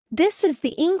This is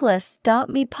the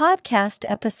Englist.me podcast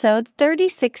episode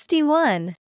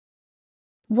 3061.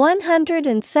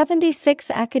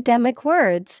 176 academic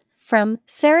words from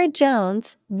Sarah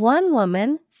Jones, One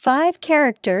Woman, 5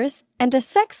 Characters, and a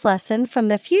Sex Lesson from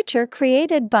the Future,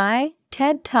 created by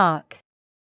TED Talk.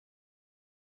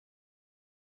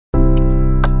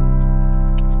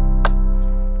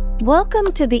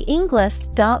 Welcome to the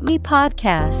Englist.me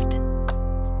podcast.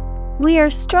 We are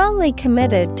strongly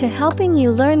committed to helping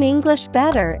you learn English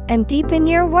better and deepen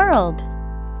your world.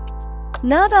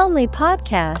 Not only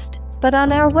podcast, but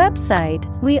on our website,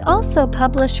 we also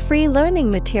publish free learning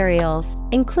materials,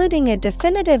 including a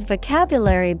definitive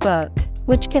vocabulary book,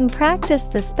 which can practice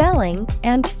the spelling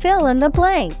and fill in the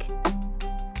blank.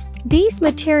 These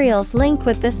materials link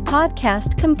with this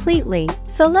podcast completely,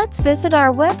 so let's visit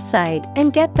our website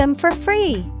and get them for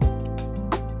free.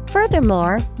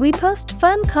 Furthermore, we post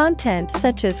fun content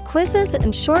such as quizzes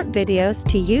and short videos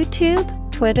to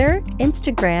YouTube, Twitter,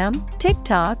 Instagram,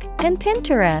 TikTok, and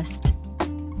Pinterest.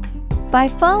 By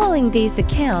following these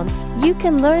accounts, you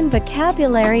can learn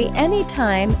vocabulary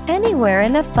anytime, anywhere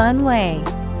in a fun way.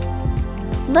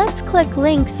 Let's click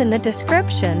links in the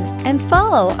description and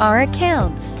follow our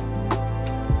accounts.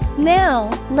 Now,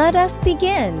 let us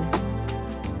begin.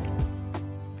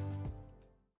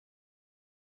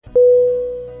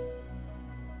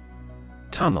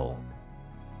 Tunnel.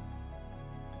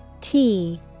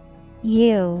 T-U-N-N-E-L.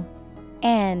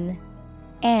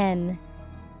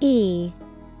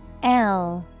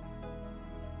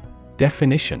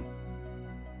 Definition: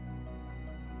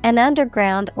 an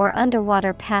underground or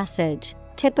underwater passage,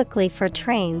 typically for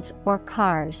trains or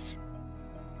cars.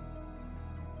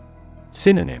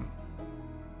 Synonym: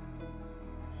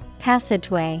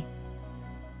 passageway,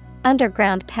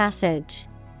 underground passage.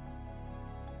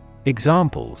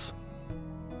 Examples: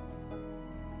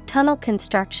 tunnel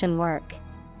construction work,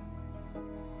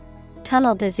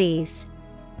 tunnel disease.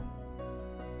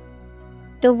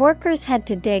 The workers had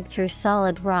to dig through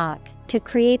solid rock to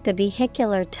create the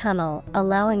vehicular tunnel,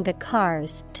 allowing the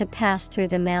cars to pass through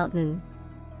the mountain.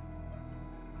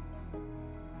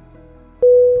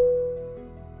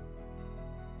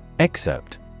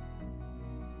 Excerpt.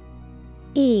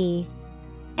 E-X-C-E-R-P-T.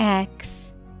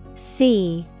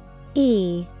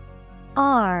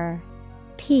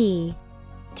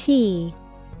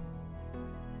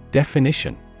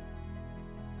 Definition: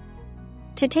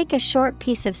 to take a short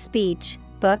piece of speech,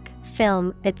 book,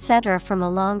 film, etc. from a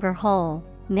longer whole.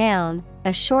 Noun,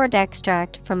 a short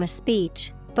extract from a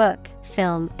speech, book,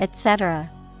 film, etc.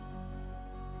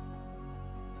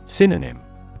 Synonym: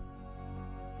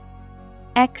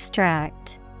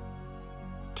 extract,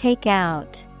 take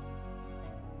out,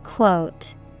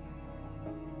 quote.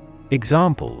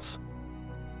 Examples: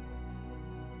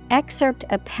 excerpt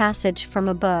a passage from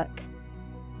a book.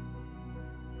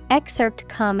 Excerpt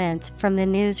comments from the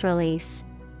news release.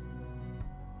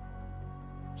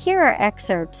 Here are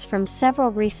excerpts from several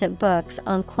recent books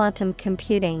on quantum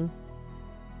computing.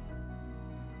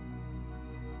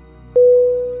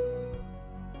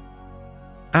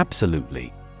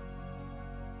 Absolutely.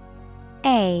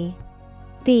 A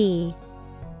B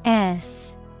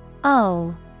S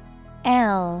O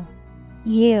L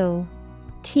U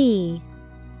T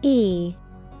E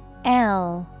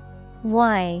L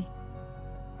Y.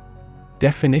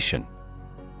 Definition: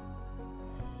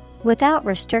 without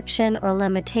restriction or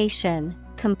limitation,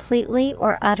 completely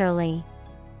or utterly.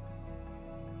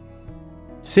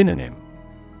 Synonym: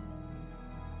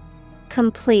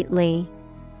 completely,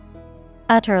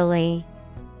 utterly,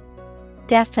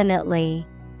 definitely.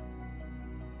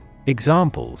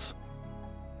 Examples: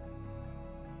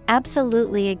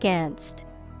 absolutely against,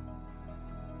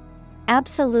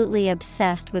 absolutely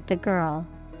obsessed with the girl.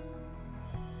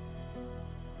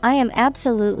 I am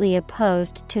absolutely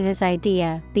opposed to his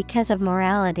idea because of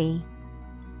morality.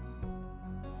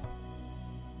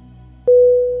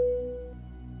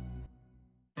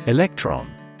 Electron.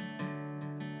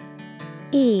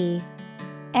 E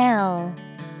L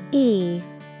E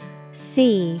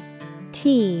C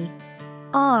T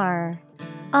R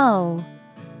O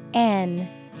N.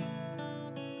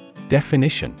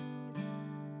 Definition: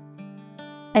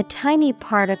 a tiny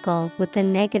particle with a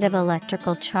negative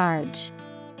electrical charge.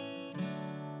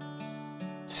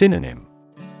 Synonym: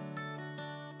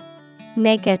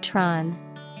 negatron.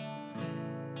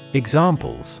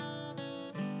 Examples: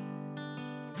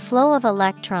 flow of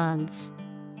electrons,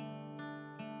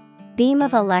 beam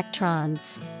of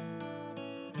electrons.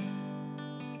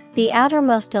 The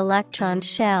outermost electron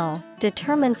shell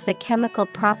determines the chemical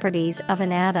properties of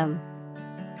an atom.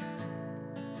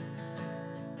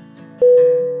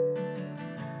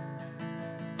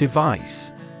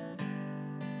 Device.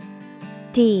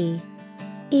 D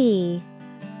E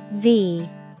V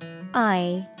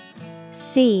I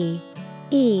C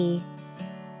E.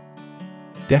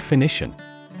 Definition: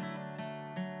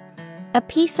 a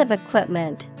piece of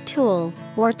equipment, tool,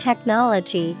 or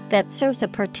technology that serves a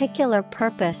particular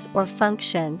purpose or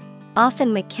function,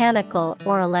 often mechanical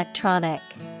or electronic.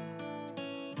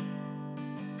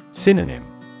 Synonym: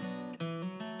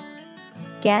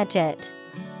 Gadget,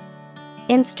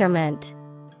 instrument,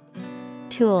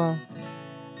 tool.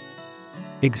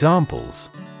 Examples: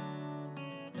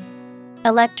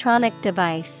 electronic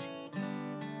device,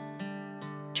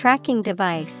 tracking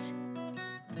device.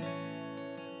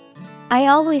 I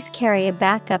always carry a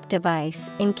backup device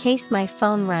in case my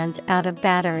phone runs out of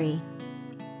battery.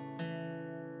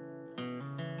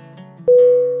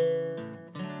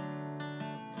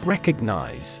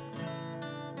 Recognize.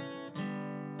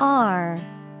 R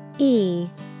E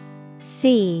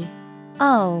C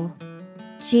O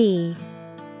G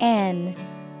N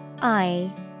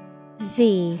I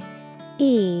Z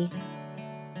E.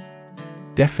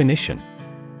 Definition: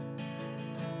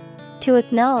 to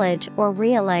acknowledge or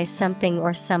realize something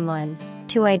or someone,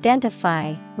 to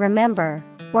identify, remember,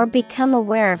 or become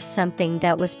aware of something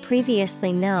that was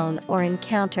previously known or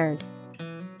encountered.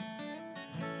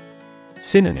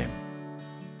 Synonym: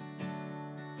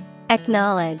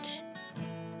 acknowledge,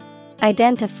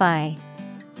 identify,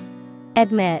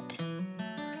 admit.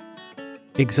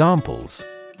 Examples: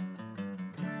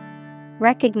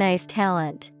 recognize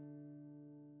talent,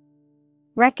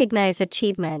 recognize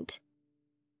achievement.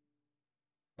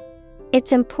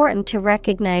 It's important to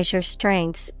recognize your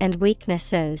strengths and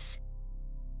weaknesses.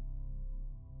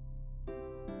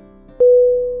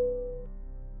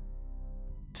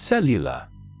 Cellular.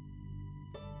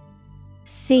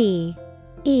 C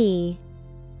E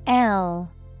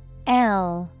L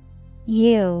L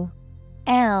U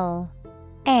L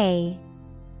A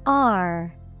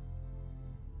R.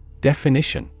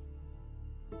 Definition: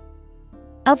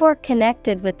 of or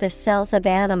connected with the cells of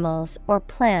animals or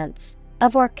plants,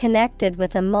 of or connected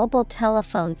with a mobile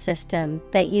telephone system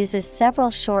that uses several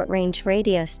short-range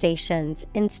radio stations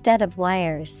instead of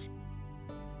wires.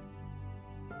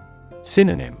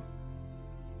 Synonym: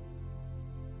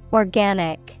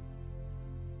 organic,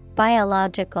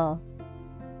 biological,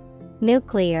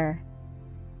 nuclear.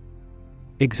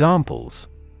 Examples: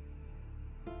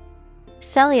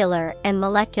 cellular and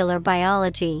molecular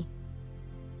biology.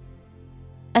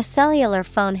 A cellular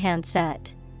phone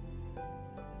handset.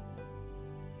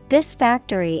 This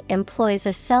factory employs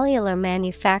a cellular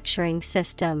manufacturing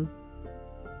system.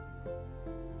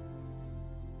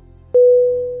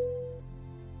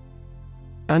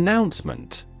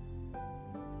 Announcement.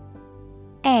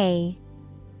 A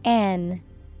N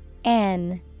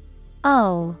N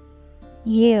O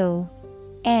U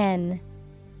N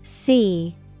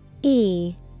C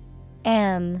E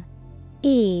M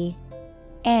E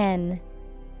N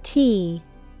T.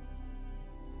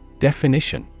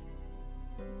 Definition: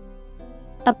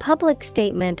 a public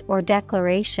statement or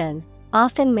declaration,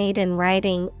 often made in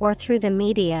writing or through the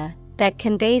media, that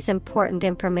conveys important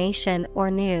information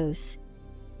or news.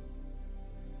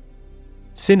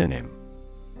 Synonym: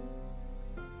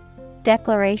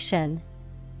 declaration,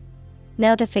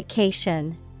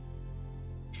 notification,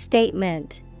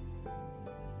 statement.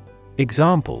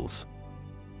 Examples: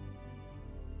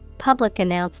 public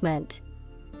announcement,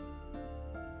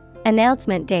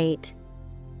 announcement date.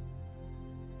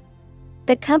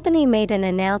 The company made an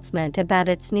announcement about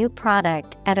its new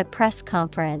product at a press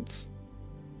conference.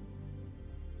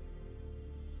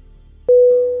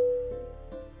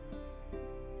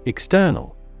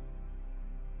 External.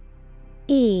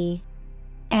 E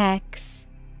X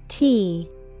T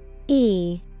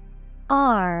E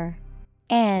R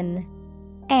N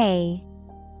A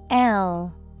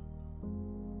L.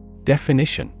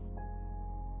 Definition: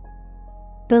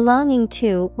 belonging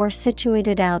to or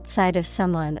situated outside of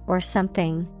someone or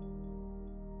something.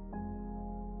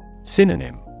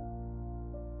 Synonym: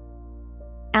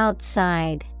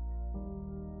 outside,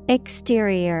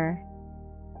 exterior,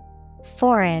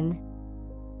 foreign.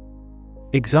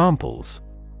 Examples: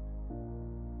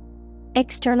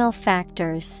 external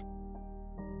factors,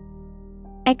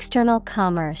 external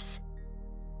commerce.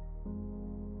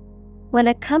 When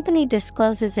a company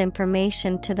discloses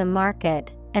information to the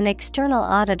market, an external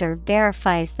auditor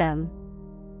verifies them.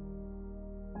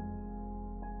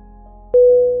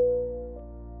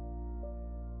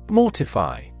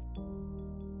 Mortify.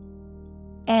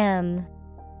 M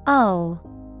O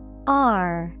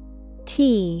R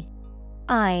T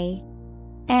I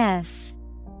F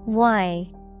Y.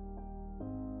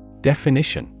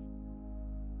 Definition: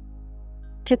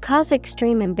 To cause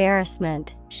extreme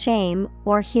embarrassment, shame,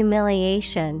 or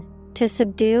humiliation, to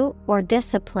subdue or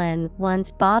discipline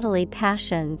one's bodily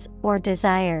passions or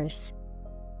desires.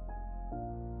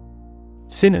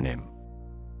 Synonym: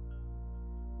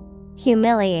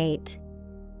 Humiliate,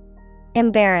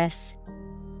 embarrass,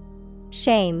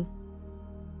 shame.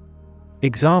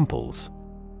 Examples: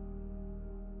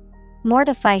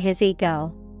 Mortify his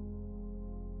ego.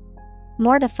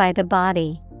 Mortify the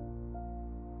body.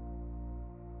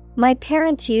 My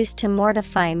parents used to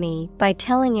mortify me by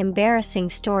telling embarrassing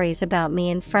stories about me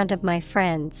in front of my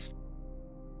friends.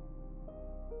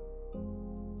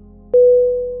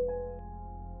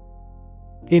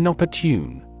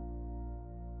 Inopportune.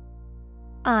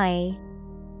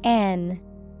 INOPPORTUNE.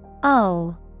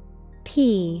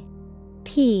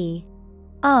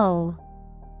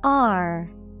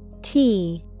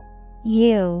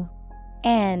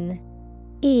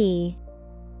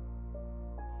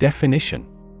 Definition: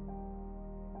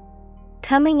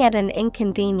 Coming at an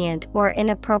inconvenient or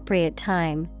inappropriate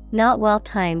time, not well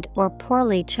timed or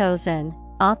poorly chosen,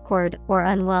 awkward or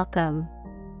unwelcome.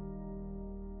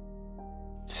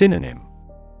 Synonym: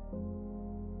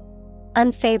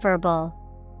 Unfavorable,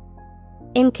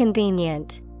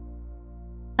 inconvenient,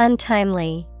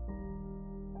 untimely.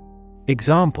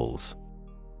 Examples: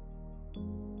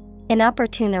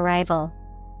 Inopportune arrival.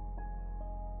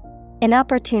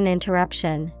 Inopportune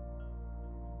interruption.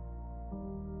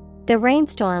 The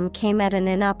rainstorm came at an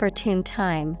inopportune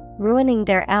time, ruining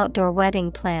their outdoor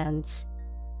wedding plans.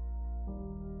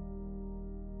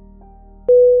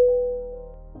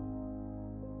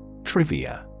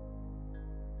 Trivia.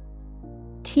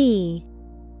 TRIVIA.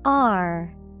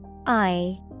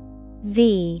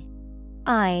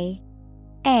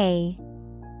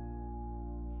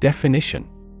 Definition: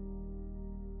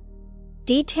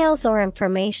 Details or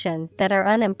information that are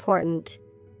unimportant.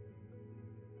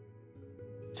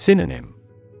 Synonym: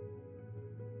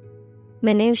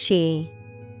 Minutiae,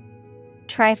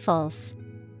 trifles.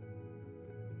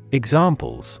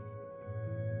 Examples: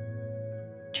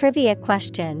 Trivia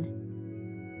question.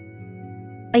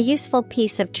 A useful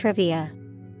piece of trivia.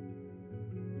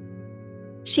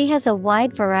 She has a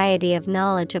wide variety of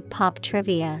knowledge of pop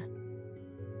trivia.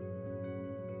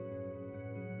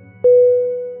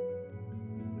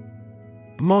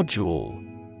 Module.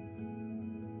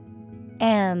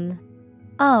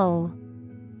 MODULE.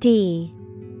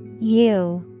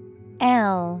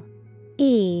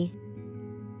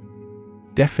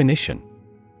 Definition: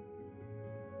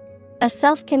 A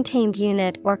self-contained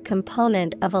unit or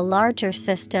component of a larger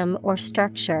system or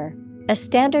structure. A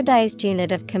standardized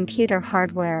unit of computer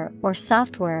hardware or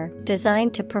software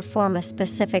designed to perform a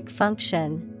specific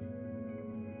function.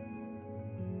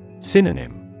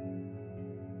 Synonym: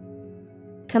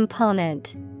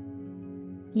 Component,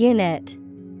 unit,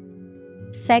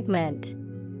 segment.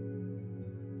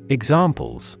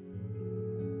 Examples: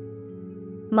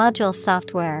 Module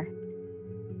software.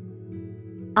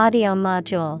 Audio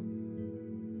module.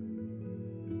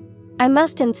 I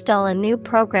must install a new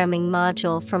programming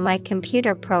module for my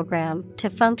computer program to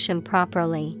function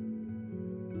properly.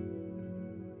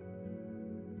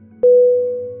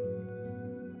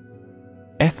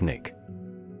 Ethnic.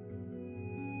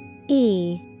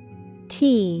 ETHNIC.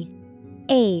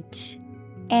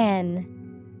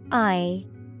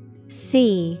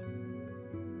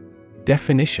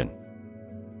 Definition: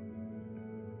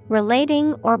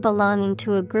 Relating or belonging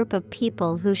to a group of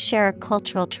people who share a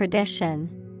cultural tradition.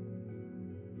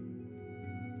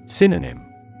 Synonym: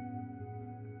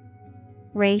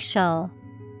 Racial,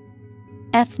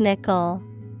 ethnical,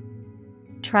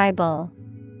 tribal.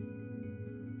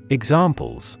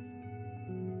 Examples: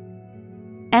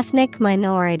 Ethnic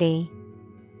minority.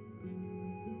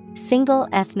 Single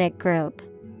ethnic group.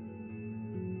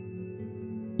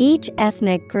 Each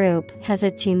ethnic group has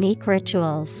its unique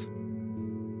rituals.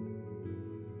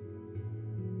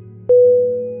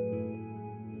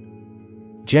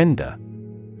 Gender.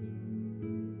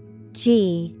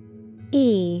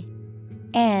 GENDER.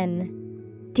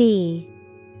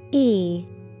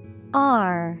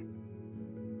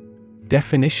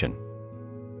 Definition: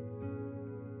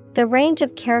 The range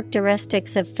of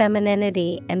characteristics of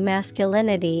femininity and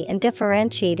masculinity and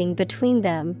differentiating between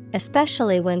them,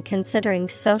 especially when considering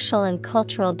social and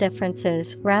cultural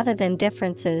differences rather than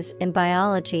differences in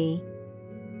biology.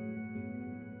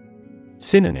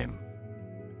 Synonym: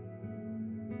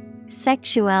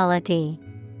 Sexuality.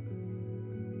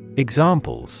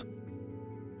 Examples: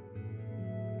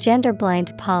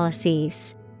 Gender-blind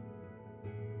policies.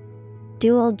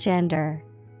 Dual gender.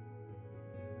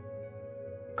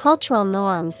 Cultural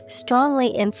norms strongly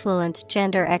influence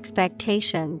gender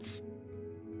expectations.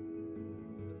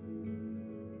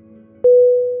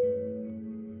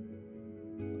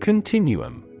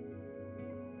 Continuum.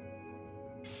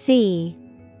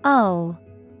 CONTINUUM.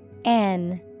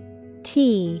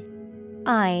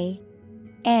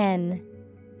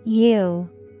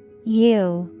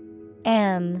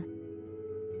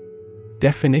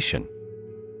 Definition.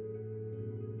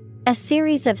 A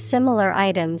series of similar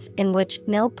items in which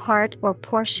no part or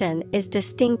portion is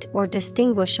distinct or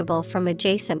distinguishable from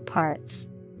adjacent parts.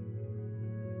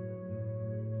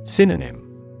 Synonym.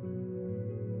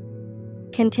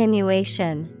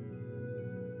 Continuation,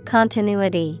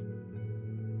 continuity.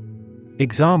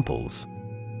 Examples.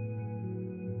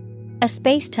 A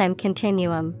space-time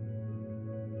continuum.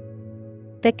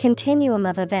 The continuum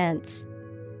of events.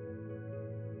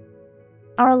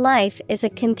 Our life is a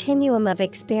continuum of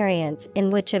experience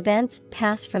in which events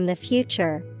pass from the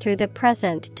future through the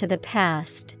present to the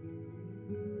past.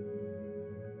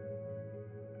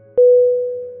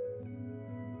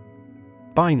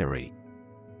 Binary.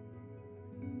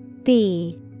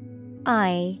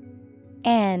 BINARY.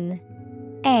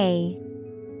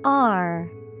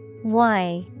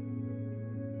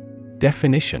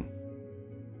 Definition.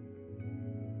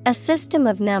 A system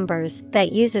of numbers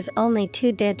that uses only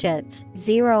two digits,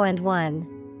 0 and 1.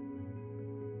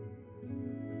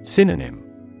 Synonym.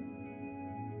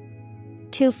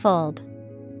 Twofold,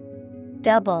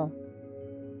 double.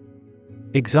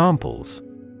 Examples.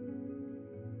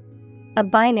 A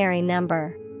binary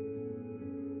number.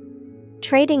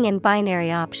 Trading in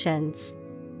binary options.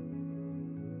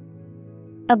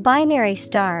 A binary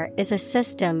star is a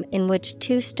system in which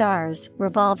two stars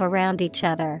revolve around each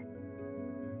other.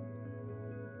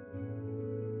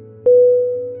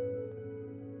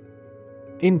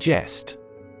 Ingest.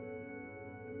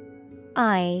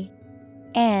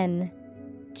 INGEST.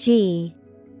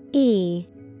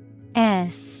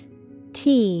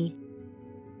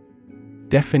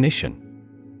 Definition.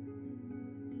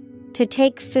 To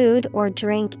take food or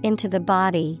drink into the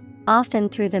body, often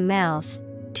through the mouth,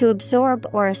 to absorb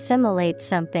or assimilate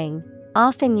something,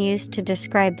 often used to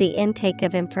describe the intake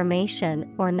of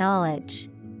information or knowledge.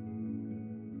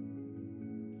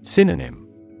 Synonym.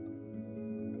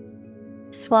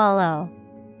 Swallow,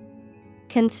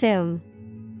 consume,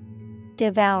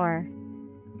 devour.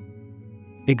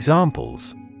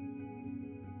 Examples.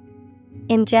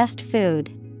 Ingest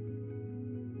food.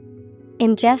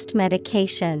 Ingest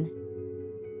medication.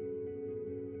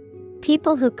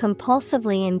 People who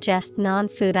compulsively ingest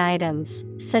non-food items,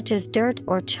 such as dirt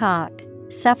or chalk,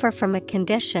 suffer from a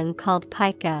condition called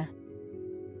pica.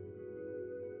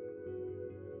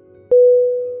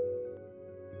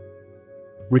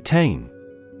 Retain.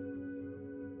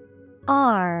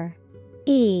 RETAIN.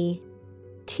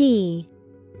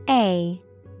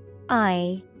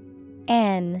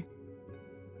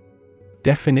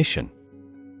 Definition.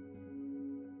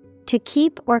 To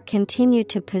keep or continue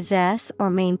to possess or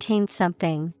maintain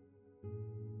something.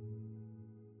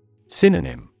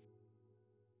 Synonym.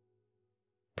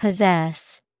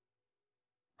 Possess,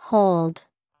 hold,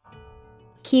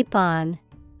 keep on.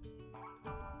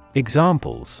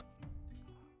 Examples.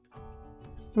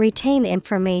 Retain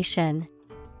information.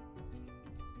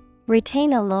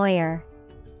 Retain a lawyer.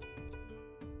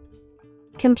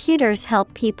 Computers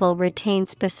help people retain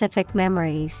specific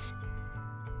memories.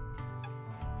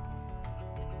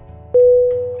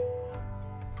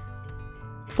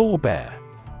 Forbear.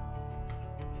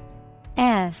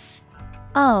 FOREBEAR.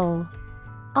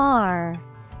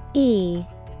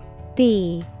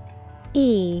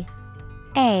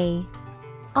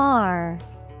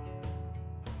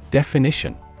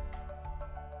 Definition.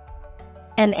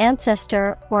 An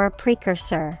ancestor or a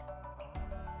precursor.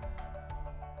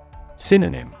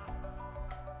 Synonym.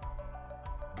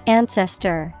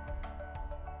 Ancestor,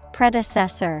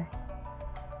 predecessor,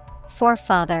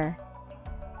 forefather.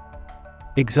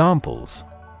 Examples.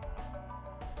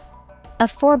 A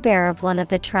forebear of one of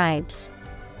the tribes.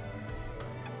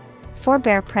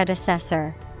 Forebear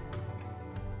predecessor.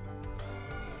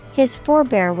 His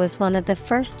forebear was one of the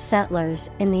first settlers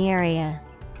in the area.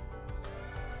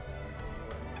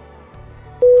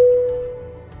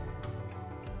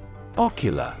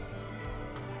 Ocular.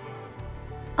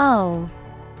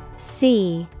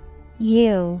 OCULAR.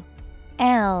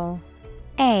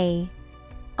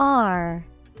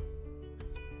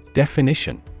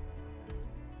 Definition.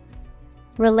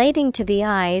 Relating to the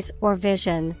eyes or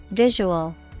vision,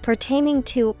 visual, pertaining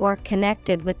to or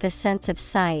connected with the sense of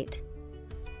sight.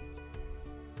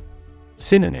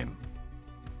 Synonym.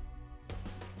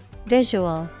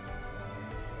 Visual,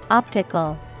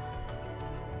 optical,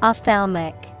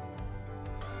 ophthalmic.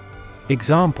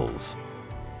 Examples.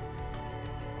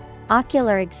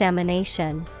 Ocular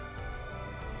examination.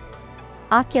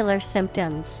 Ocular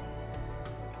symptoms.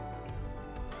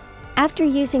 After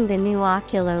using the new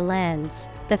ocular lens,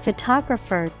 the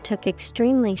photographer took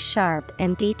extremely sharp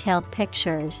and detailed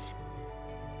pictures.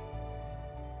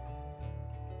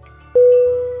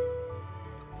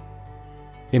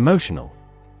 Emotional.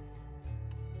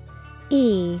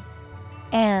 EMOTIONAL.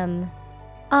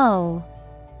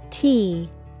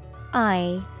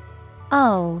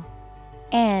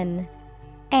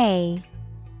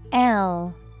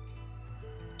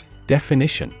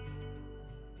 Definition.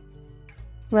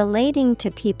 Relating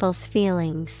to people's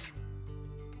feelings.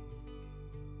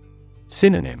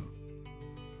 Synonym.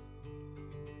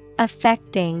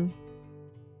 Affecting,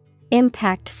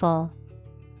 impactful,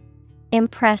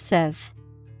 impressive.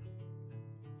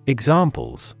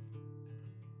 Examples.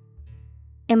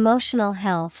 Emotional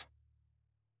health,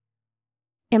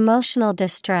 emotional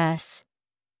distress.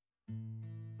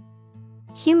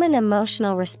 Human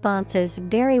emotional responses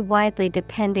vary widely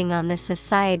depending on the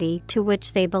society to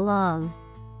which they belong.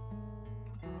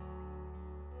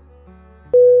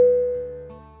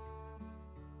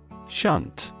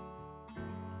 Shunt.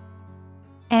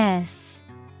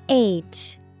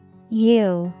 SHUNT.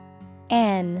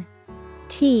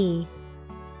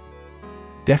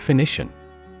 Definition.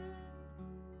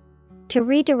 To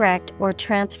redirect or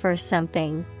transfer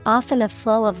something, often a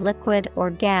flow of liquid or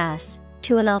gas,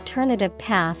 to an alternative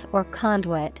path or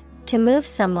conduit, to move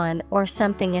someone or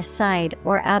something aside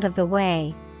or out of the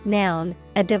way. Noun,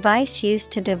 a device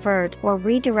used to divert or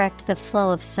redirect the flow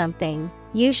of something,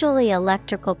 usually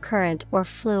electrical current or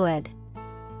fluid.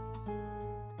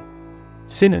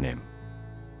 Synonym.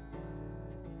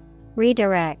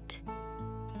 Redirect,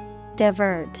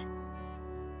 divert,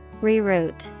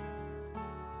 reroute.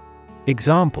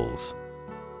 Examples.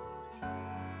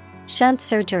 Shunt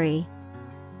surgery.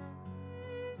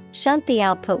 Shunt the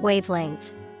output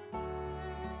wavelength.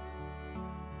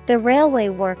 The railway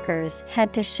workers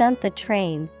had to shunt the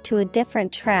train to a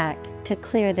different track to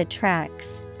clear the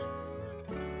tracks.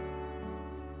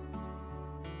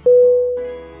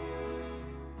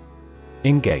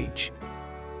 Engage.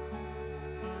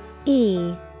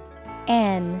 ENGAGE.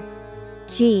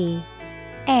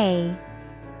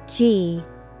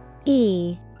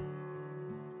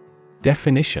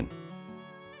 Definition.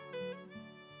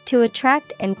 To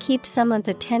attract and keep someone's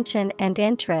attention and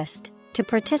interest, to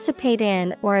participate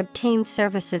in or obtain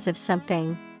services of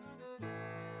something.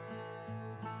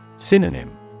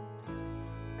 Synonym.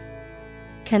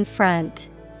 Confront,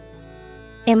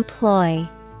 employ,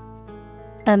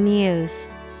 amuse.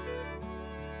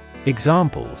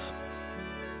 Examples.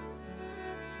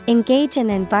 Engage in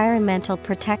environmental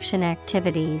protection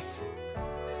activities.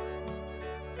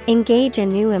 Engage a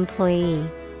new employee.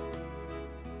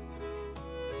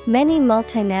 Many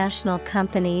multinational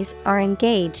companies are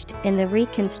engaged in the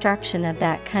reconstruction of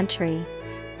that country.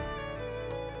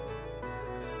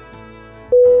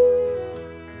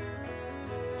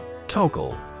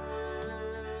 Toggle.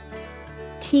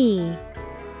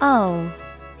 TOGGLE.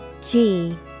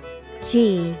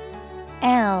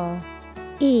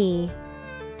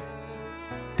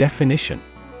 Definition.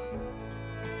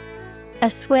 A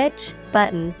switch,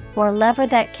 button, or lever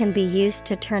that can be used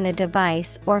to turn a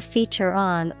device or feature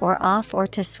on or off or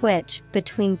to switch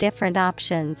between different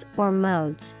options or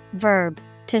modes. Verb,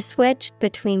 to switch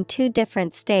between two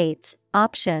different states,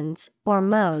 options, or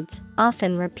modes,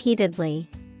 often repeatedly.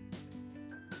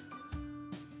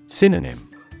 Synonym.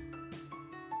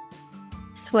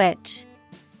 Switch,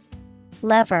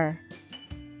 lever,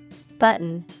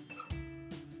 button.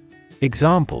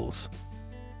 Examples.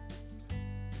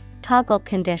 Toggle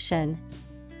condition.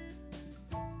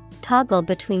 Toggle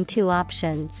between two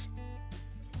options.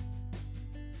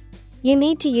 You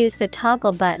need to use the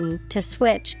toggle button to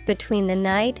switch between the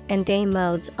night and day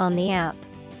modes on the app.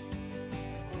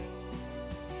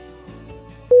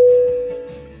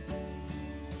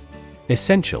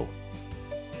 Essential.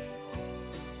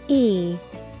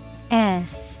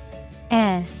 ESSENTIAL.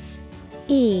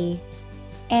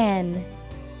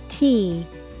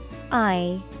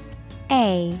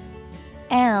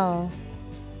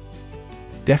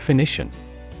 Definition.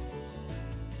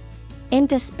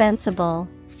 Indispensable,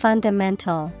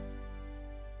 fundamental.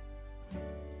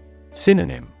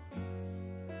 Synonym.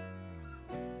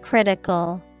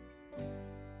 Critical,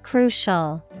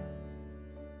 crucial,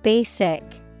 basic.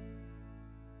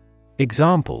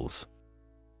 Examples.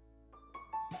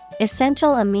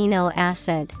 Essential amino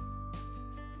acid.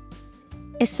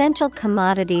 Essential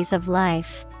commodities of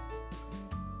life.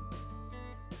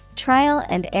 Trial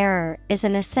and error is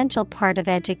an essential part of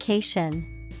education.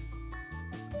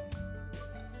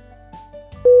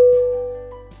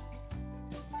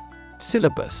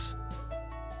 Syllabus.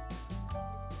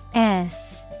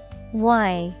 SYLLABUS.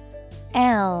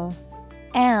 L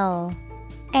L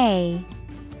A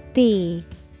B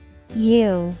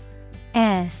U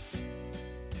S.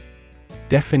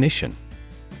 Definition: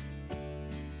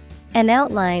 an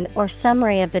outline or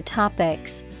summary of the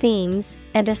topics, themes,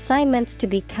 and assignments to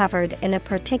be covered in a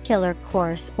particular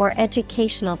course or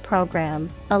educational program,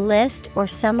 a list or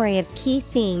summary of key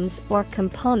themes or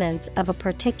components of a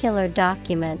particular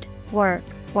document, work,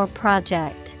 or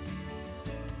project.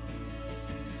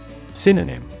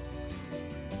 Synonym: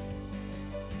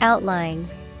 Outline,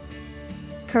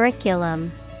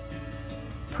 curriculum,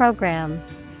 program.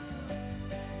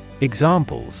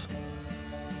 Examples: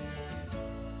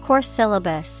 course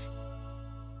syllabus,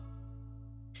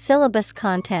 syllabus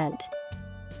content.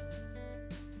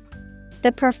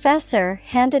 The professor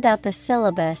handed out the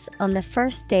syllabus on the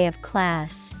first day of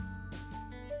class.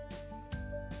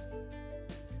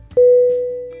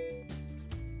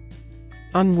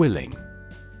 Unwilling.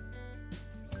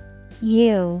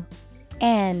 U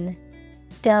N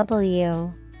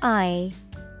W I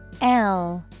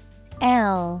L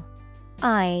L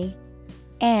I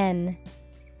N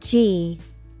G.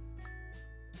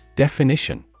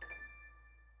 Definition: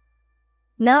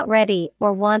 not ready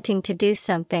or wanting to do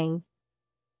something.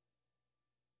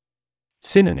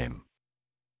 Synonym: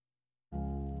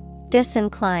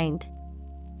 disinclined,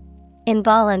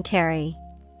 involuntary,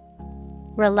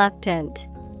 reluctant.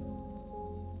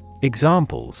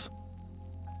 Examples: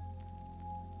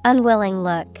 unwilling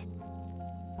look,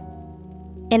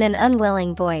 in an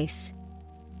unwilling voice.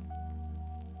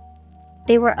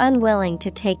 They were unwilling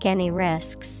to take any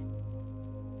risks.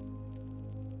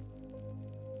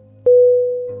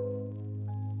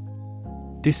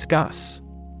 Discuss.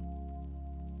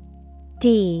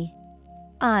 D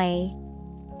I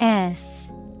S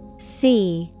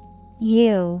C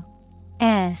U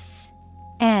S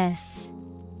S.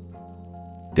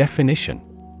 Definition: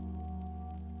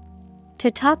 to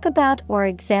talk about or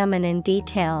examine in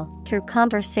detail, through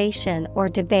conversation or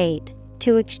debate,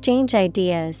 to exchange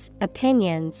ideas,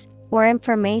 opinions, or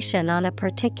information on a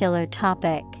particular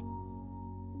topic.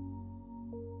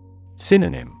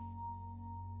 Synonym: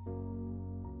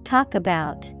 talk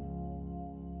about,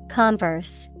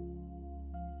 converse,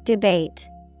 debate.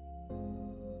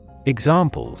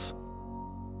 Examples: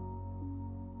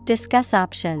 discuss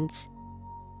options,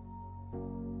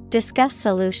 discuss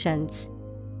solutions.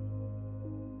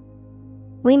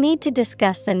 We need to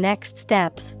discuss the next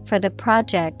steps for the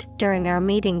project during our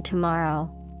meeting tomorrow.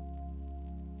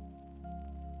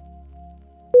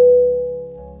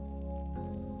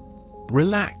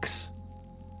 Relax.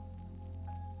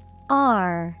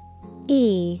 R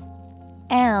E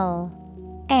L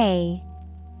A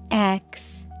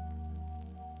X.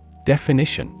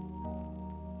 Definition: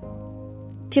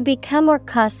 to become or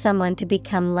cause someone to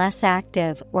become less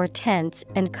active or tense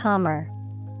and calmer.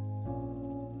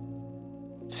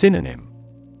 Synonym: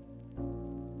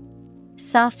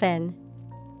 soften,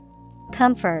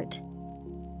 comfort,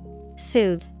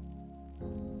 soothe.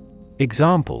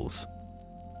 Examples: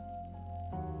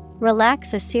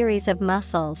 relax a series of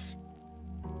muscles.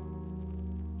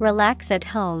 Relax at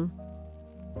home.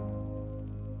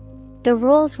 The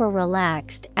rules were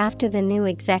relaxed after the new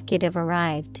executive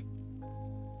arrived.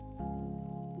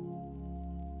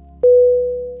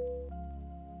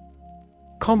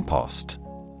 Compost.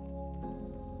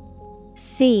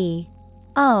 C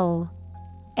O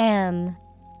M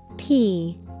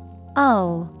P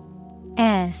O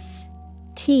S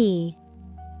T.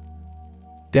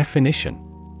 Definition: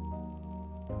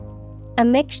 a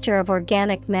mixture of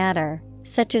organic matter,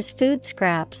 such as food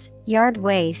scraps, yard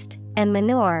waste, and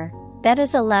manure, that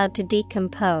is allowed to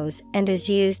decompose and is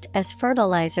used as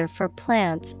fertilizer for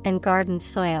plants and garden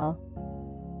soil.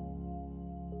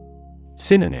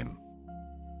 Synonym: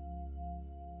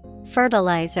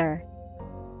 fertilizer,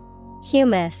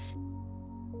 humus,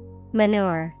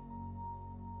 manure.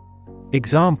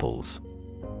 Examples: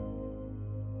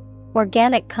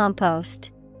 organic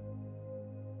compost,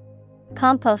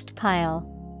 compost pile.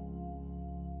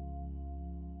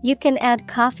 You can add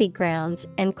coffee grounds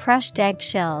and crushed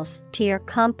eggshells to your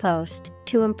compost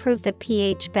to improve the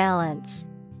pH balance.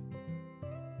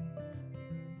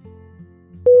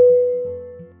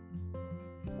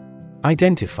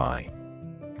 Identify.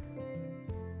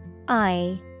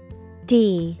 I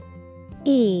D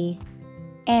E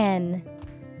N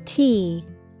T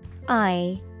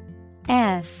I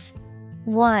F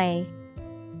Y.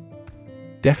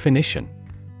 Definition: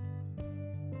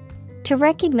 to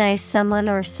recognize someone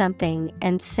or something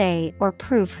and say or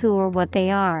prove who or what they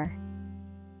are.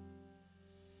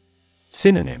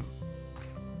 Synonym: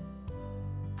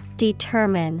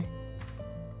 determine,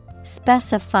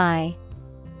 specify,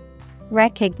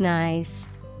 Recognize.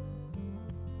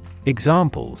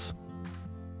 Examples: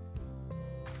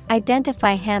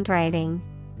 Identify handwriting.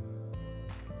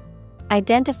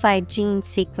 Identify gene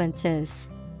sequences.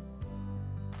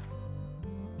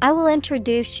 I will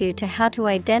introduce you to how to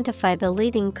identify the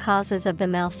leading causes of the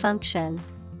malfunction.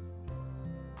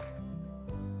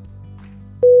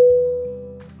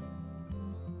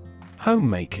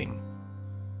 Homemaking.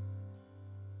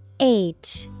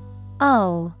 HOMemaking.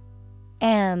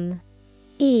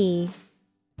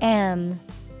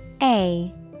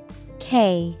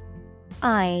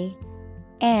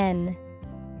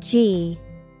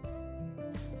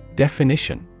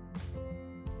 Definition: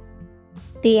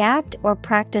 The act or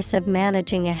practice of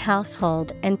managing a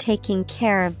household and taking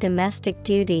care of domestic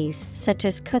duties such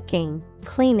as cooking,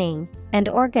 cleaning, and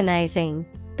organizing,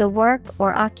 the work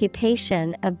or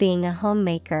occupation of being a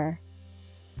homemaker.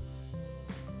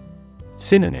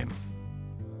 Synonym: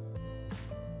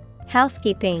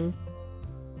 Housekeeping,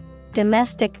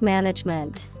 domestic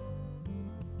management.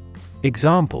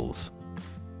 Examples: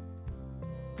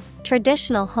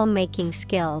 Traditional homemaking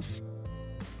skills.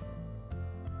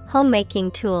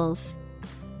 Homemaking tools.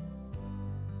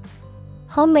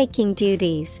 Homemaking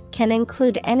duties can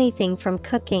include anything from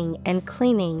cooking and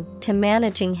cleaning to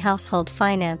managing household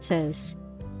finances.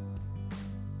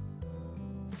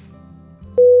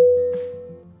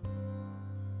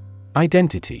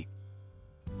 Identity.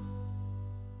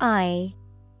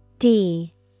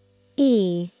 IDENTITY.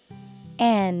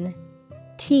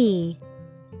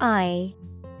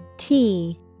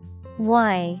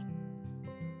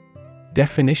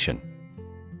 Definition: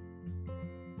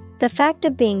 The fact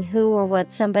of being who or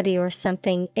what somebody or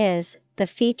something is, the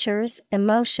features,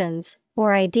 emotions,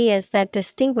 or ideas that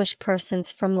distinguish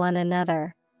persons from one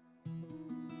another.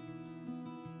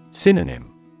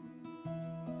 Synonym: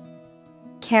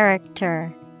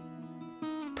 Character,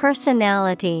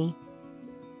 personality,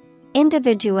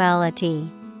 individuality.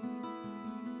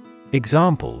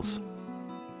 Examples: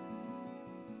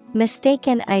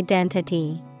 Mistaken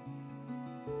identity.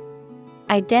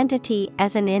 Identity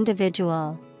as an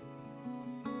individual.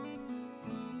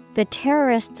 The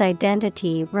terrorist's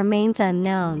identity remains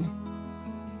unknown.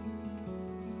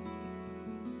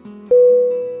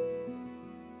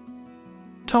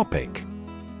 Topic: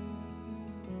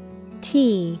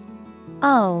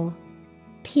 TOPIC.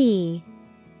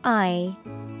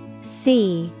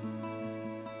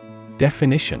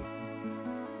 Definition: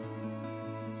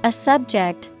 A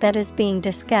subject that is being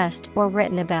discussed or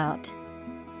written about.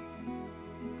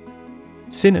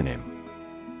 Synonym: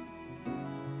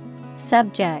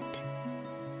 Subject,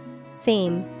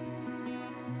 theme,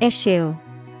 issue.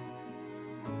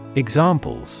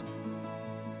 Examples: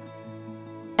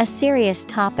 A serious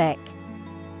topic.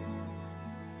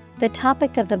 The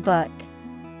topic of the book.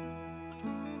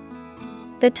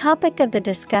 The topic of the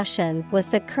discussion was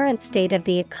the current state of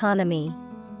the economy.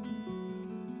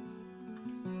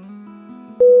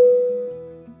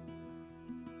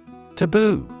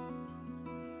 Taboo.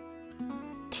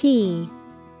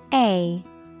 TABOO.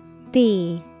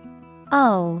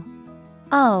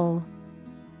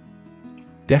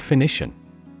 Definition: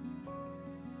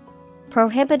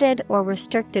 Prohibited or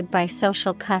restricted by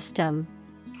social custom.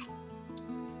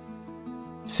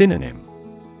 Synonym: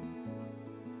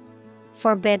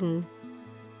 Forbidden,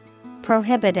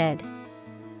 prohibited,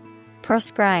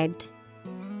 proscribed.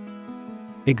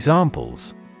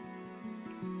 Examples: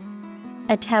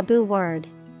 A taboo word.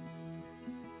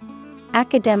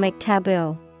 Academic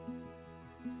taboo.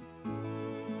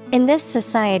 In this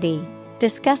society,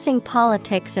 discussing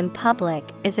politics in public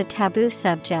is a taboo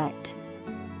subject.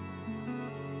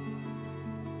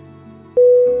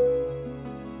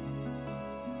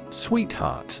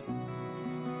 Sweetheart.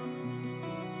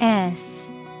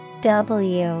 SWEETHEART.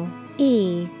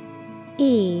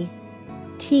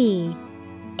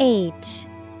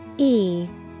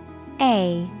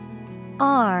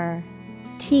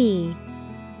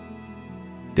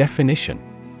 Definition: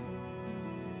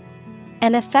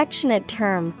 An affectionate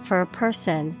term for a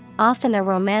person, often a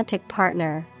romantic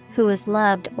partner, who is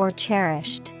loved or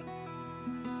cherished.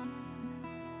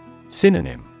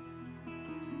 Synonym: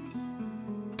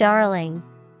 Darling,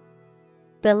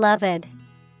 beloved,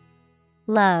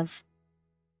 love.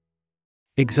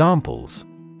 Examples: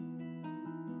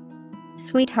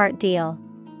 Sweetheart deal.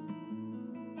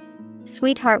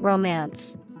 Sweetheart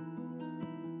romance.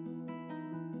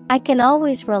 I can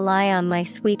always rely on my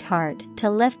sweetheart to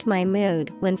lift my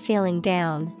mood when feeling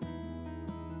down.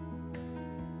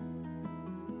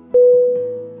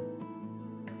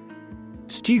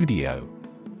 Studio.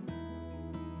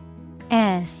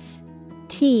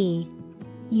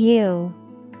 STUDIO.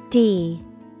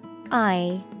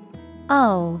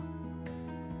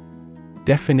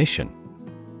 Definition: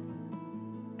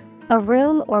 A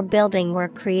room or building where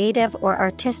creative or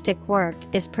artistic work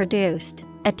is produced,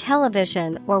 a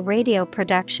television or radio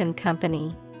production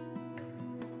company.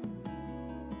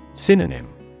 Synonym: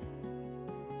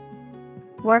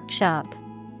 Workshop,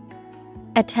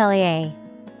 atelier,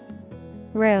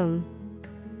 room.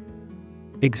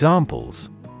 Examples: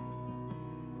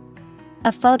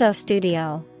 A photo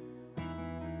studio,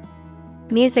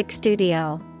 music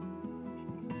studio.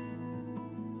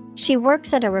 She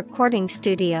works at a recording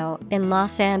studio in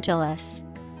Los Angeles.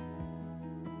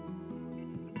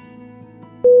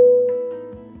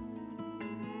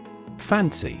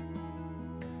 Fancy.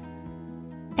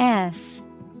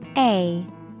 Fancy.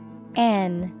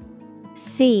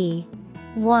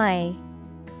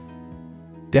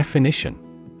 Definition: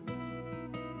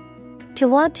 To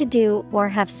want to do or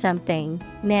have something,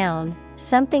 noun,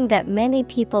 something that many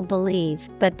people believe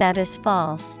but that is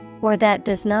false, or that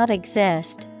does not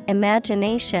exist,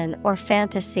 imagination or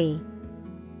fantasy.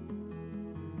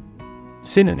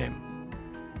 Synonym: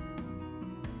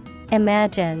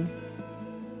 Imagine,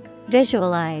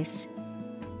 visualize.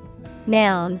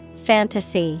 Noun,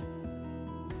 fantasy.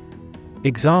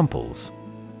 Examples: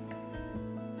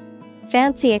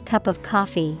 Fancy a cup of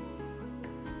coffee.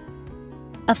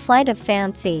 A flight of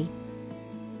fancy.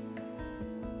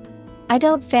 I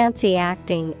don't fancy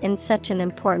acting in such an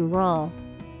important role.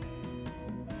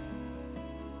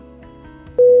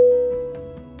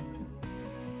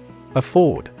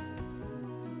 Afford.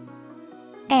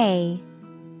 A-F-F-O-R-D.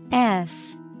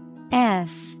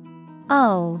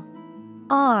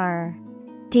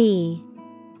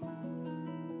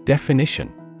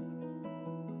 Definition: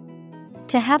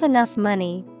 To have enough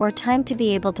money or time to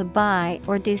be able to buy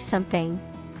or do something.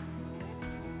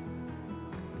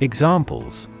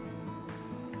 Examples: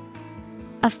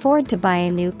 Afford to buy a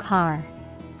new car.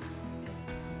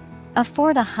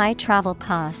 Afford a high travel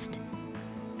cost.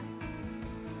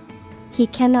 He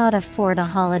cannot afford a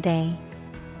holiday.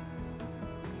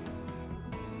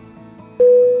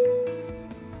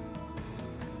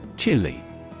 Chilly.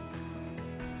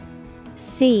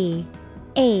 C-H-I-L-L-Y.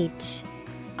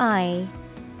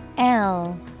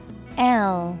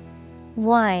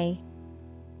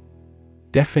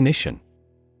 Definition: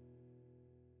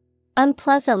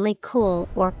 Unpleasantly cool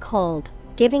or cold,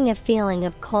 giving a feeling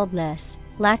of coldness,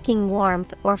 lacking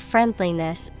warmth or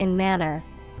friendliness in manner.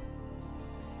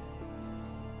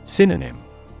 Synonym: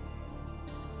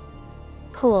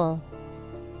 Cool,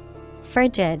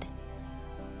 frigid,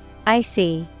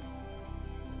 icy.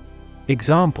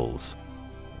 Examples: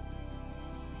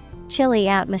 Chilly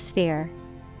atmosphere.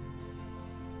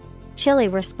 Chilly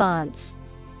response.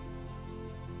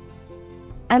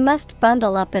 I must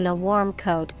bundle up in a warm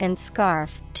coat and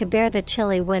scarf to bear the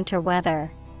chilly winter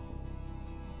weather.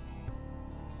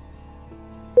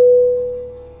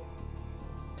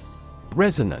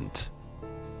 Resonant.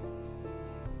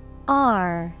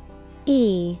 R-E-S-O-N-A-N-T.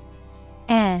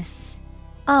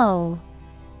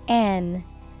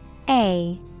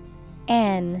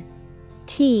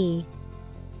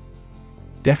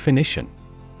 Definition: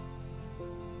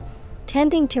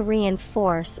 Tending to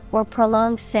reinforce or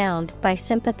prolong sound by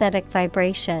sympathetic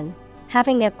vibration,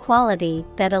 having a quality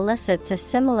that elicits a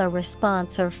similar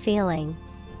response or feeling.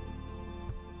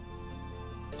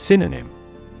 Synonym: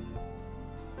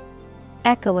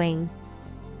 Echoing,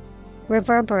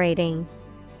 reverberating,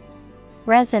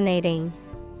 resonating.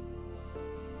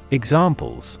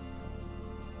 Examples: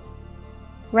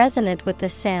 Resonant with the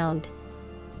sound.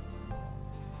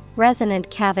 Resonant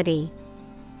cavity.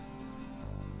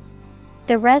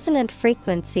 The resonant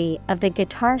frequency of the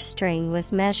guitar string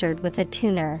was measured with a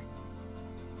tuner.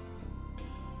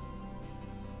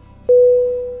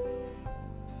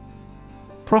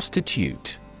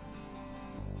 Prostitute.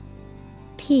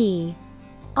 P-R-O-S-T-I-T-U-T-E.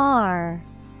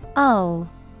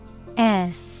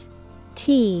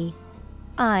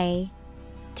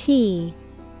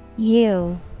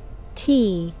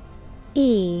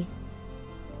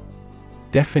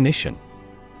 Definition: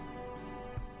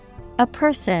 A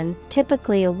person,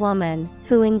 typically a woman,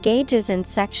 who engages in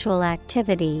sexual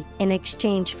activity in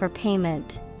exchange for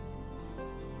payment.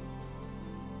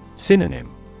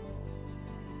 Synonym: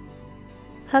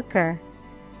 Hooker,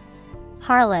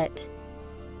 harlot,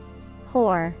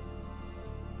 whore.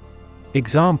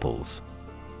 Examples: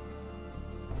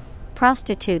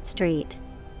 Prostitute street.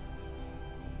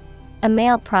 A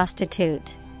male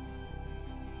prostitute.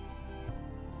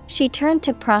 She turned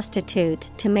to prostitute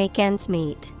to make ends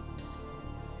meet.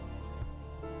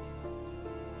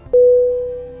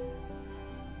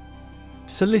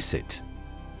 Solicit.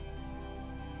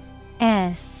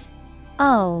 S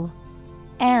O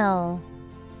L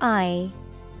I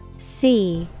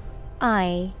C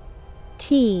I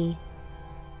T.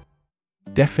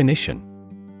 Definition: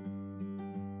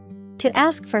 To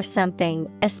ask for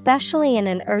something, especially in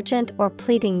an urgent or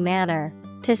pleading manner,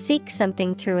 to seek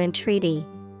something through entreaty.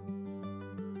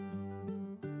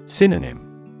 Synonym: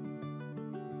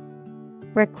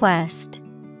 Request,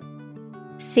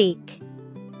 seek,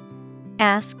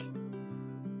 ask.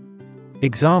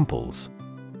 Examples: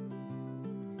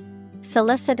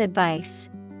 Solicit advice,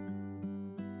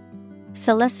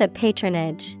 solicit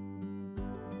patronage.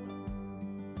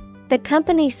 The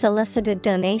company solicited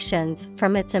donations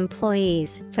from its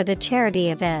employees for the charity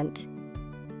event.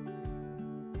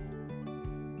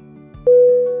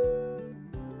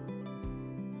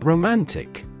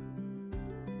 Romantic.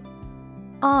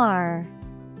 R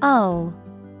O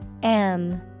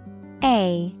M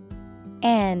A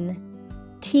N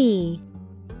T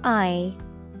I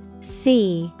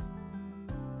C.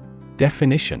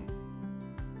 Definition: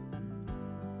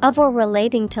 Of or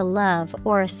relating to love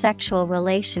or a sexual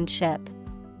relationship.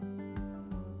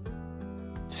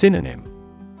 Synonym: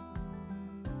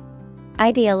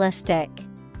 Idealistic,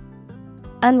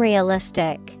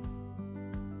 unrealistic,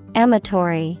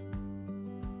 amatory.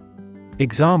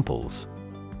 Examples: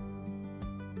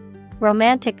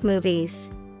 Romantic movies,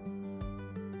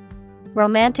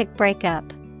 romantic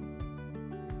breakup.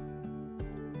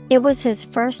 It was his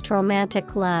first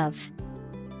romantic love.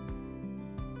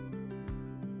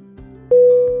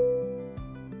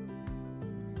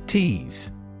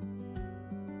 Tease.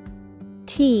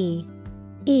 T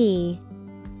E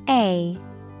A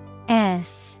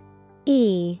S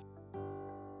E.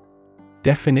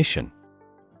 Definition: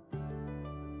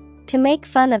 To make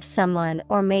fun of someone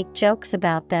or make jokes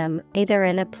about them, either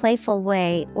in a playful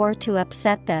way or to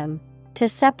upset them. To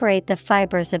separate the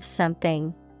fibers of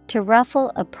something. To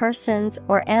ruffle a person's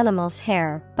or animal's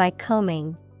hair by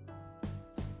combing.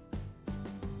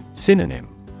 Synonym: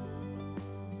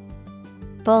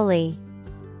 Bully,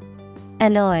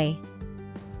 annoy,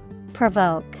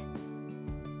 provoke.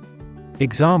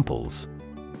 Examples: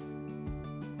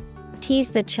 Tease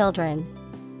the children,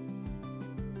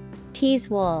 tease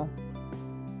wool.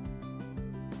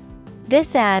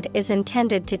 This ad is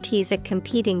intended to tease a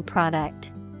competing product.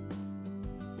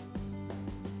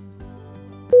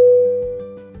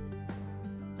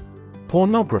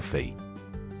 Pornography.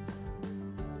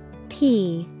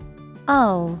 P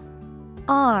O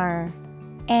R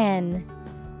N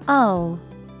O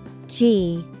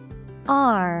G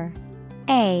R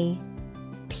A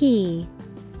P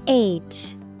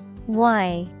H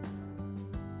Y.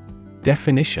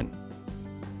 Definition: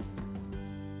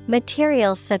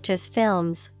 Materials such as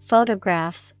films,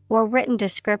 photographs, or written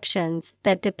descriptions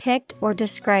that depict or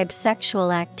describe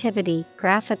sexual activity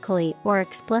graphically or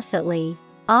explicitly,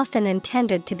 often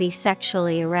intended to be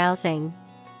sexually arousing.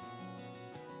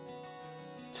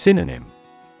 Synonym: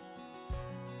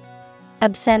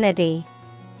 Obscenity,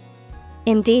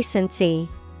 indecency,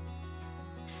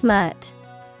 smut.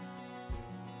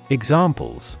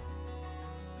 Examples: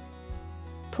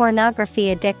 Pornography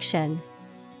addiction,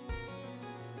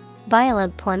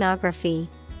 violent pornography.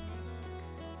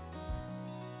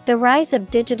 The rise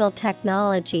of digital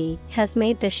technology has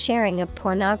made the sharing of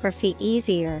pornography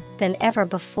easier than ever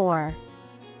before.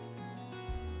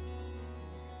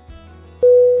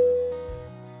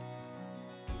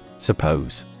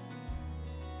 Suppose.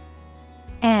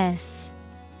 S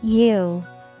U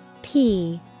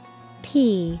P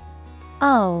P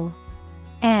O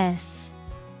S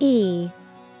E.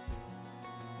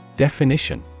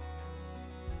 Definition: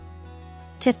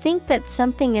 To think that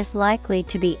something is likely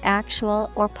to be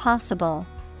actual or possible.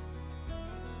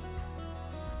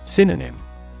 Synonym: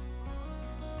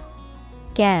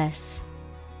 Guess,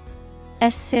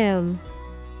 assume,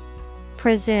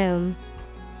 presume.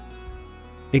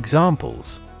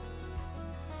 Examples: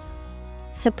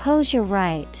 Suppose you're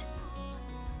right.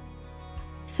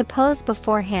 Suppose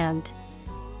beforehand.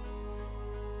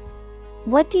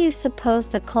 What do you suppose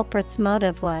the culprit's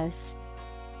motive was?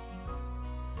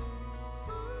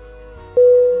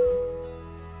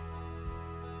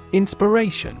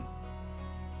 Inspiration.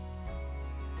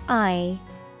 I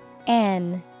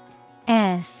N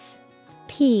S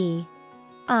P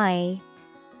I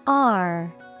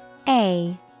R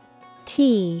A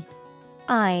T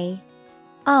I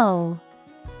O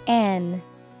N.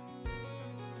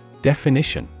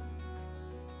 Definition: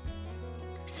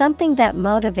 Something that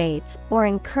motivates or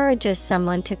encourages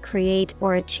someone to create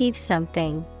or achieve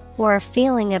something, or a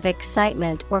feeling of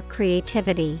excitement or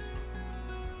creativity.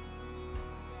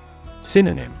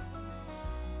 Synonym: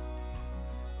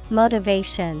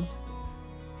 Motivation,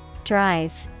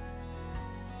 drive,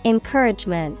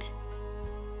 encouragement.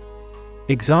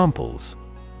 Examples: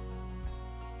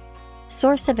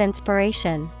 Source of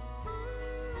inspiration.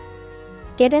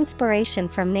 Get inspiration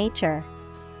from nature.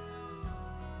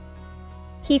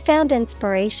 He found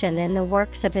inspiration in the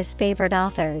works of his favorite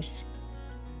authors.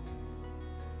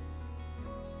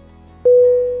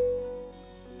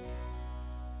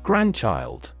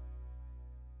 Grandchild.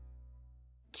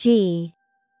 Grandchild.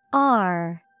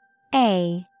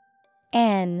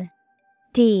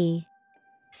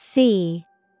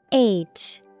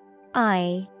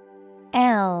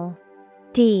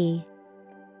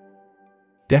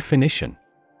 Definition: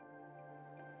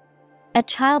 A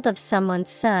child of someone's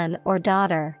son or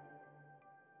daughter.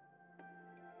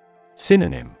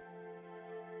 Synonym: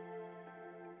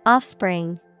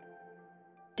 Offspring,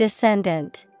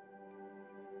 descendant,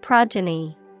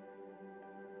 progeny.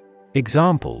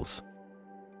 Examples: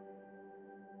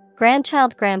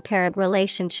 Grandchild-grandparent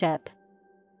relationship.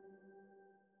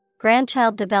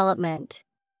 Grandchild development.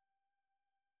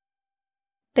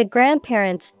 The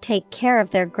grandparents take care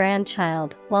of their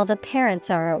grandchild while the parents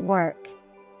are at work.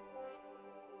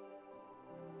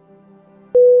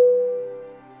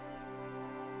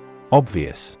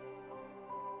 Obvious.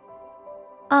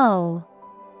 O-B-V-I-O-U-S.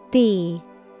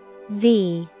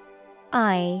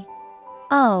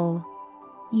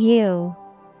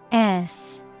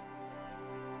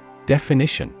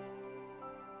 Definition: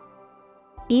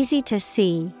 Easy to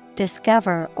see,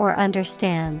 discover, or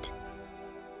understand.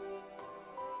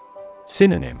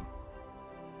 Synonym: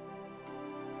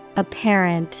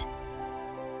 Apparent,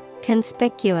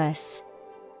 conspicuous,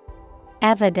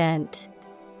 evident.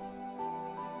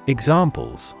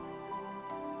 Examples: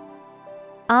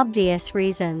 Obvious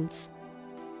reasons.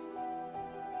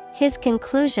 His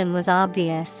conclusion was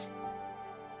obvious.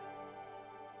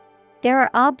 There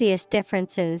are obvious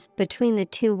differences between the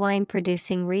two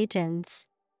wine-producing regions.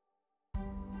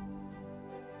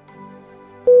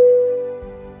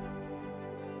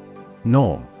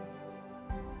 Norm.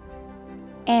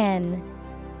 N-O-R-M.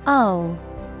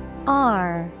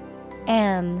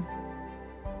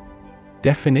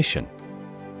 Definition: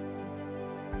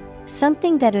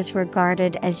 Something that is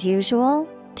regarded as usual,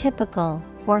 typical,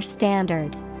 or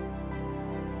standard.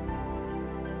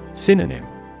 Synonym: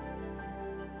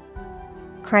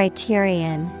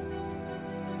 Criterion,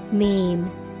 mean,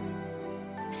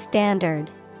 standard.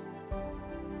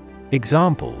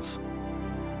 Examples: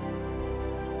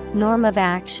 Norm of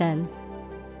action.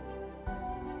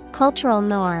 Cultural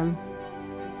norm.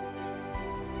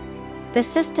 The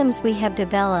systems we have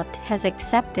developed has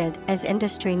accepted as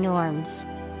industry norms.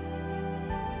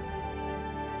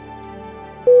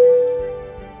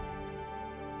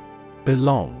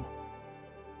 Belong.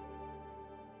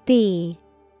 B-E-L-O-N-G.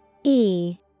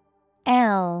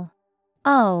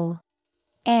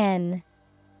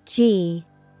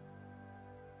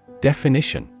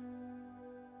 Definition: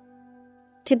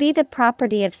 To be the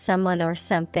property of someone or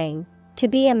something, to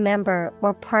be a member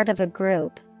or part of a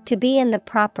group, to be in the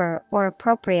proper or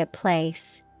appropriate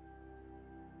place.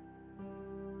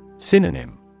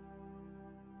 Synonym: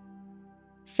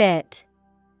 Fit.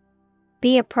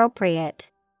 Be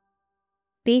appropriate.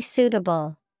 Be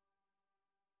suitable.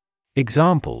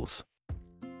 Examples: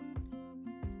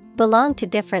 Belong to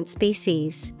different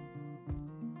species.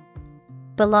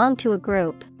 Belong to a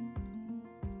group.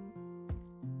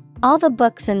 All the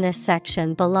books in this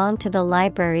section belong to the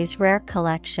library's rare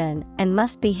collection and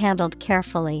must be handled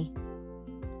carefully.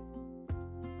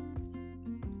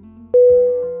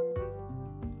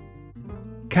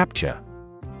 Capture.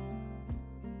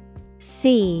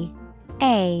 C-A-P-T-U-R-E.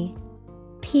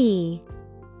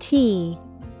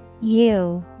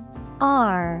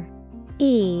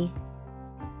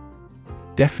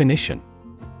 Definition: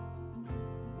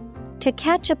 To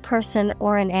catch a person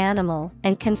or an animal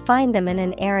and confine them in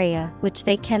an area which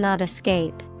they cannot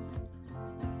escape.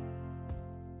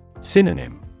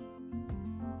 Synonym: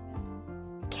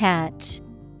 Catch,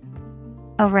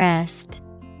 arrest,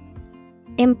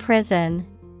 imprison.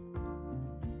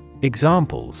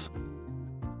 Examples: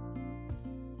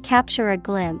 Capture a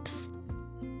glimpse.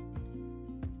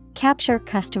 Capture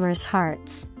customers'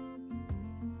 hearts.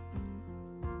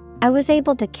 I was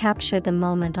able to capture the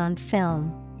moment on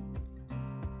film.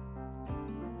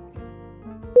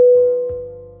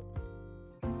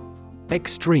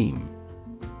 Extreme.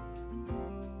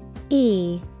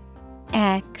 E-X-T-R-E-M-E.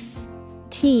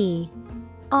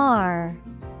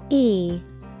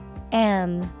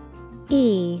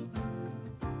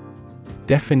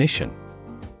 Definition: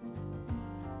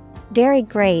 Very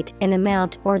great in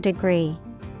amount or degree.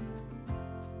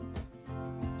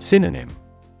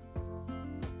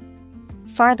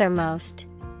 farthermost,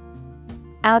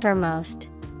 outermost.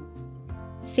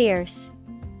 Fierce.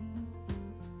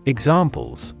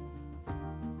 Examples: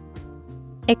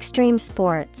 Extreme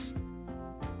sports.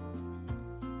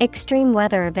 Extreme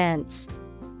weather events.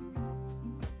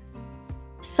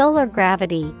 Solar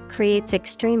gravity creates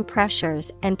extreme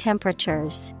pressures and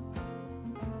temperatures.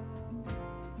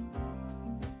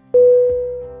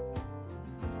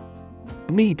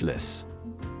 Needless.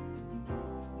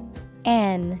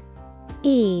 Needless.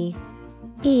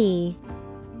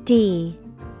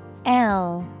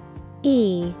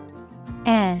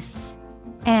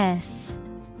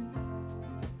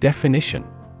 Definition: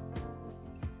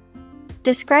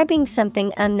 Describing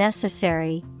something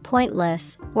unnecessary,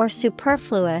 pointless, or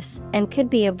superfluous and could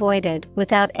be avoided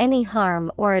without any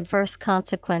harm or adverse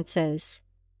consequences.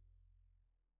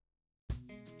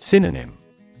 Synonym: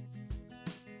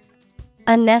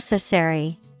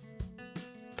 Unnecessary,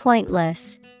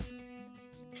 pointless,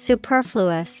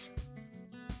 superfluous.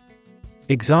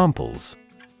 Examples: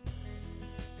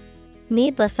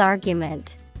 Needless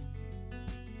argument.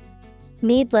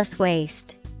 Needless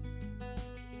waste.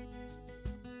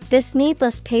 This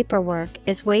needless paperwork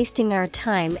is wasting our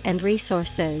time and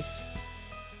resources.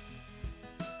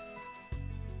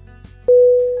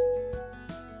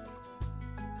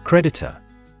 Creditor.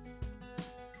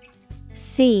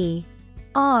 CREDITOR.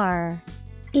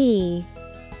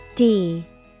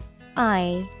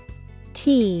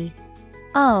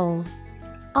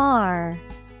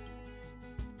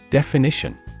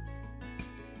 Definition: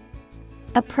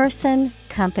 A person,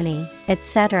 company,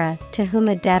 etc., to whom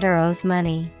a debtor owes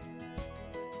money.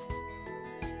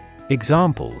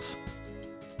 Examples: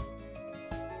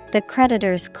 The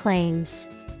creditor's claims.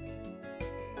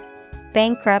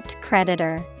 Bankrupt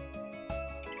creditor.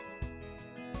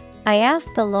 I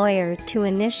asked the lawyer to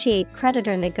initiate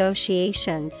creditor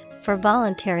negotiations for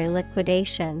voluntary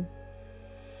liquidation.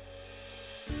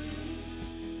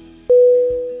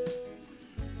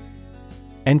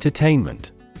 Entertainment.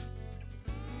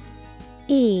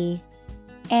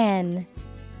 Entertainment.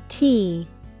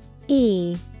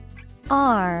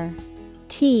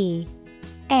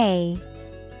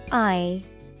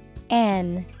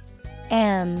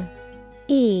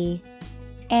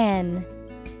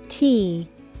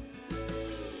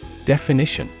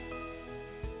 Definition: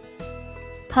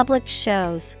 Public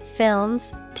shows,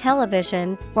 films,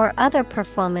 television, or other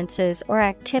performances or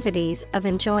activities of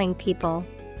enjoying people.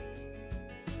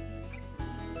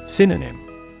 Synonym: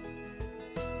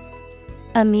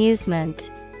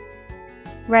 Amusement,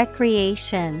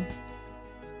 recreation,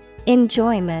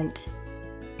 enjoyment.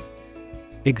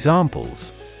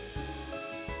 Examples: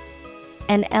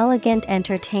 An elegant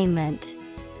entertainment.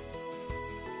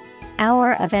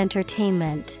 Hour of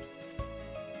entertainment.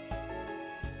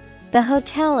 The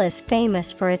hotel is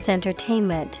famous for its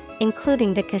entertainment,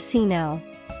 including the casino.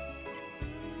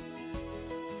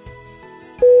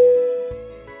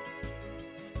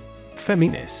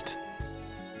 Feminist.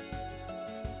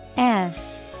 FEMINIST.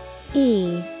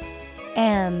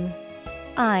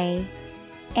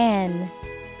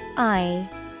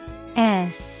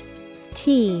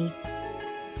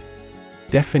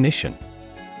 Definition: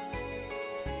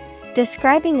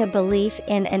 Describing a belief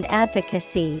in and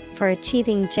advocacy for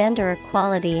achieving gender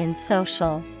equality in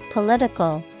social,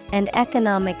 political, and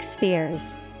economic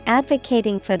spheres,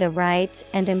 advocating for the rights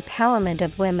and empowerment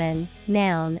of women.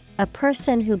 Noun, a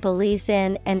person who believes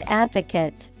in and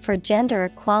advocates for gender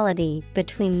equality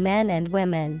between men and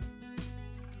women.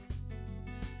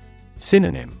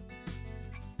 Synonym: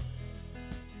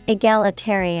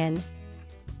 Egalitarian.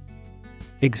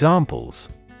 Examples: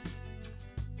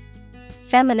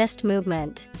 Feminist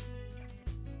movement.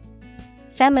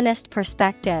 Feminist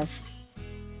perspective.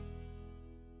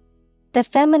 The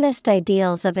feminist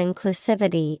ideals of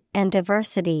inclusivity and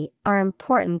diversity are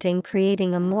important in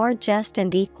creating a more just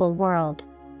and equal world.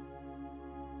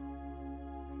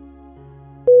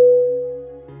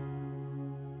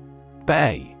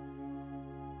 Bay.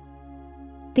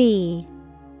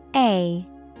 B-A-Y.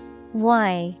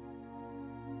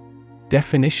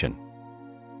 Definition: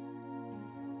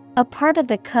 A part of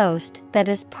the coast that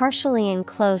is partially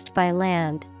enclosed by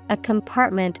land, a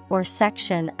compartment or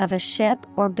section of a ship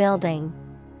or building.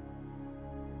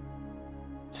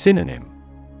 Synonym: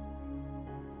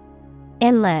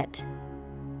 Inlet,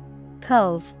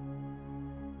 cove,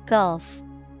 gulf.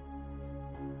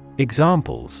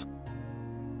 Examples: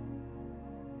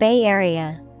 Bay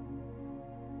Area.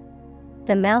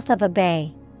 The mouth of a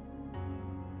bay.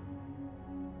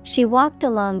 She walked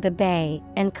along the bay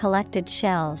and collected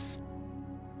shells.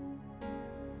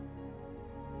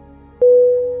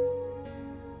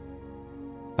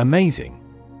 Amazing.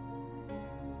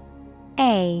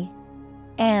 A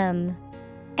M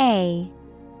A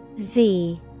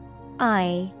Z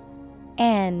I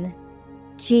N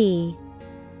G.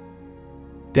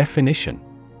 Definition: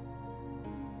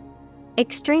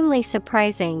 extremely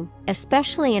surprising,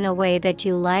 especially in a way that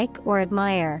you like or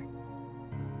admire.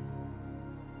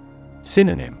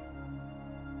 Synonym: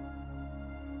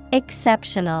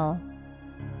 exceptional,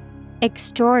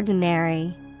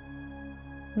 extraordinary,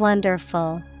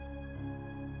 wonderful.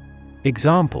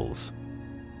 Examples: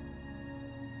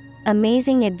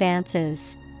 amazing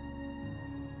advances,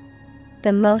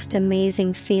 the most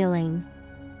amazing feeling.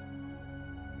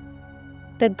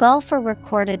 The golfer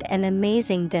recorded an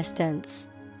amazing distance.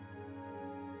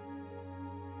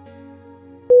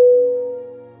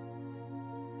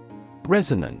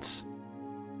 Resonance: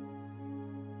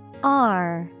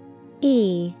 R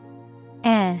E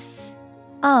S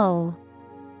O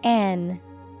N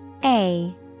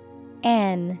A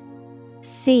N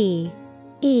C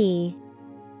E.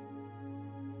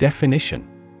 Definition: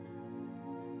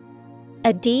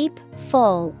 a deep,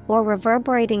 full, or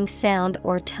reverberating sound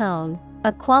or tone,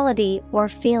 a quality or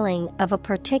feeling of a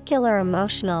particular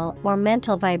emotional or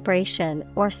mental vibration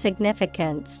or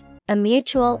significance, a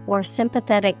mutual or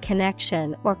sympathetic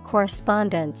connection or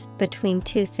correspondence between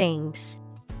two things.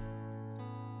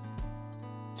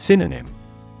 Synonym: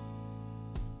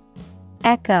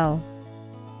 echo,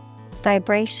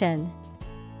 vibration,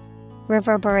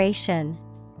 reverberation.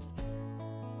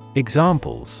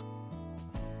 Examples: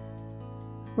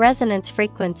 resonance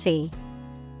frequency,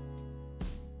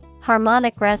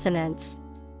 harmonic resonance.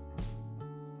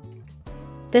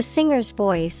 The singer's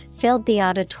voice filled the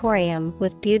auditorium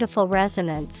with beautiful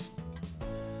resonance.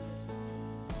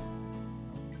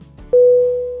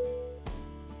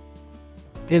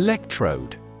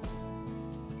 Electrode: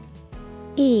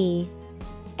 E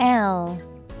L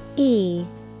E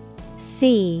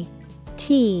C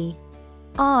T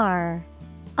R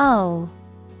O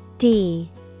D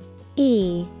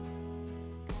E.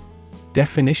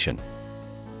 Definition: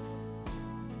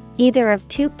 either of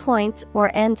 2 points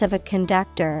or ends of a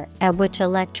conductor at which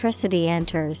electricity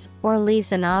enters or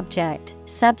leaves an object,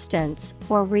 substance,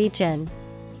 or region.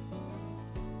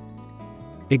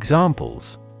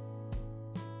 Examples: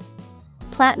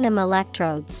 platinum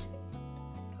electrodes,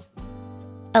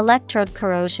 electrode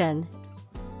corrosion.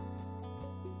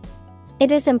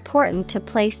 It is important to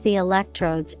place the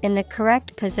electrodes in the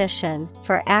correct position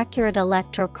for accurate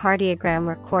electrocardiogram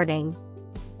recording.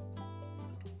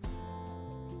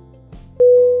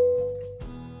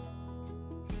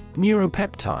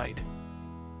 Neuropeptide: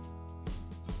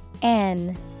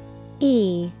 N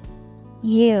E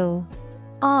U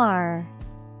R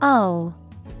O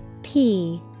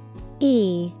P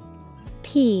E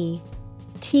P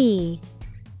T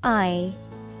I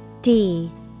D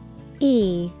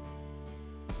E.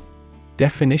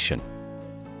 Definition: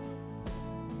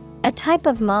 a type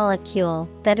of molecule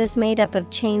that is made up of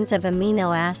chains of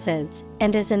amino acids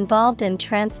and is involved in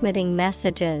transmitting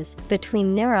messages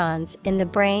between neurons in the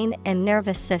brain and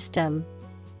nervous system.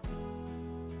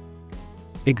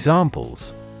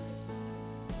 Examples: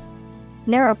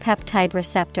 neuropeptide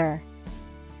receptor,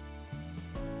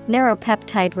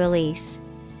 neuropeptide release.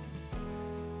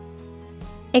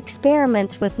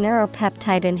 Experiments with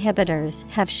neuropeptide inhibitors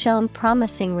have shown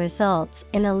promising results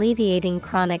in alleviating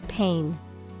chronic pain.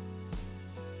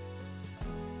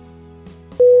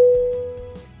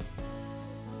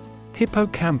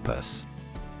 Hippocampus: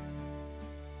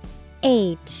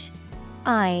 H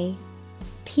I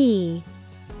P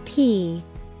P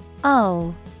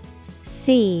O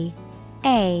C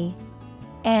A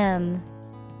M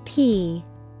P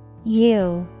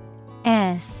U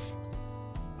S.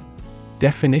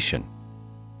 Definition: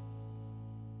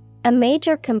 a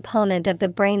major component of the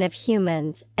brain of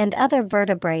humans and other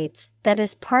vertebrates that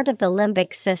is part of the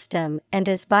limbic system and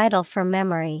is vital for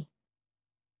memory.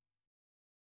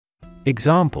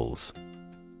 Examples: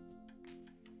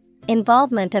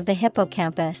 involvement of the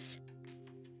hippocampus,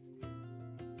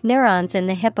 neurons in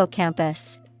the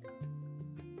hippocampus.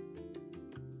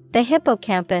 The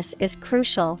hippocampus is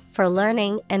crucial for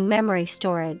learning and memory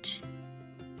storage.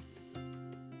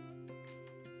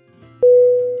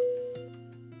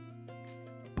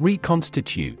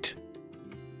 Reconstitute: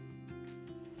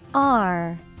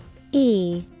 R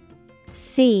E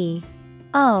C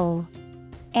O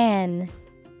N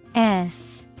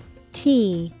S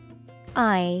T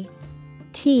I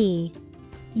T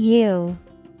U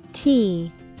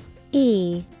T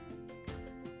E.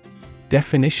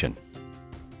 Definition: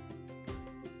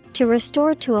 to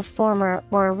restore to a former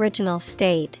or original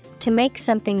state, to make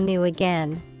something new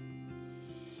again.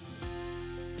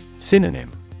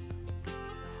 Synonym: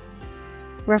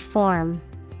 reform,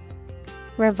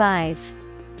 revive,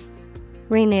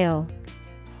 renew.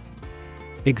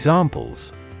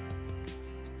 Examples: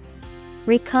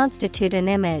 reconstitute an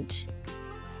image,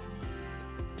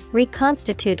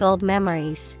 reconstitute old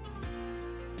memories.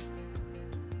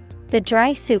 The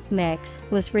dry soup mix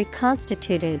was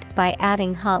reconstituted by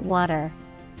adding hot water.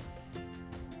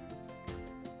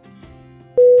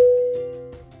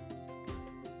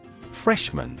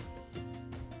 Freshman.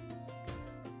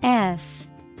 F-R-E-S-H-M-A-N.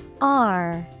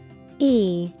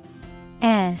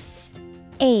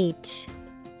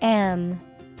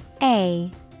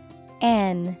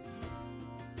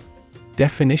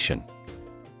 Definition: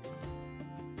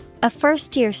 a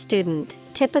first-year student,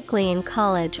 typically in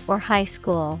college or high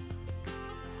school.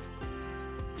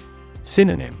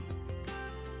 Synonym: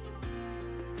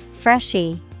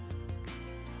 Freshie,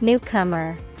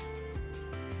 newcomer,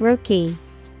 rookie.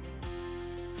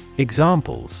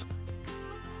 Examples: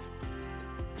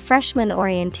 freshman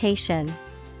orientation,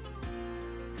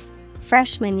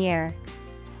 freshman year.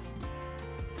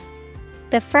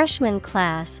 The freshman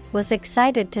class was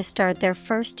excited to start their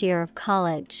first year of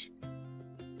college.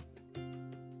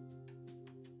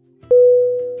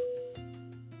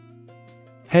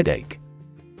 Headache.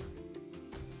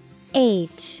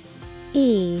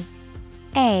 H-E-A-D-A-C-H-E.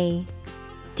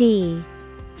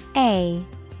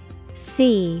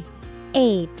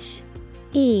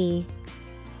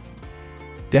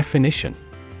 Definition: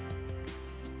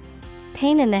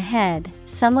 pain in the head,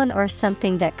 someone or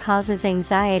something that causes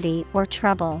anxiety or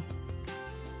trouble.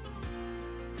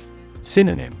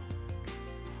 Synonym: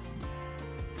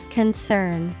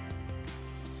 concern,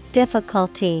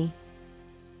 difficulty,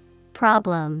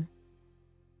 problem.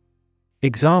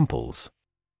 Examples: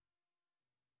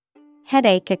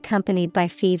 headache accompanied by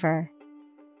fever.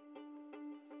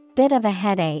 Bit of a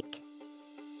headache.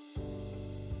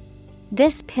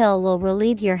 This pill will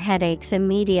relieve your headaches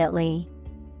immediately.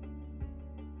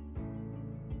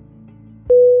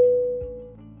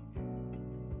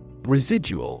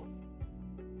 Residual.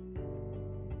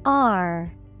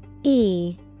 R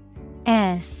E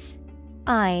S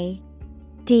I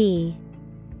D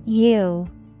U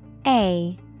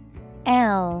A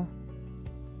L.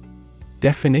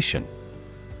 Definition: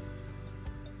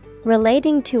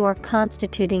 relating to or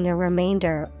constituting a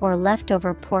remainder or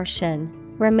leftover portion,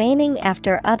 remaining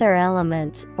after other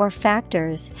elements or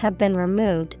factors have been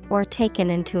removed or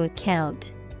taken into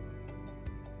account.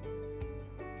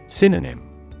 Synonym: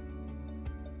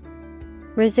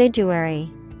 residuary,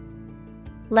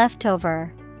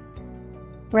 leftover,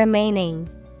 remaining.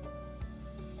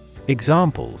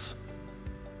 Examples: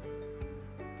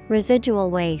 residual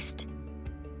waste,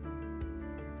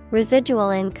 residual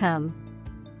income.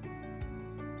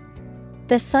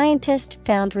 The scientist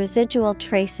found residual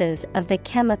traces of the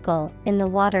chemical in the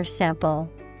water sample.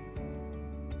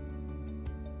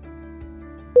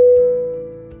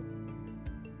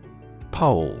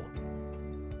 Pole.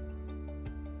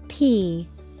 P-O-L-E.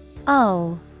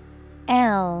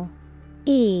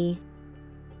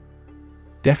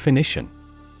 Definition: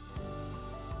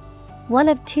 one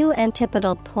of two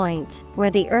antipodal points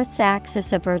where the Earth's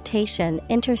axis of rotation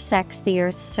intersects the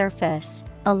Earth's surface.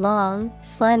 A long,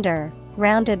 slender,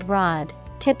 rounded rod,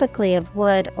 typically of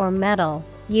wood or metal,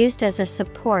 used as a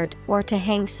support or to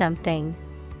hang something.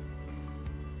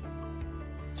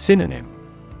 Synonym: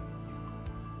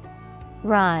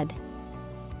 rod,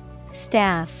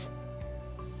 staff,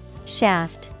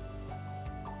 shaft.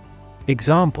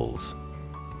 Examples: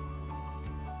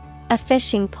 a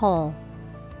fishing pole,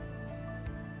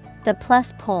 the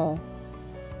plus pole.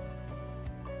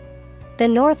 The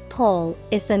North Pole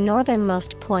is the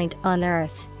northernmost point on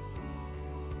Earth.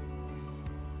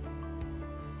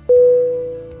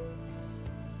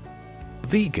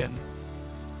 Vegan.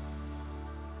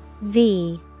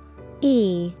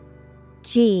 V-E-G-A-N.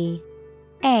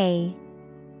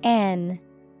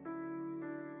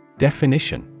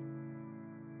 Definition: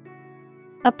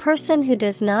 a person who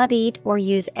does not eat or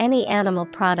use any animal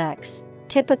products,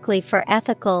 typically for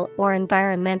ethical or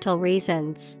environmental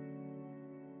reasons.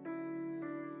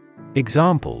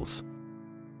 Examples: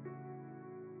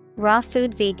 raw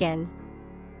food vegan,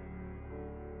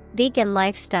 vegan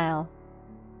lifestyle.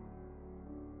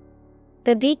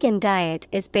 The vegan diet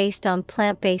is based on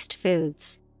plant-based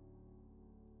foods.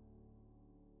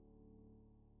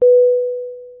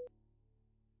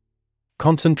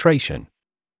 Concentration.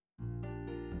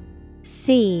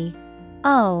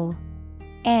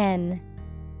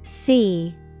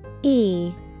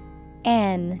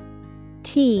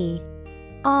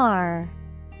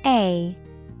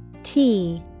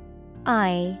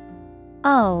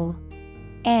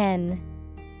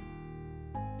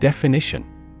 Definition: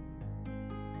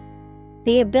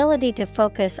 The ability to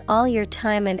focus all your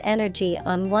time and energy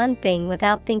on one thing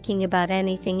without thinking about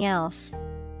anything else.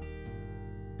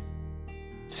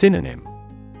 Synonym: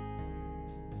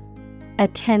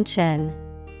 Attention,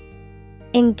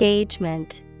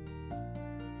 engagement,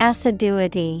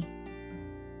 assiduity.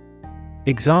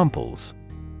 Examples: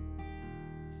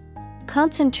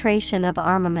 Concentration of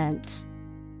armaments.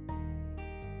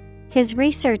 His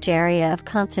research area of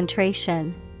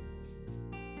concentration.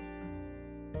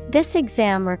 This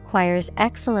exam requires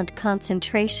excellent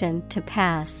concentration to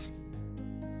pass.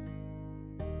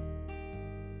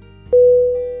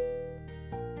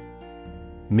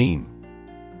 Meme.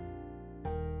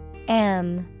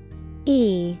 M-E-M-E.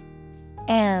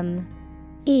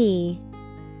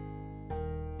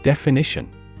 Definition: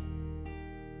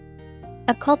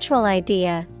 A cultural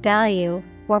idea, value,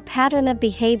 or pattern of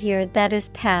behavior that is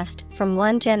passed from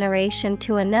one generation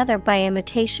to another by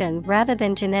imitation rather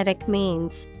than genetic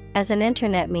means, as an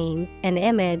internet meme, an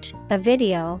image, a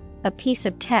video, a piece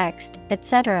of text,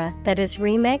 etc., that is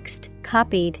remixed,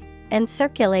 copied, and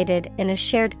circulated in a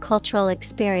shared cultural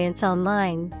experience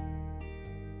online.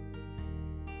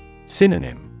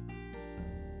 Synonym: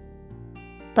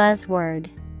 Buzzword,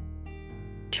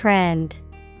 trend.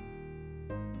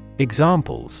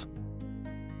 Examples: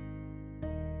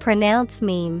 Pronounce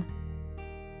meme,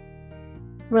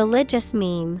 religious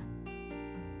meme.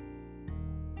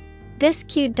 This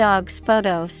cute dog's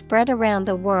photo spread around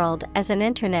the world as an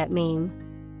internet meme.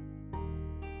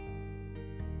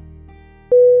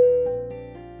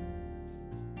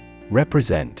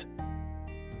 Represent.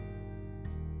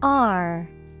 R-E-P-R-E-S-E-N-T.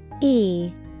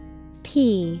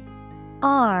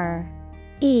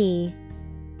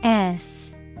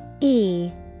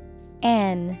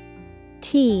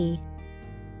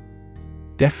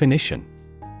 Definition: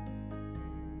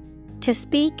 To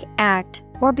speak, act,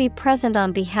 or be present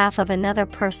on behalf of another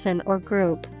person or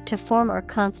group, to form or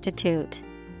constitute.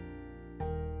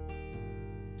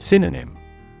 Synonym: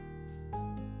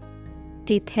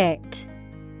 Depict,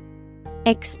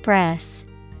 express,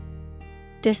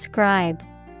 describe.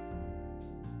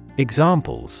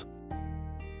 Examples: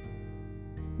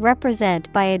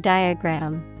 Represent by a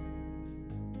diagram.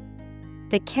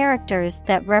 The characters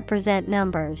that represent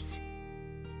numbers.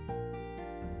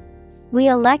 We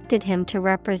elected him to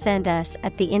represent us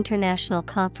at the international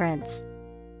conference.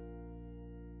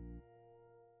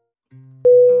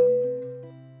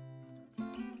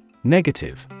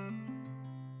 Negative.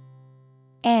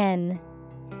 N-E-G-A-T-I-V-E.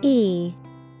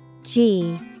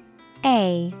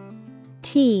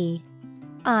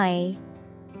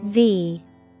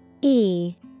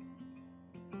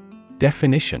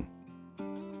 Definition: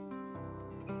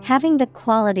 Having the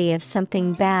quality of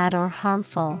something bad or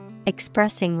harmful,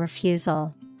 expressing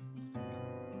refusal.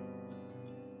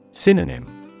 Synonym: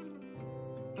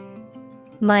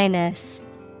 Minus,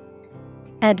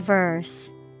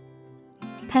 adverse,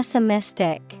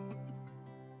 pessimistic.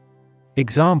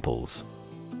 Examples: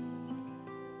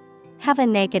 Have a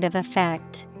negative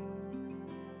effect.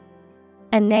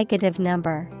 A negative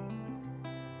number.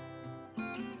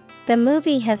 The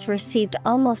movie has received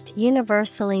almost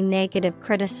universally negative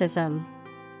criticism.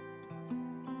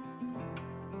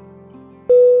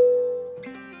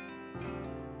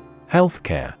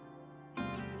 Healthcare.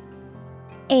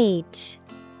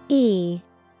 H-E-A-L-T-H-C-A-R-E.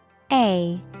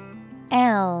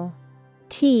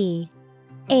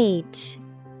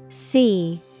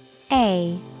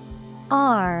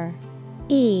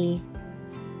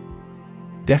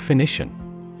 Definition: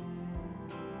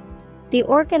 The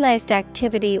organized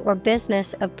activity or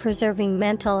business of preserving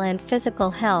mental and physical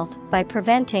health by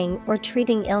preventing or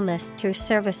treating illness through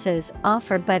services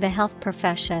offered by the health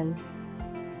profession.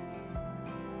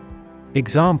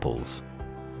 Examples: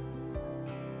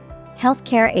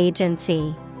 Healthcare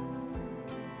agency.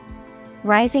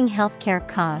 Rising healthcare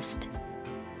cost.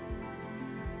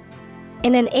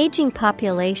 In an aging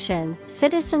population,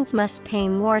 citizens must pay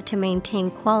more to maintain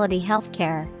quality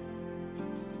healthcare.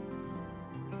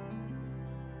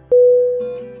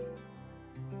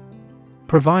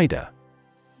 Provider.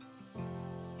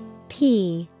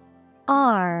 P-R-O-V-I-D-E-R.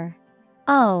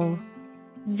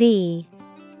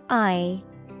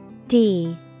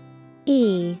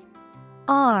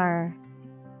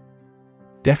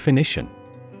 Definition: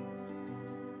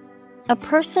 A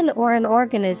person or an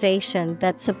organization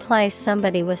that supplies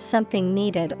somebody with something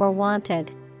needed or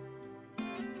wanted.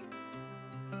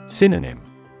 Synonym: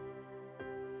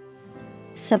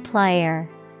 Supplier.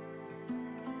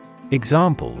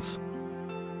 Examples: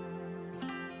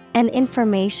 An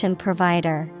information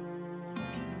provider.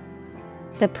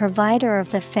 The provider of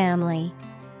the family.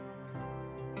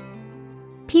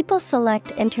 People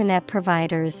select internet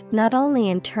providers not only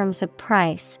in terms of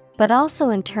price, but also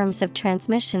in terms of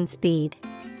transmission speed.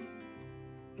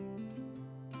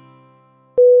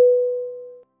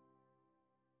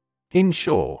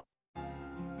 Ensure.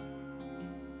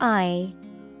 INSURE.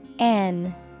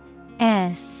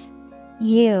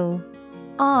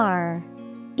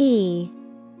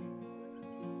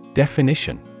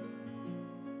 Definition.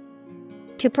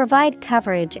 To provide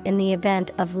coverage in the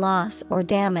event of loss or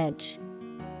damage.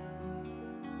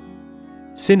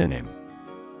 Synonym.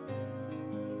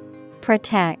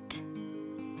 Protect,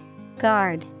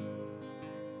 guard,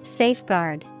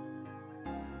 safeguard.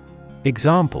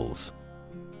 Examples.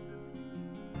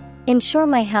 Ensure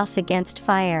my house against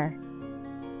fire.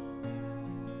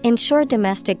 Ensure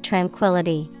domestic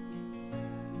tranquility.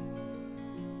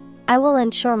 I will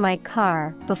insure my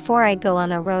car before I go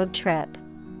on a road trip.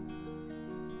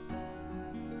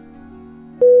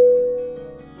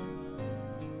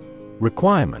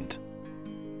 Requirement.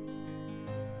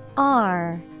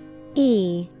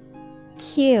 REQUIREMENT.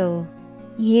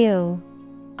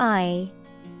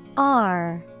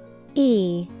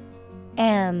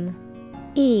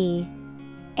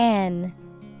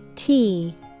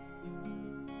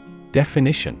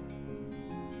 Definition.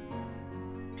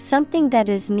 Something that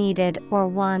is needed or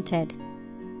wanted.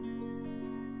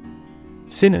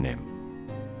 Synonym.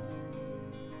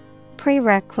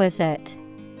 Prerequisite,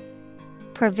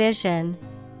 provision,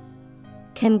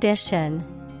 condition.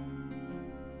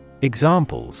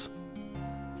 Examples.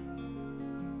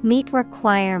 Meet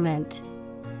requirement.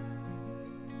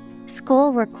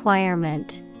 School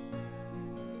requirement.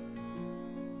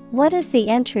 What is the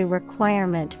entry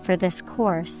requirement for this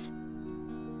course?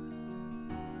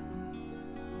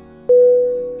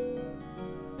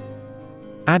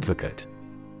 Advocate.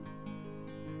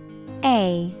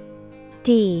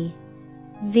 ADVOCATE.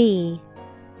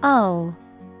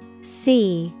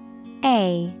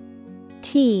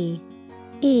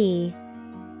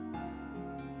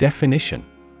 Definition.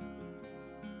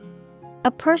 A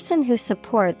person who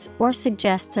supports or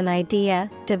suggests an idea,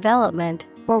 development,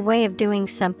 or way of doing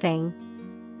something.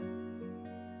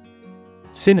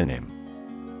 Synonym.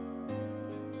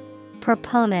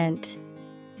 Proponent,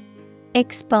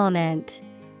 exponent,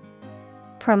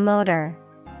 promoter.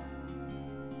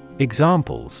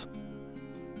 Examples.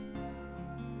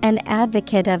 An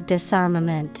advocate of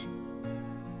disarmament.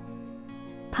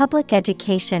 Public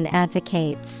education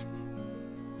advocates.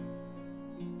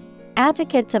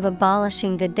 Advocates of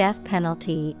abolishing the death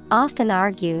penalty often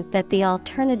argue that the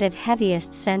alternative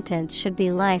heaviest sentence should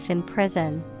be life in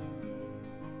prison.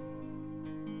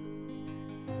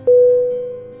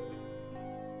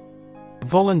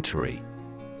 Voluntary.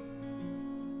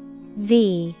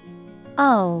 VOLUNTARY.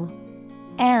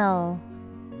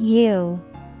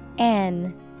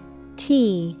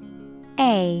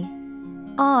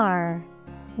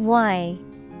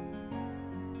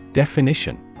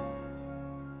 Definition.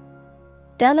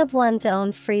 Done of one's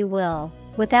own free will,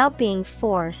 without being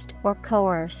forced or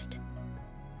coerced.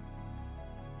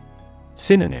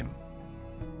 Synonym.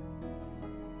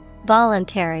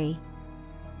 Voluntary,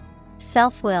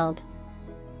 self-willed,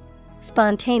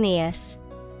 spontaneous.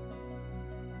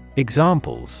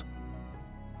 Examples.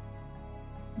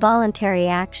 Voluntary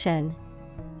action.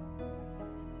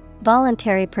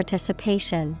 Voluntary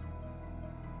participation.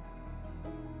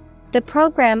 The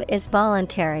program is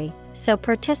voluntary, so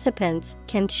participants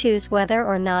can choose whether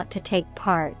or not to take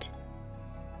part.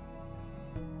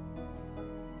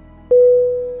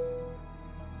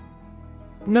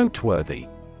 Noteworthy.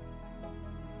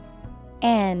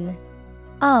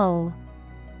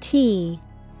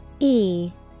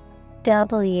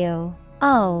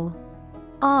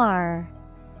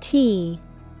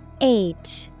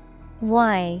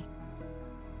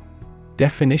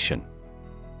 Definition.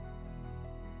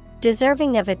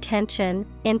 Deserving of attention,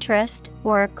 interest,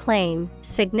 or acclaim,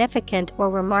 significant or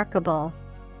remarkable.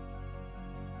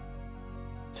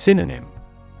 Synonym.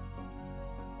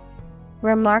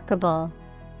 Remarkable,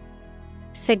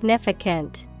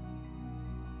 significant,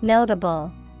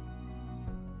 notable.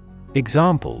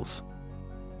 Examples.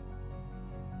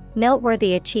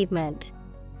 Noteworthy achievement.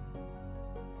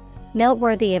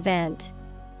 Noteworthy event.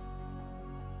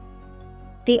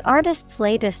 The artist's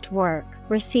latest work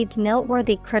received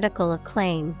noteworthy critical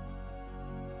acclaim.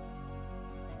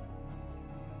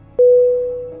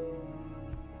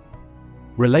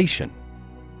 Relation.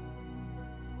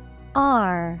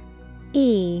 RELATION.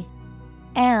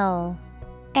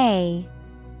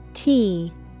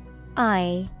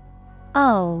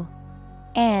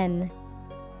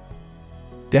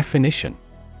 Definition.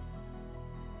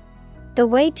 The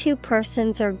way two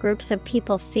persons or groups of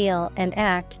people feel and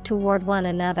act toward one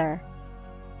another.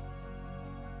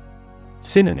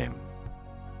 Synonym: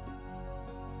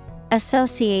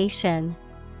 Association,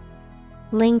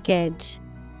 linkage,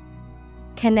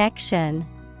 connection.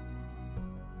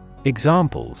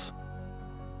 Examples: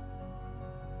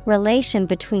 Relation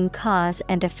between cause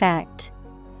and effect.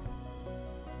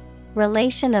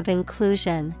 Relation of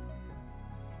inclusion.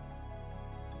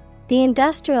 The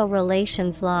industrial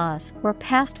relations laws were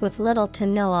passed with little to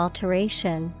no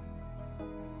alteration.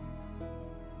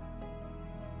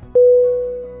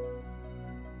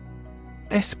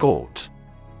 Escort.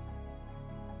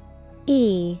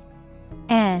 E-S-C-O-R-T.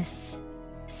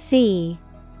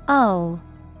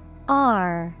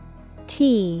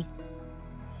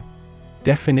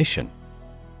 Definition: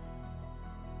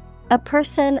 A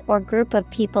person or group of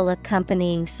people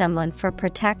accompanying someone for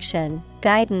protection,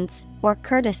 guidance, or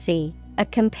courtesy, a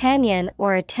companion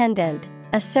or attendant,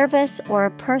 a service or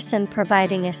a person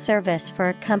providing a service for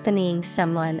accompanying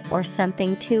someone or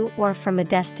something to or from a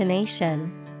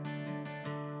destination.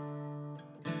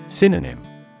 Synonym: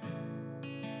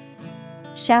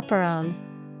 Chaperone,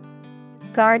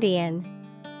 guardian,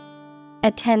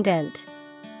 attendant.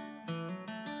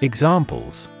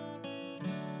 Examples: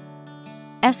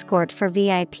 Escort for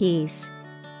VIPs.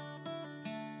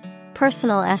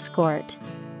 Personal escort.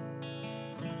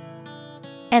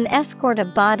 An escort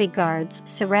of bodyguards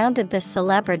surrounded the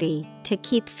celebrity to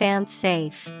keep fans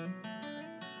safe.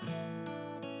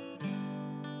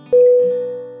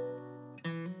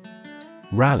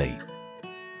 Rally.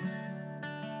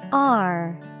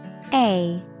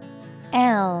 R-A-L-L-Y.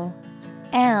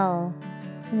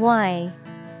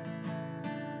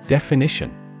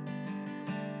 Definition: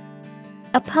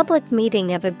 A public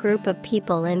meeting of a group of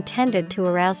people intended to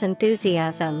arouse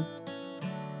enthusiasm.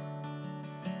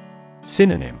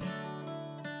 Synonym: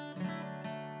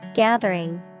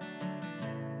 Gathering,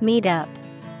 meetup,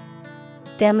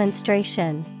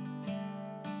 demonstration.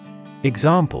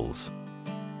 Examples: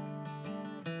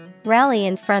 Rally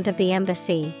in front of the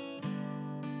embassy.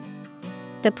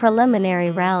 The preliminary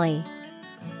rally.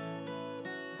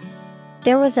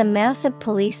 There was a massive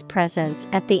police presence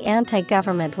at the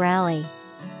anti-government rally.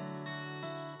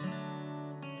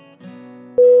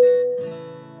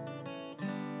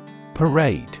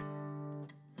 Parade.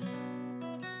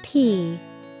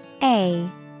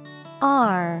 P-A-R-A-D-E.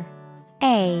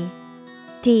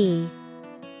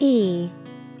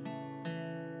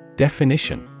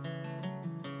 Definition: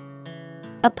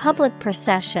 A public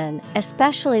procession,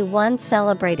 especially one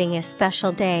celebrating a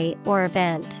special day or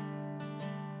event.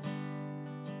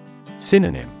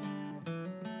 Synonym: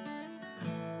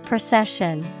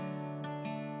 Procession,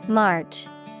 march,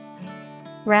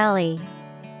 rally.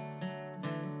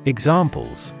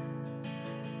 Examples: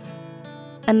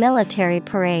 A military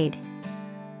parade.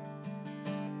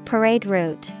 Parade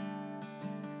route.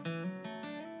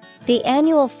 The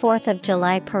annual 4th of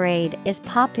July parade is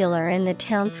popular in the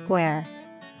town square.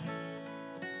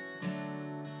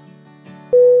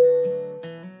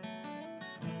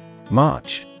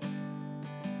 March.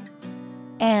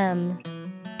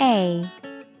 M-A-R-C-H.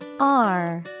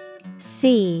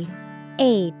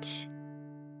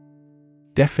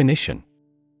 Definition: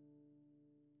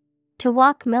 To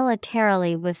walk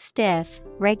militarily with stiff,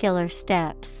 regular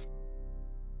steps.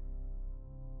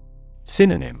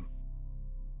 Synonym: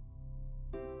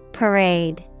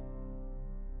 Parade.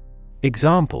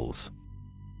 Examples: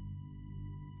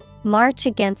 March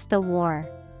against the war.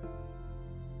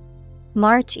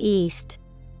 March east.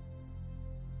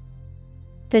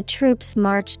 The troops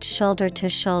marched shoulder to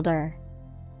shoulder.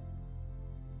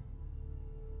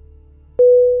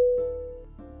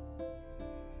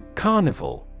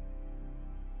 Carnival.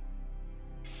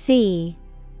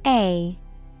 C-A-R-N-I-V-A-L.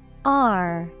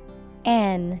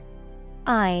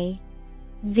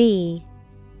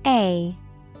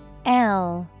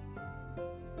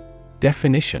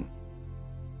 Definition: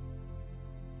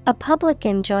 A public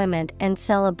enjoyment and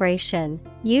celebration,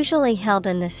 usually held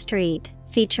in the street,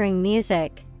 featuring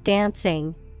music,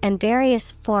 dancing, and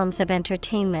various forms of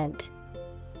entertainment.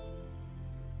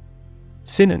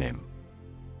 Synonym: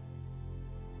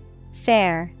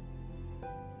 Fair,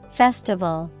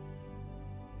 festival,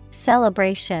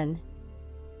 celebration.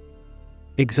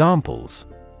 Examples: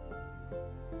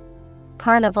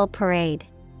 Carnival parade.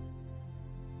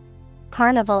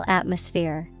 Carnival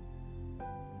atmosphere.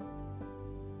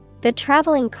 The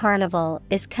traveling carnival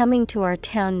is coming to our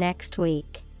town next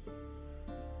week.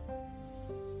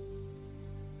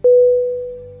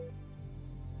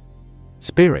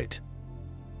 Spirit.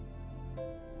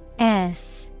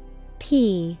 S-P-I-R-I-T.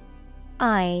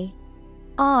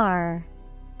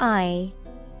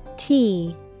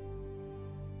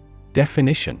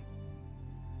 Definition: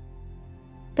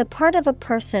 the part of a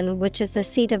person which is the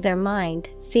seat of their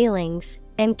mind, feelings,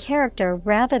 and character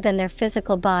rather than their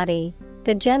physical body,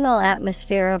 the general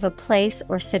atmosphere of a place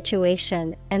or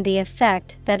situation, and the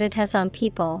effect that it has on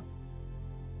people.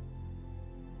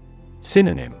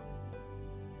 Synonym: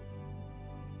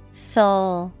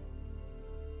 Soul,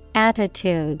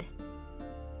 attitude,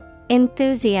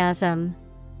 enthusiasm.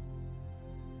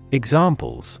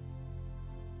 Examples: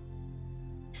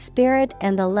 Spirit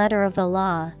and the letter of the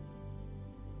law.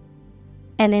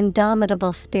 An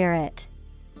indomitable spirit.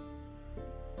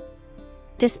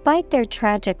 Despite their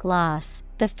tragic loss,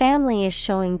 the family is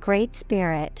showing great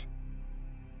spirit.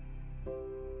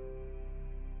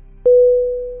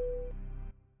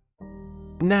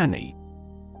 Nanny.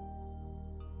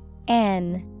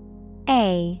 N-A-N-N-Y.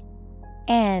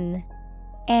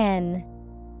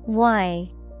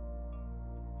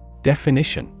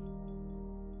 Definition: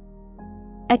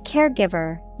 a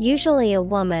caregiver, usually a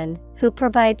woman, who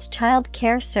provides child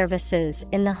care services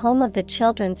in the home of the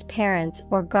children's parents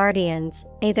or guardians,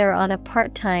 either on a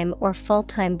part-time or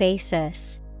full-time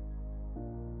basis.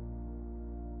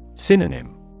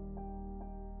 Synonym: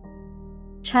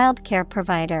 child care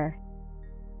provider,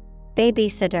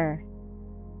 babysitter,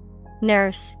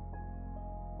 nurse.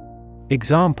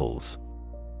 Examples: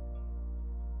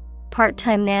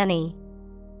 part-time nanny,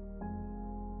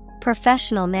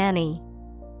 professional nanny.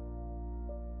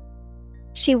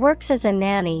 She works as a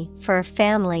nanny for a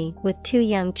family with 2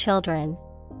 young children.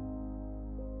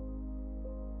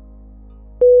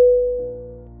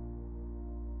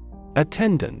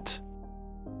 Attendant.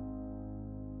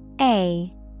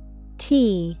 A-T-T-E-N-D-A-N-T.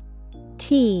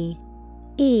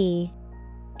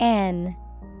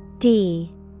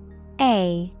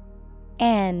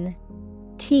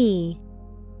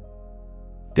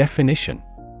 Definition: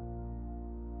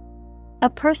 a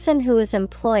person who is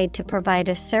employed to provide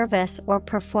a service or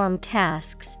perform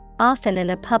tasks, often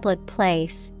in a public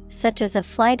place, such as a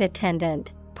flight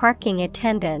attendant, parking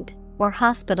attendant, or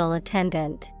hospital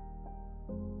attendant.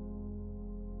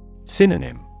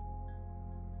 Synonym: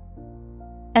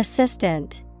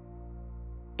 assistant,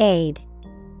 aid,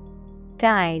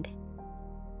 guide.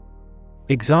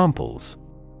 Examples: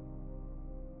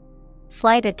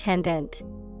 flight attendant,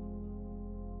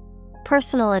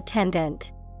 personal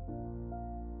attendant.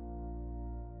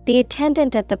 The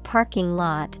attendant at the parking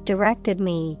lot directed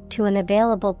me to an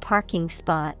available parking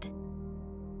spot.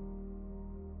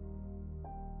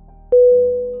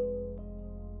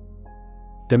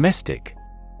 Domestic.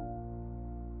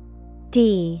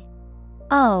 D-O-M-E-S-T-I-C.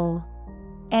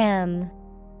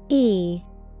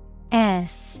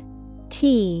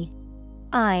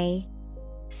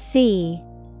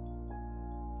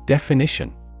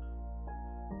 Definition: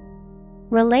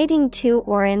 relating to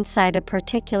or inside a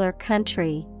particular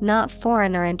country, not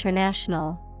foreign or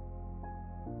international.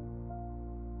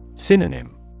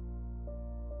 Synonym: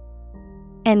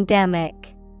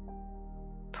 endemic,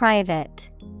 private,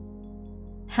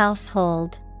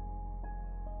 household.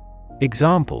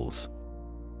 Examples: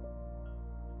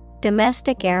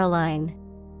 domestic airline,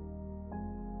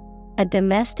 a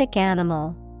domestic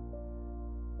animal.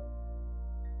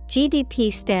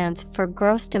 GDP stands for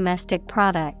gross domestic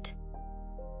product.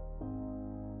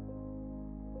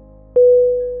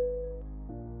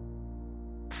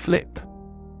 Flip.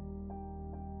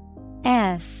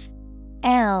 F-L-I-P.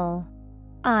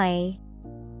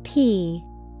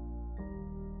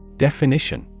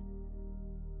 Definition: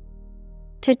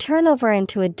 to turn over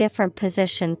into a different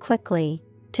position quickly,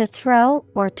 to throw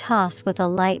or toss with a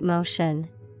light motion.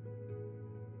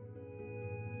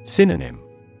 Synonym: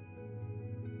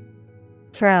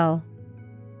 throw,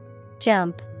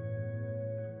 jump.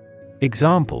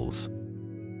 Examples: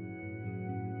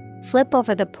 flip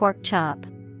over the pork chop,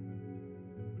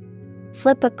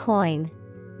 flip a coin.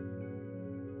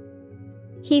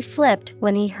 He flipped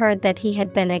when he heard that he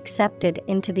had been accepted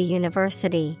into the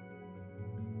university.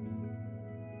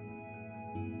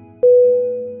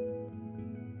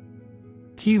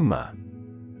 Humor.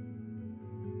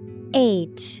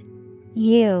 H-U-M-O-R.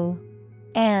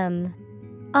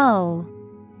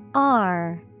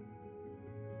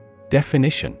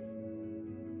 Definition: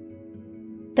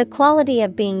 the quality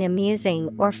of being amusing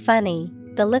or funny,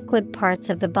 the liquid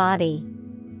parts of the body.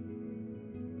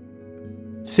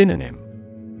 Synonym: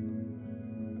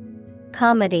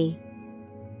 comedy,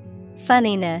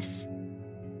 funniness,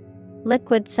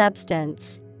 liquid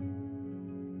substance.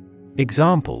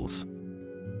 Examples: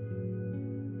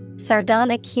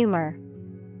 sardonic humor,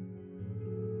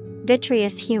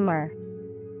 vitreous humor.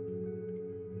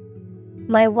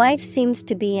 My wife seems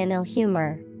to be in ill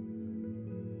humor.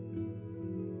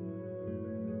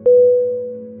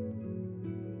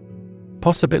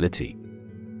 Possibility.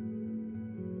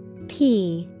 Possibility.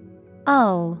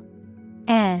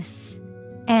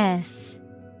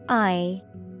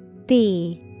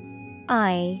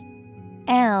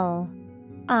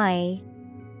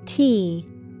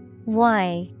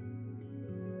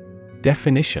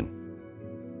 Definition.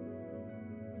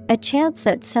 A chance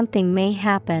that something may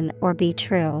happen or be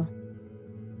true.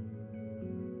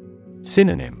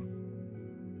 Synonym.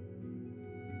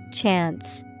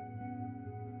 Chance,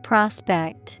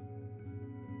 prospect,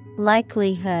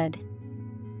 likelihood.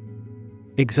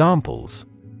 Examples.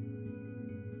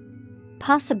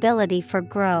 Possibility for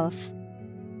growth.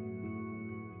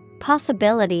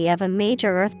 Possibility of a major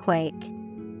earthquake.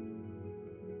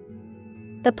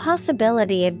 The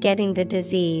possibility of getting the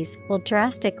disease will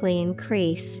drastically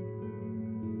increase.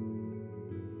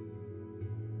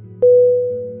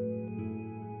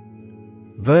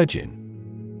 Virgin.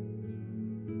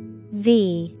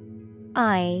 VIRGIN.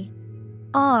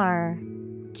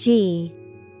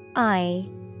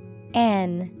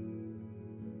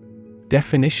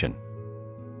 Definition.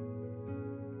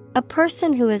 A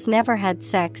person who has never had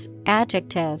sex,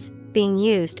 adjective, being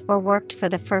used or worked for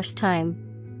the first time.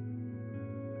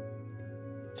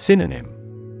 Synonym.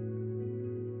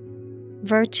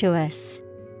 Virtuous,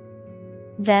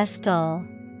 Vestal,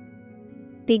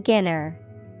 Beginner.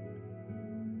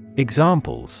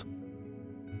 Examples.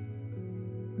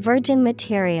 Virgin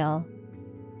material.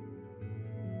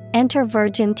 Enter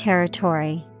virgin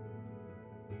territory.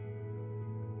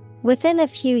 Within a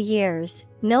few years,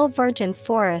 no virgin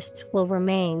forests will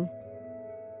remain.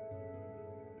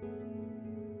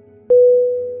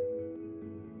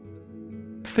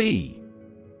 Fee.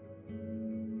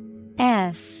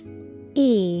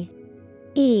 F-E-E.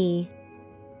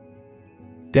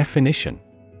 Definition.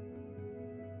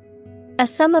 A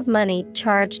sum of money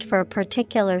charged for a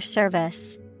particular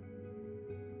service.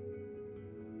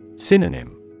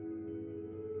 Synonym.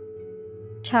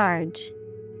 Charge,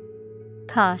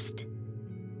 cost,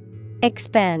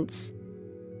 expense.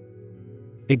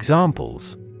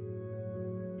 Examples.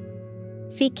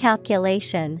 Fee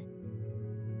calculation.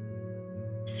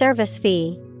 Service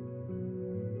fee.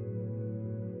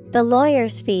 The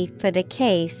lawyer's fee for the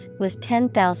case was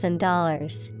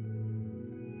 $10,000.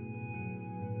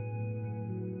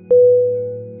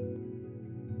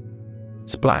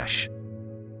 Splash.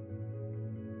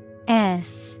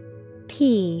 S-P-L-A-S-H.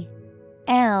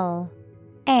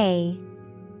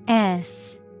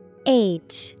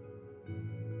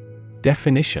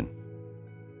 Definition.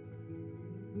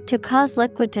 To cause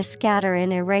liquid to scatter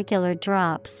in irregular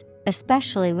drops,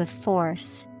 especially with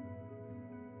force.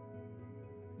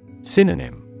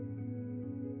 Synonym.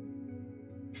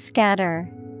 Scatter,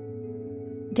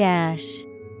 dash,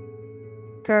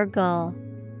 gurgle.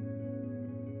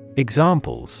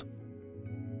 Examples.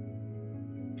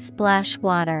 Splash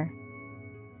water.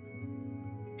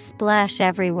 Splash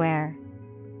everywhere.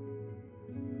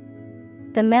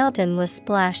 The mountain was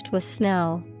splashed with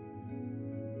snow.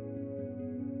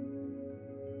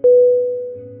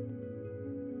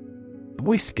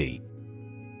 Whiskey.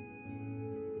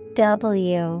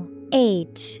 W-H-I-S-K-E-Y.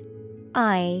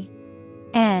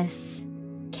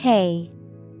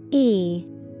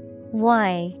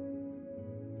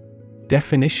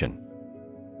 Definition.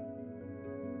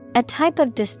 A type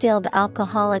of distilled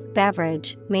alcoholic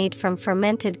beverage made from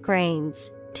fermented grains,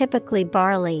 typically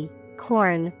barley,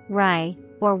 corn, rye,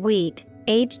 or wheat,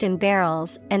 aged in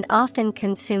barrels and often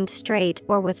consumed straight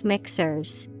or with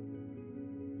mixers.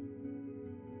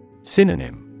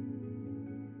 Synonym.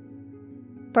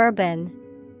 Bourbon,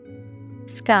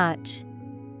 Scotch,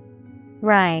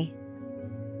 rye.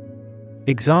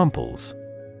 Examples.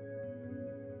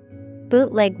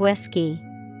 Bootleg whiskey.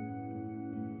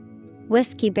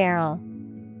 Whiskey barrel.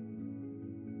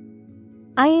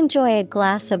 I enjoy a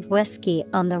glass of whiskey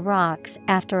on the rocks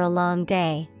after a long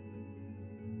day.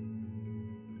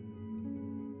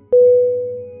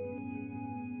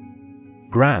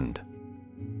 Grand.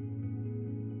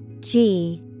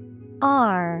 G-R-A-N-D.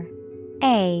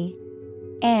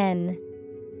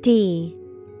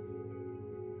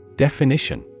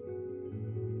 Definition.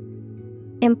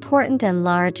 Important and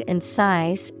large in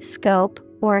size, scope,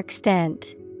 or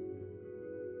extent.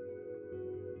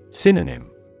 Synonym.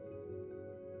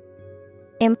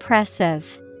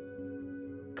 Impressive,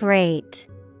 great,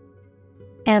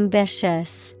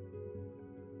 ambitious.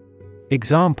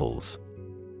 Examples.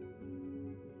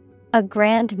 A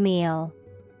grand meal.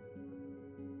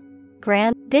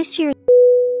 This year.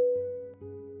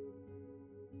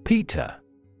 Peter.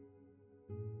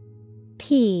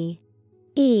 P-E-T-E-R.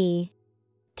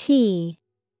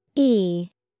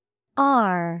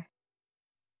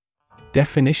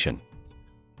 Definition.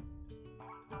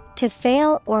 To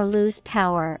fail or lose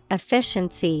power,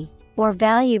 efficiency, or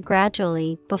value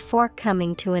gradually before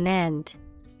coming to an end.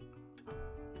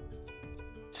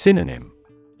 Synonym: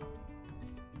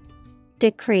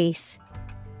 Decrease,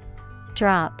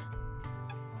 drop,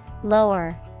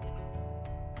 lower.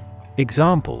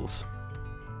 Examples: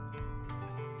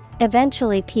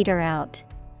 Eventually peter out.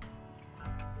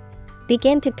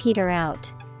 Begin to peter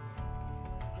out.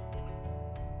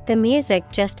 The music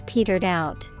just petered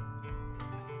out.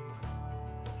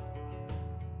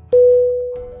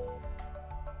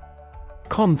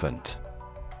 Convent.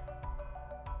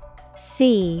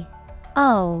 C-O-N-V-E-N-T.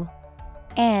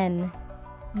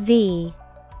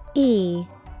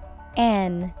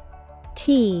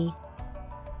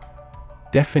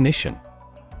 Definition: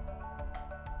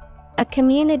 A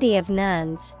community of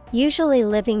nuns, usually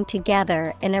living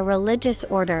together in a religious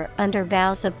order under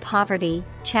vows of poverty,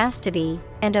 chastity,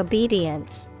 and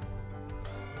obedience.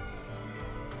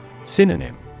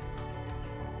 Synonym: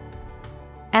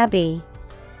 Abbey,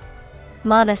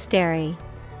 monastery,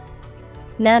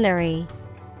 nunnery.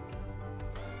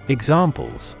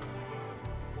 Examples: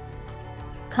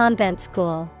 Convent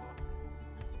school,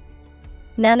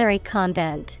 nunnery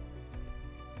convent.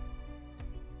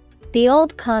 The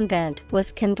old convent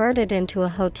was converted into a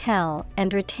hotel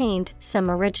and retained some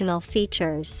original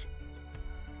features.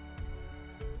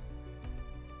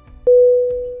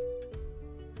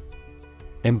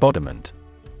 Embodiment.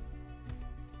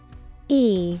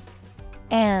 E-M-B-O-D-I-M-E-N-T.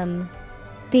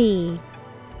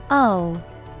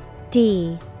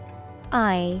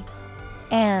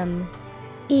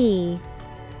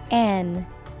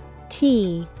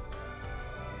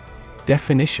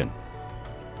 Definition: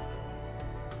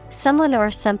 Someone or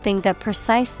something that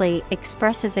precisely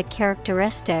expresses a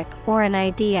characteristic or an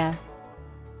idea.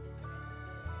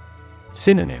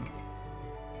 Synonym: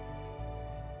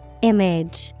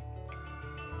 Image,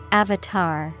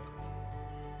 avatar,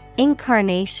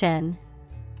 incarnation.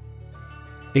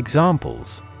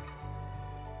 Examples: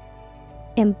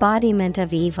 Embodiment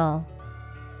of evil,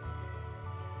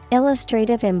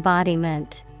 illustrative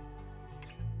embodiment.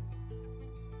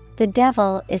 The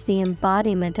devil is the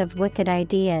embodiment of wicked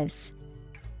ideas.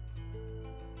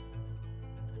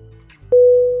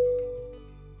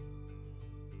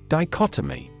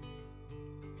 Dichotomy.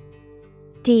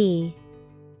 D-I-C-H-O-T-O-M-Y.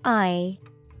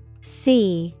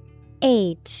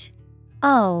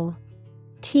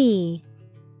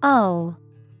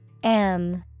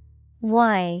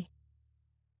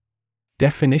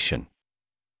 Definition: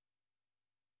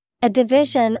 A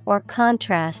division or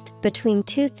contrast between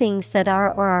two things that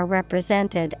are or are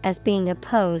represented as being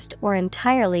opposed or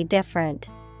entirely different.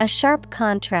 A sharp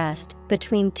contrast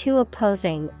between two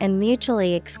opposing and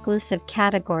mutually exclusive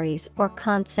categories or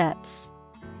concepts.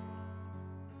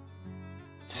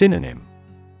 Synonym: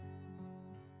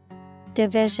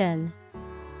 Division,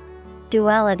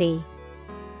 duality,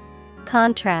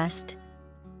 contrast.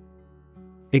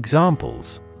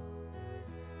 Examples: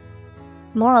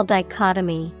 Moral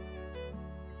dichotomy,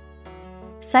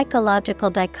 psychological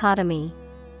dichotomy.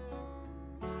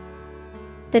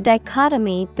 The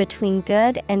dichotomy between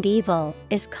good and evil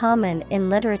is common in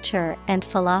literature and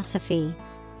philosophy.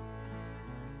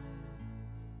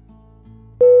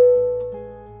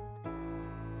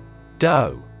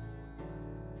 Doe.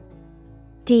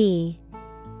 D-O-E.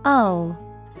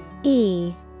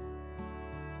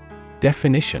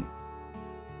 Definition: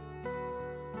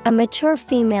 A mature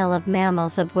female of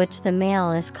mammals of which the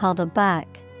male is called a buck,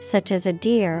 such as a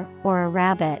deer or a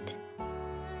rabbit.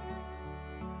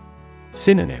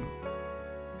 Synonym: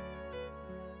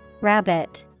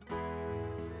 Rabbit,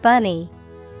 bunny,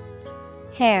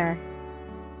 hare.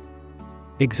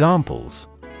 Examples: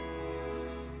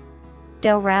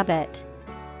 Doe rabbit,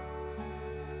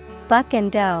 buck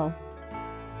and doe.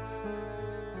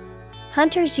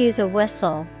 Hunters use a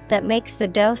whistle that makes the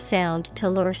doe sound to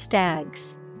lure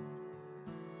stags.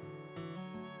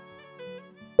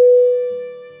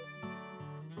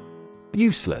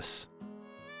 Useless.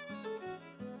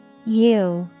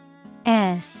 U-S-E-L-E-S-S.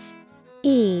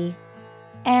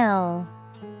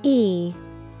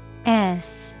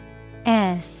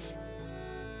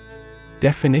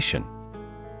 Definition: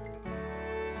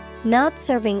 Not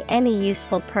serving any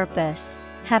useful purpose,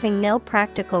 having no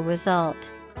practical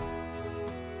result.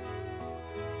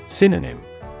 Synonym: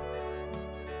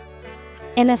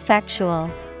 Ineffectual,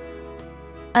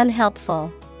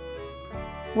 unhelpful,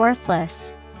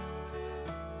 worthless.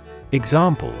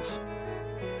 Examples: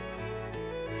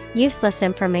 Useless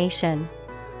information,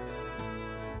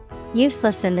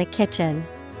 useless in the kitchen.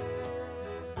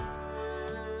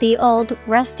 The old,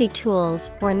 rusty tools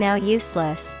were now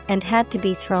useless and had to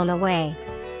be thrown away.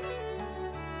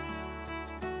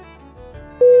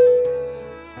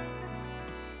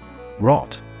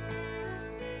 Rot.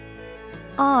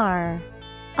 R-O-T.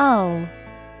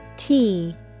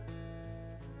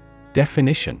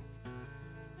 Definition.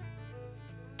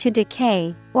 To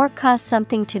decay, or cause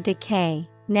something to decay,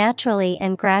 naturally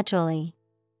and gradually.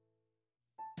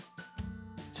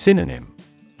 Synonym.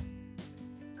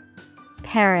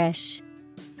 Perish,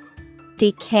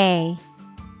 decay,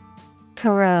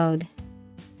 corrode.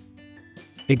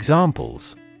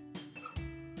 Examples.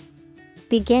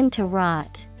 Begin to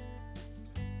rot.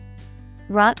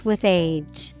 Rot with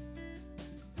age.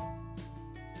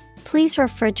 Please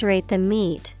refrigerate the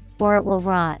meat, or it will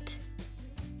rot.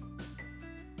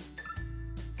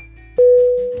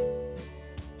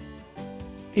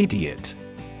 Idiot.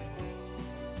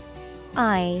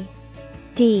 I-D-I-O-T.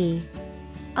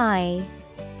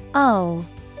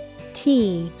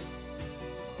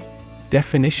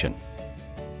 Definition.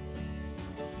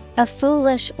 A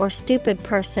foolish or stupid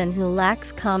person who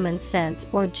lacks common sense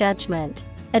or judgment,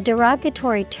 a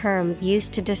derogatory term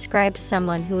used to describe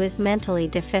someone who is mentally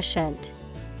deficient.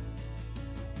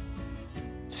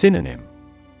 Synonym.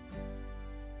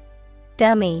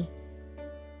 Dummy,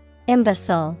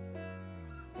 imbecile,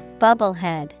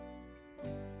 bubblehead.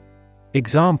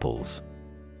 Examples.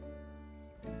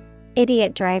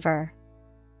 Idiot driver.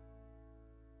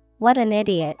 What an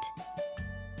idiot.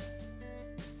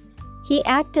 He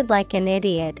acted like an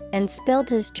idiot and spilled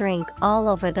his drink all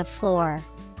over the floor.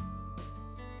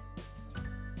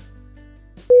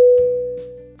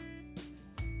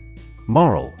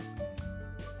 Moral.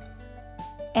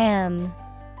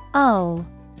 M-O-R-A-L.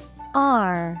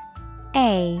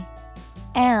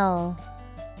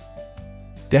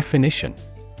 Definition.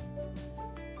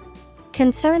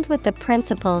 Concerned with the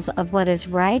principles of what is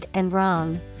right and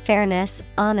wrong, fairness,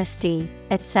 honesty,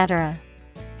 etc.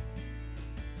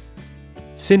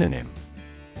 Synonym.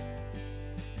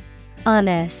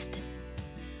 Honest,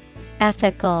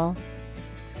 ethical,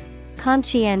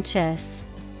 conscientious.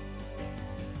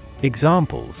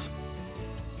 Examples.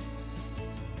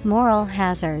 Moral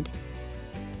hazard.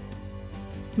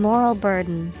 Moral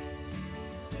burden.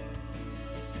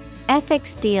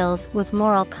 Ethics deals with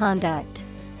moral conduct.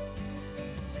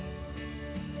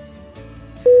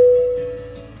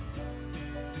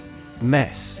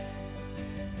 Mess.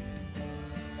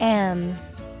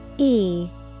 M-E-S-S.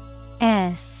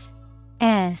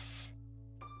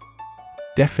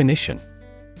 Definition.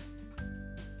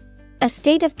 A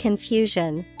state of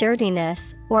confusion,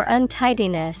 dirtiness, or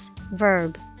untidiness.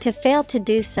 Verb, to fail to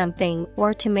do something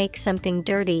or to make something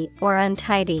dirty or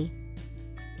untidy.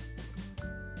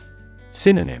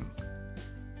 Synonym.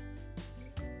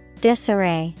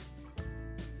 Disarray,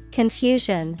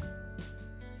 confusion,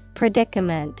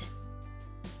 predicament.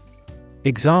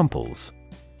 Examples.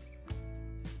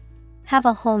 Have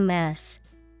a whole mess.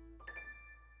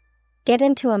 Get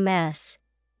into a mess.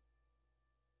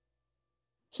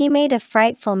 He made a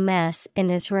frightful mess in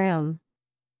his room.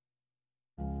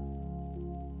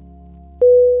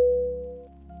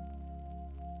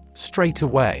 Straight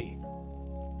away.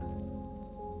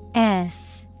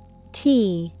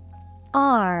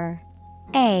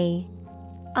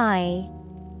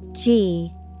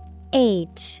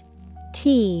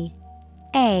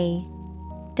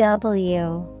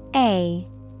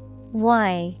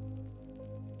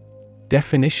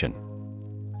 Definition.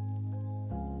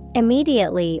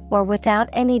 Immediately or without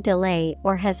any delay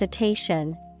or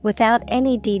hesitation, without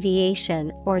any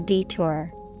deviation or detour.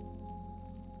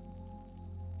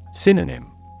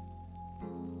 Synonym.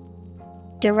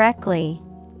 Directly,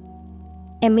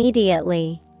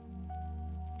 immediately,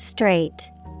 straight.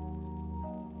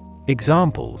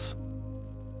 Examples.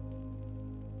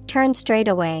 Turn straight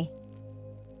away.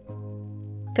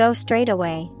 Go straight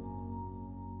away.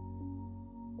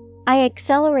 I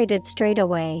accelerated straight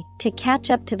away to catch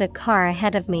up to the car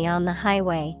ahead of me on the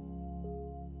highway.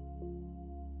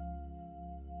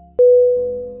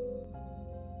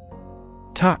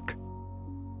 Tuck.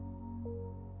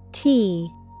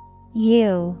 T-U-C-K.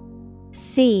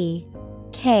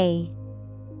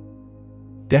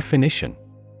 Definition.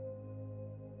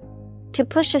 To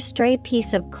push a stray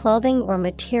piece of clothing or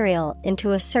material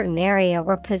into a certain area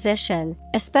or position,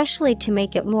 especially to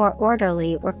make it more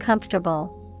orderly or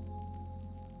comfortable.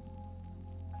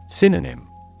 Synonym.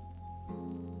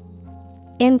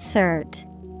 Insert,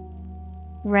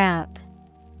 wrap,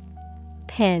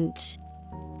 pinch.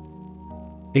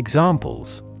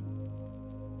 Examples.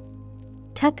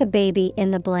 Tuck a baby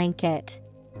in the blanket.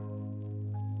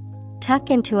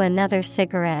 Tuck into another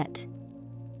cigarette.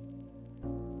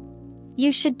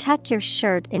 You should tuck your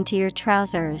shirt into your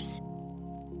trousers.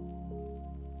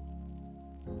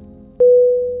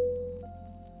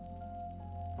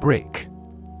 Brick.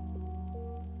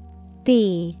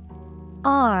 B-R-I-C-K.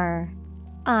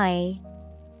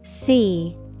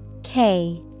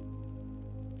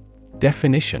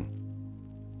 Definition: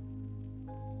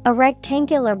 A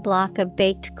rectangular block of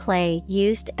baked clay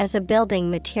used as a building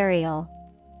material.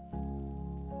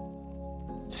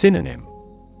 Synonym: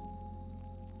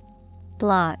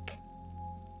 Block,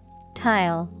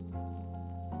 tile,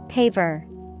 paver.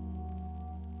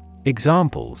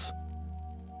 Examples: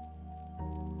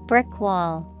 Brick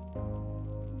wall,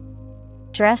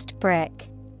 dressed brick.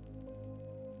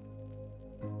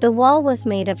 The wall was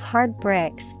made of hard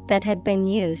bricks that had been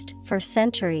used for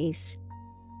centuries.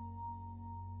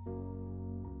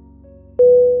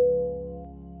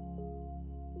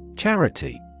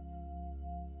 Charity.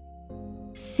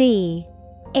 C-H-A-R-I-T-Y.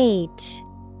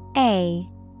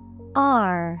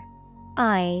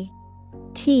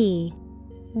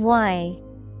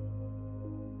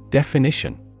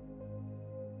 Definition: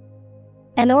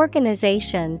 An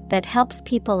organization that helps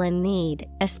people in need,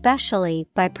 especially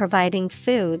by providing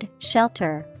food,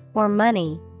 shelter, or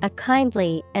money, a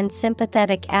kindly and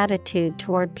sympathetic attitude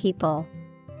toward people.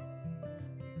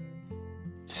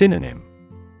 Synonym: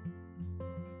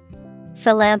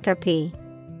 Philanthropy,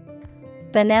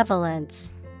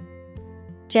 benevolence,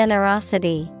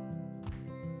 generosity.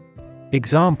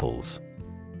 Examples: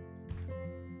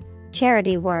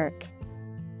 Charity work.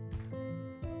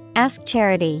 Ask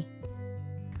charity.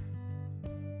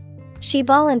 She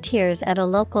volunteers at a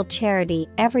local charity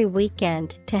every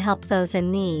weekend to help those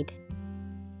in need.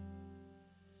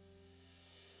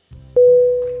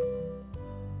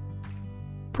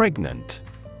 Pregnant.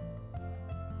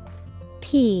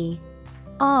 P-R-E-G-N-A-N-T.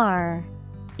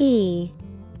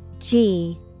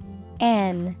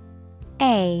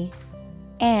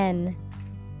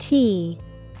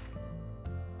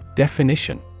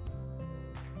 Definition: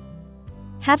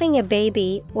 Having a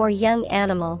baby or young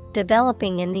animal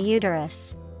developing in the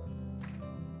uterus.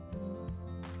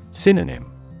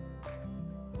 Synonym: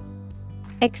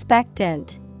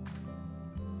 Expectant.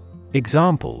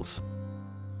 Examples: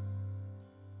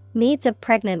 Needs of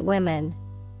pregnant women.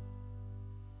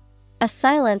 A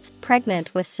silence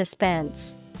pregnant with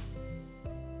suspense.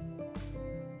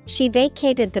 She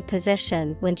vacated the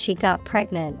position when she got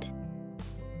pregnant.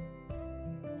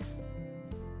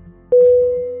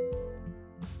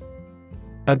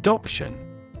 Adoption.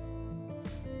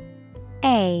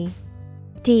 A-D-O-P-T-I-O-N.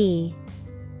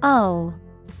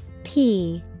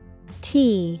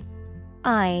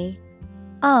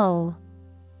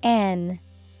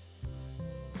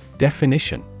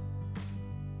 Definition: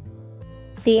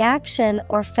 The action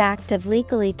or fact of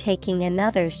legally taking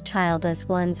another's child as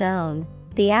one's own,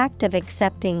 the act of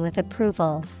accepting with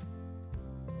approval.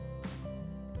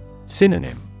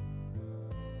 Synonym: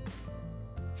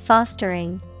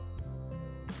 Fostering,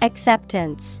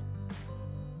 acceptance,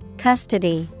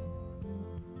 custody.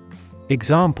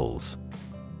 Examples: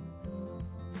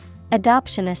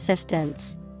 Adoption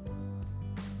assistance.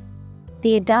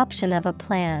 The adoption of a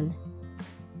plan.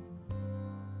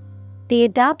 The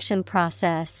adoption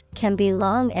process can be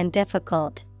long and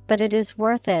difficult, but it is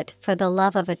worth it for the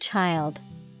love of a child.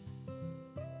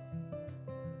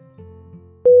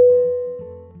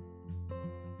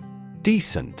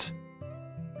 Decent.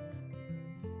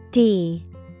 D-E-C-E-N-T.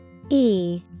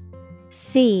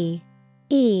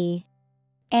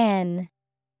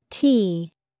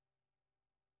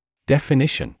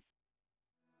 Definition: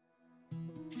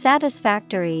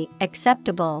 Satisfactory,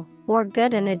 acceptable, or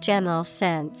good in a general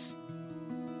sense.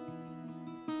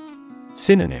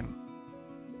 Synonym: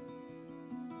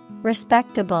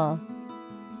 Respectable,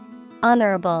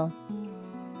 honorable,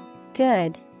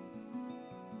 good.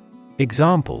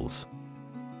 Examples: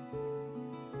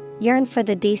 Yearn for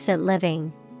the decent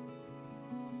living.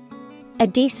 A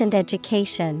decent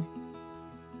education.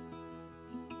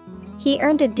 He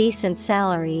earned a decent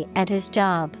salary at his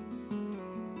job.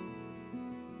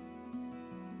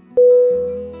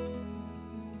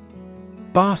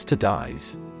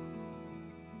 Bastardize.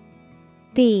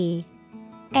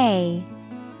 B-A-S-T-A-R-D-I-Z-E.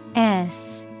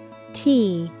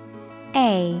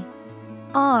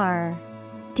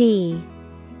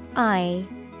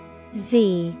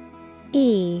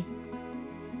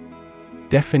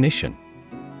 Definition: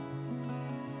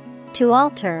 To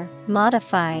alter,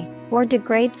 modify, or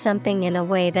degrade something in a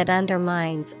way that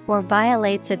undermines or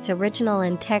violates its original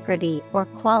integrity or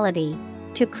quality,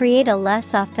 to create a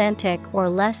less authentic or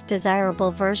less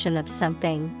desirable version of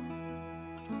something.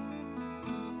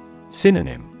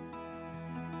 Synonym: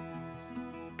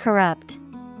 Corrupt,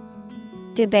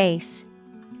 debase,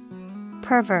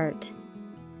 pervert.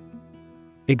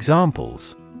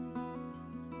 Examples: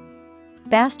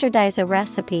 Bastardize a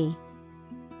recipe.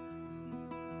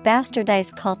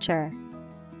 Bastardize culture.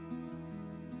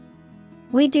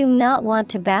 We do not want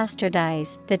to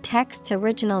bastardize the text's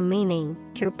original meaning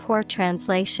through poor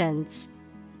translations.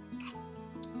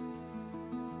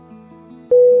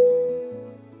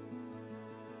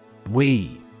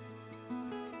 We.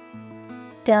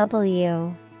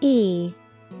 W-E-E.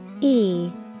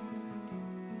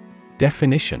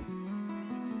 Definition.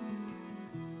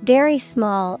 Very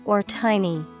small or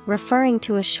tiny, referring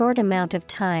to a short amount of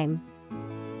time.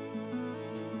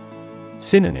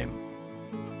 Synonym.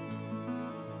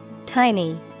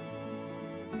 Tiny,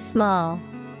 small,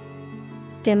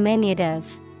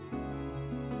 diminutive.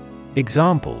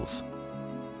 Examples.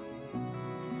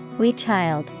 Wee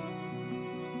child.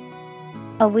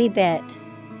 A wee bit.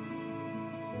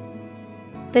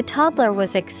 The toddler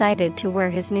was excited to wear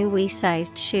his new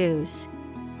wee-sized shoes.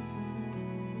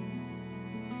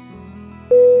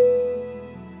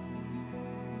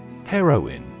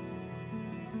 Heroine.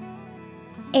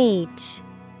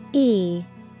 H-E-R-O-I-N.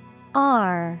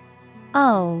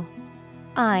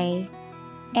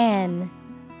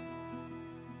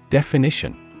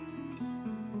 Definition.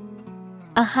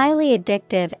 A highly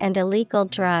addictive and illegal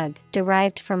drug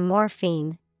derived from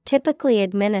morphine, typically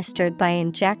administered by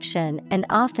injection and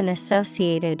often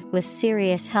associated with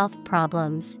serious health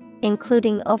problems,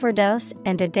 including overdose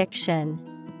and addiction.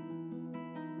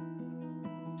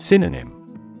 Synonym.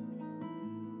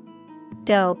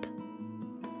 Dope,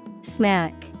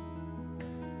 smack,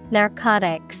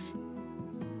 narcotics.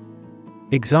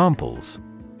 Examples.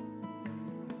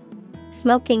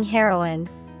 Smoking heroin.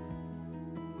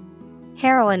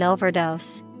 Heroin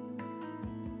overdose.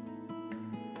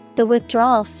 The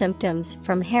withdrawal symptoms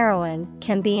from heroin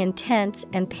can be intense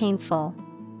and painful.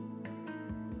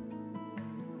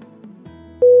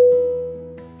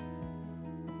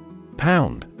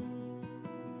 Pound.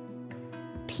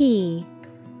 P-O-U-N-D.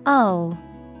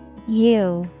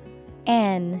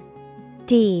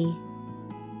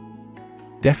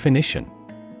 Definition.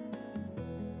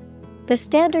 The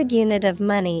standard unit of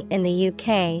money in the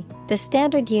UK, the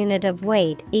standard unit of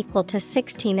weight equal to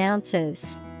 16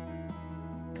 ounces.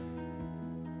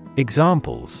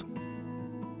 Examples.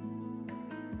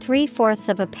 3/4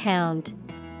 of a pound.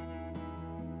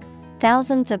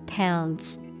 Thousands of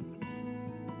pounds.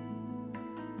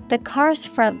 The car's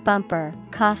front bumper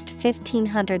cost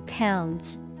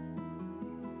 £1,500.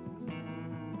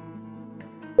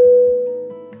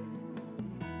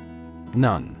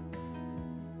 None.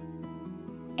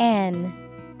 N-U-N.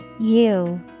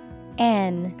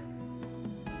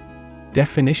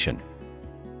 Definition.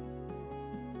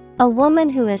 A woman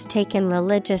who has taken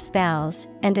religious vows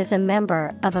and is a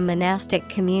member of a monastic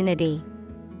community.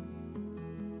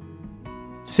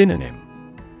 Synonym.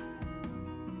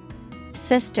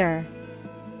 Sister,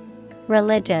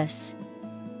 religious,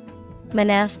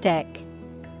 monastic.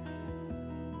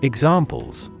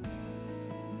 Examples.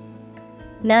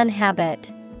 Nun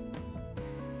habit.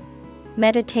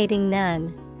 Meditating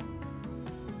nun.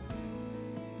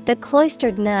 The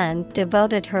cloistered nun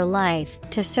devoted her life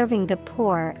to serving the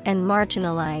poor and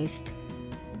marginalized.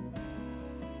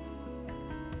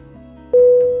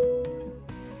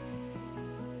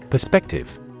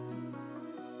 Perspective.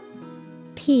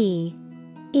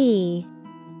 P-E-R-S-P-E-C-T-I-V-E.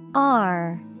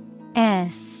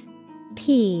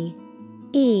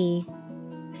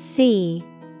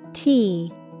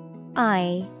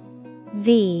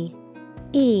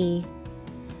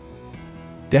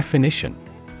 Definition.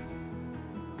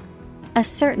 A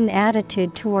certain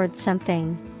attitude towards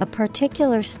something, a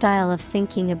particular style of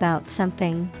thinking about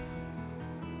something.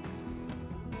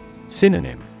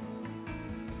 Synonym.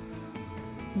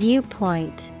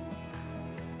 Viewpoint,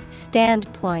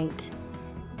 standpoint,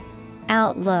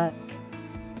 outlook.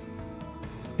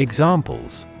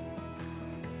 Examples.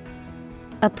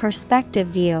 A perspective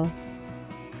view.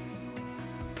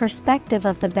 Perspective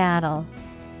of the battle.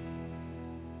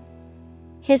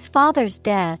 His father's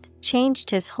death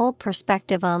changed his whole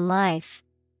perspective on life.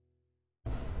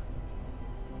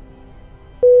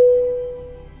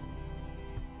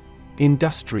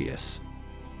 Industrious.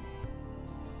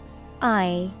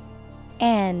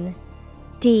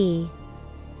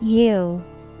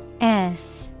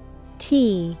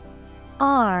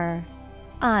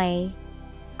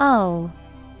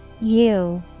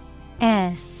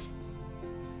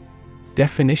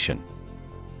 Definition.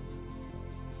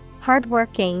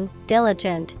 Hardworking,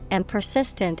 diligent, and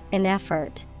persistent in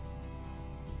effort.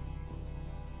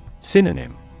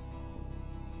 Synonym.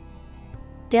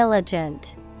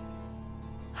 Diligent,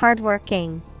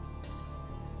 hardworking,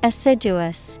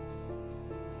 assiduous.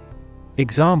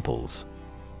 Examples.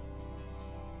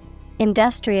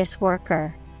 Industrious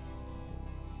worker.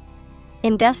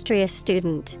 industrious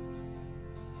student.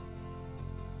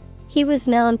 He was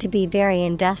known to be very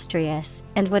industrious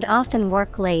and would often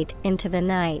work late into the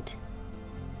night.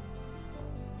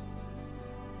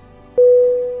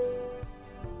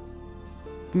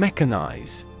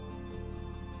 Mechanize.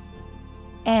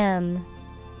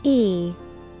 M-E-C-H-A-N-I-Z-E.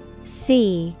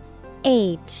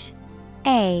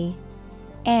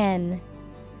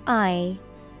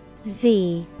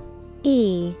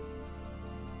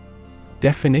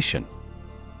 Definition: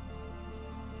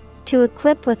 to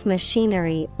equip with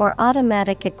machinery or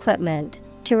automatic equipment,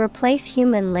 to replace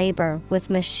human labor with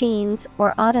machines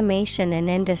or automation in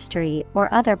industry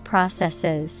or other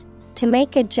processes, to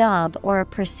make a job or a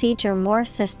procedure more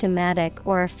systematic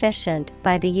or efficient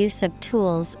by the use of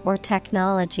tools or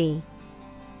technology.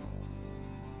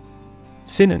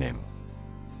 Synonym: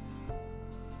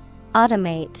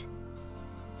 Automate,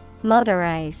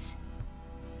 motorize,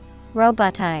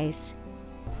 robotize.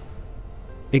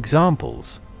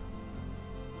 Examples: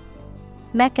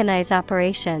 mechanize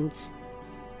operations,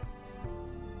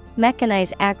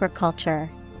 mechanize agriculture.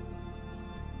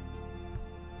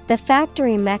 The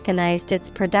factory mechanized its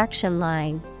production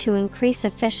line to increase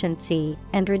efficiency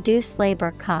and reduce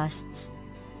labor costs.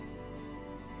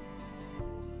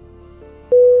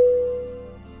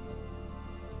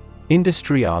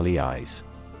 Industrialize.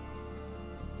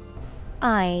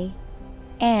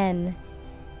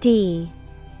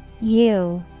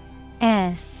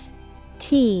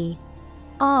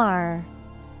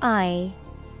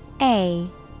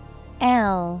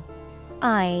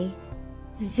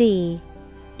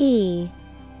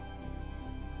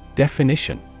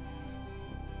 Definition: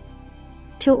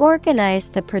 to organize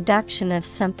the production of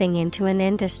something into an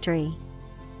industry.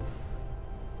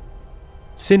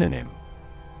 Synonym: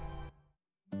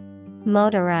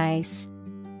 motorize.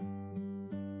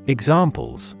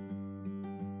 Examples: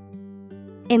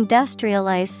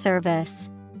 industrialized service,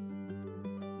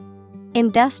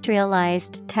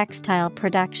 industrialized textile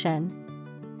production.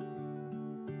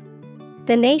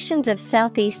 The nations of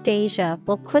Southeast Asia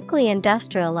will quickly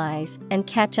industrialize and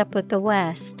catch up with the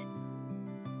West.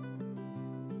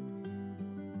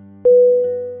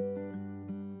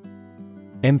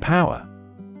 Empower.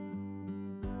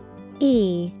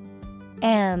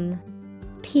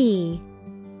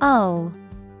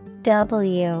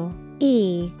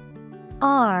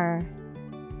 E-M-P-O-W-E-R.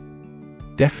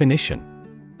 Definition: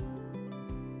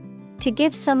 to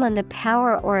give someone the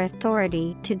power or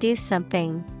authority to do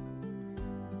something.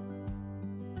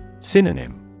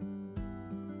 Synonym: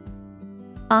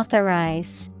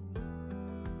 authorize,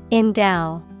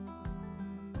 endow,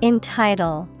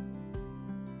 entitle.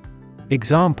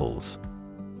 Examples: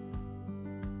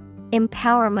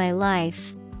 empower my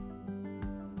life,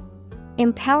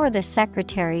 empower the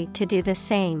secretary to do the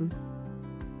same.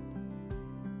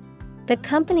 The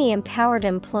company empowered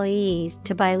employees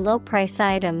to buy low-price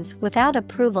items without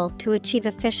approval to achieve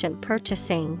efficient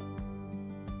purchasing.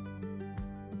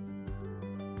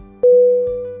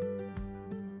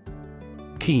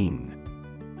 Keen.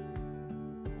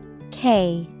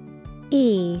 K-E-E-N.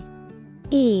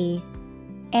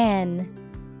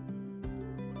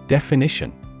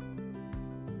 Definition: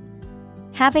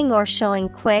 having or showing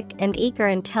quick and eager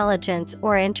intelligence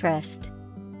or interest.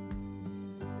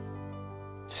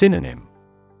 Synonym: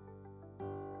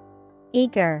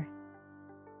 eager,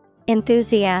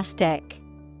 enthusiastic,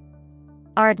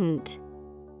 ardent.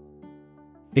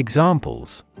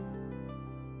 Examples: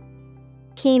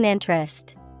 keen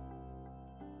interest,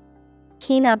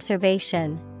 keen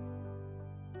observation.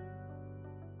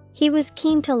 He was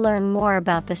keen to learn more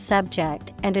about the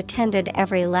subject and attended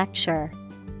every lecture.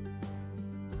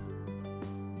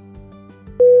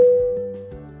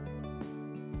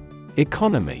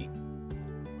 Economy.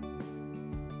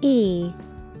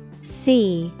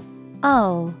 E-C-O-N-O-M-Y.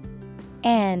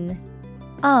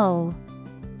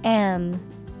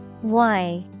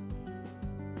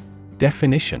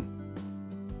 Definition: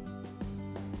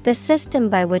 the system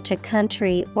by which a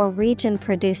country or region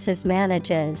produces,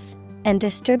 manages, and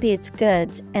distributes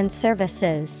goods and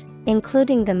services,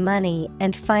 including the money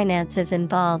and finances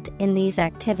involved in these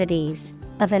activities,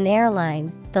 of an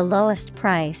airline, the lowest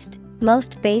priced,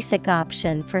 most basic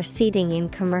option for seating in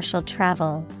commercial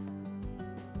travel.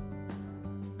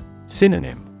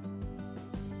 Synonym: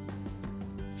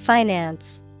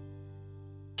 finance,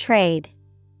 trade,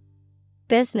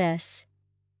 business.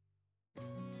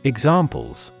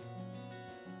 Examples: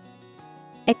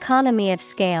 economy of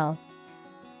scale,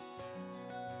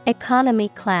 economy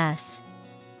class.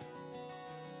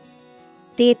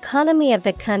 The economy of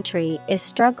the country is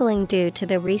struggling due to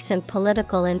the recent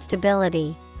political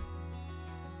instability.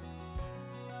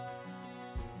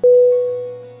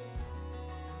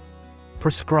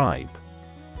 Prescribe.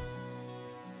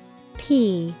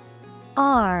 Prescribe.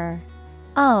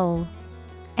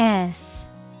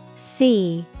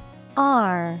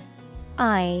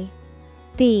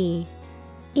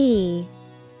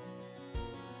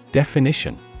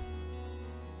 Definition.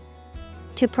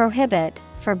 To prohibit,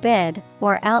 forbid,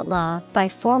 or outlaw by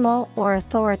formal or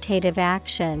authoritative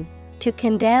action, to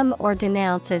condemn or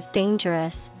denounce as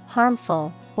dangerous,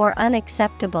 harmful, or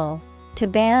unacceptable, to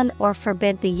ban or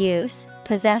forbid the use,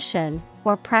 possession,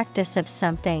 or practice of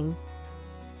something.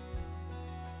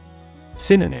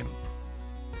 Synonym.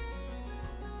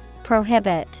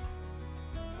 Prohibit,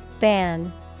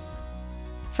 ban,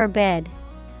 forbid.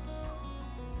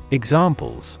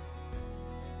 Examples.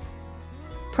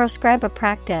 Proscribe a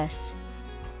practice.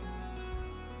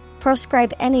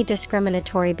 Proscribe any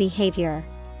discriminatory behavior.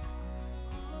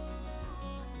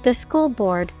 The school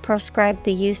board proscribed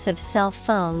the use of cell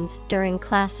phones during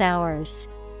class hours.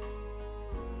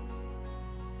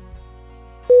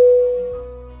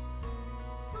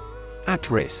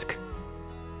 At risk.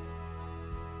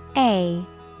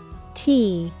 A-T-R-I-S-K.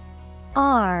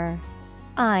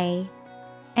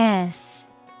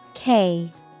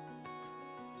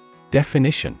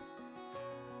 Definition.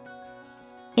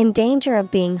 In danger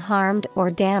of being harmed or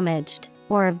damaged,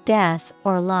 or of death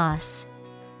or loss.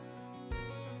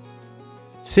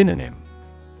 Synonym.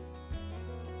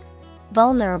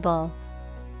 Vulnerable,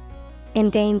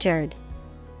 endangered,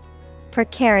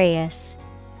 precarious.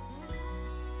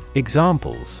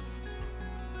 Examples.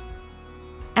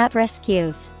 At-risk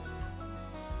youth.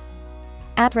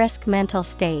 At-risk mental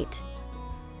state.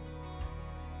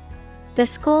 The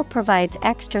school provides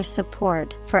extra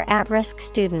support for at-risk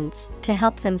students to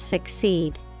help them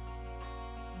succeed.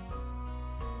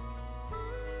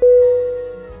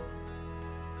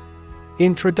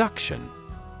 Introduction.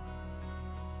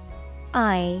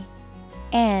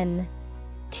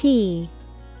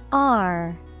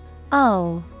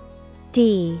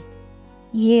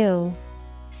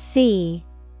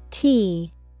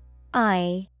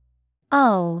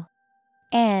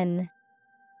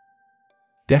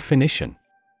 Definition.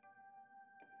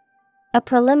 A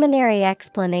preliminary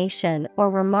explanation or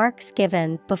remarks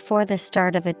given before the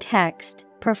start of a text,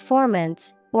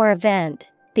 performance, or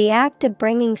event, the act of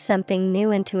bringing something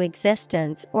new into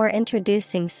existence or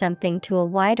introducing something to a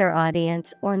wider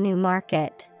audience or new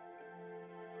market.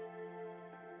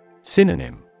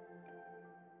 Synonym.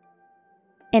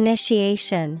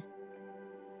 Initiation,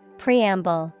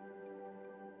 preamble,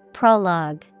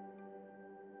 prologue.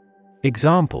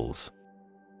 Examples.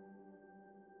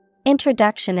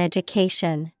 Introduction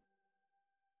education.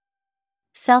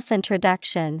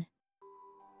 Self-introduction.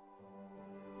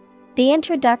 The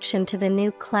introduction to the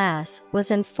new class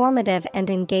was informative and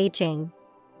engaging.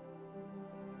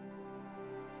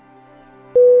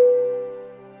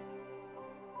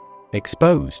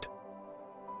 Exposed.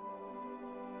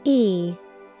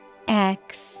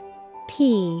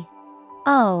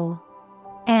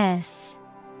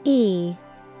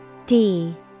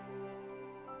 E-X-P-O-S-E-D.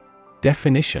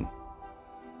 Definition.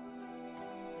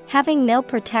 Having no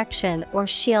protection or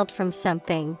shield from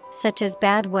something, such as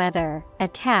bad weather,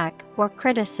 attack, or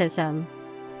criticism.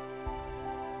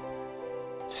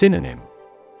 Synonym.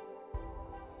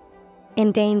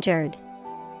 Endangered,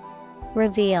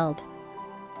 revealed,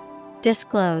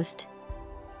 disclosed.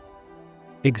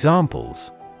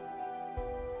 Examples.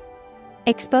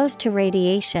 Exposed to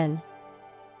radiation.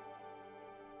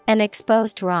 An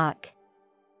exposed rock.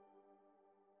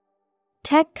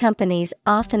 Tech companies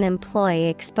often employ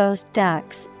exposed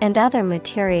ducts and other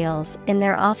materials in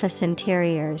their office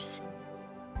interiors.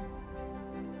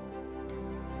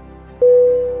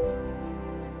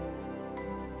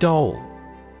 Dole.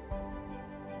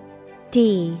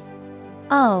 D-O-L-L.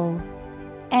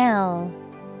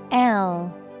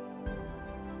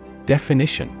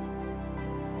 Definition.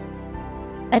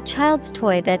 A child's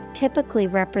toy that typically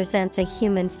represents a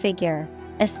human figure,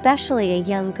 especially a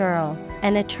young girl,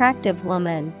 an attractive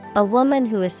woman, a woman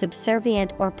who is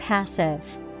subservient or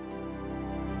passive.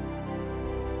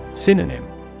 Synonym.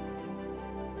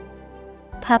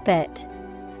 Puppet,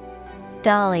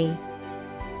 dolly,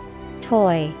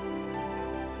 toy.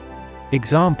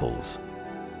 Examples.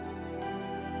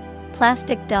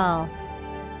 Plastic doll,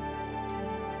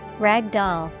 rag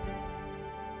doll.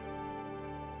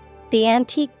 The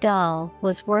antique doll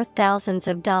was worth thousands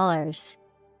of dollars.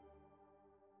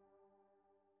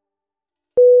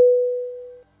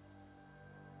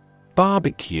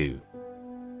 Barbecue.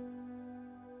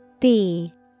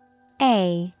 B-A-R-B-E-C-U-E.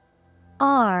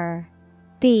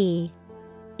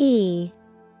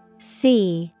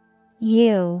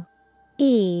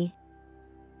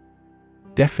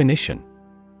 Definition.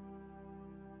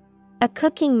 A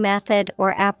cooking method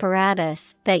or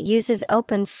apparatus that uses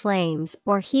open flames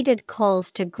or heated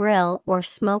coals to grill or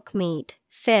smoke meat,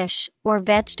 fish, or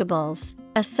vegetables.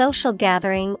 A social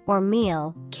gathering or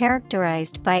meal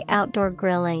characterized by outdoor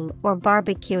grilling or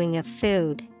barbecuing of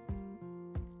food.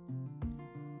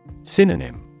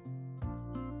 Synonym: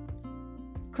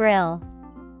 Grill,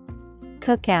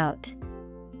 cookout,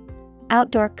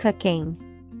 outdoor cooking.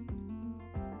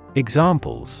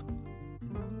 Examples: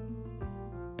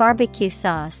 Barbecue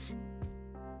sauce,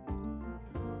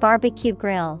 barbecue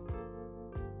grill.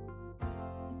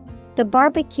 The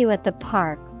barbecue at the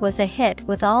park was a hit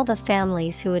with all the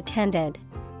families who attended.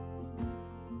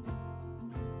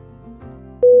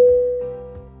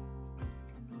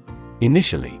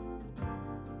 Initially.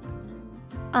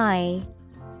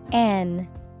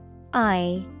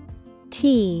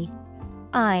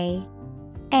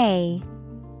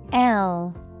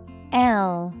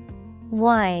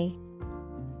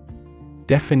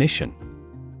 Definition: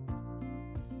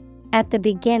 At the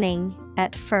beginning,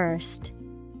 at first.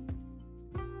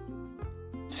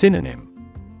 Synonym: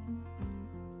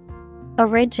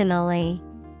 Originally,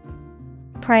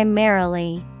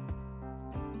 primarily,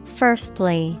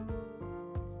 firstly.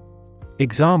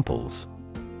 Examples: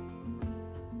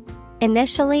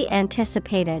 Initially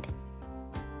anticipated.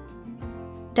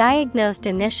 Diagnosed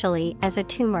initially as a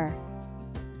tumor.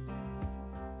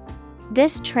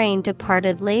 This train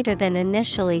departed later than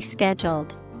initially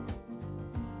scheduled.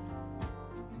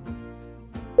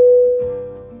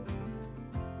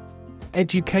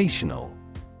 Educational.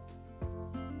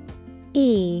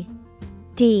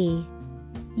 E-D-U-C-A-T-I-O-N-A-L.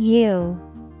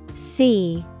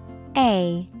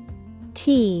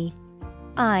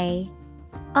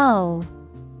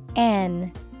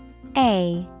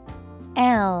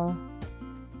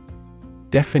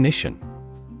 Definition: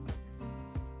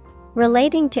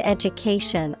 Relating to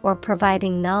education or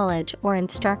providing knowledge or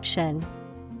instruction.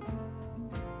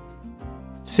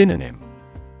 Synonym: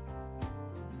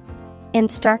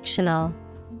 Instructional,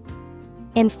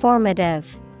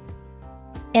 informative,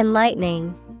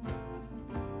 enlightening.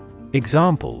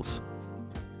 Examples: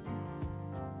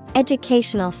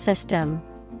 Educational system.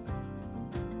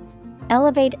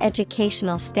 Elevate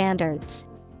educational standards.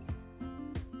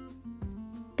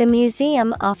 The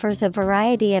museum offers a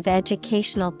variety of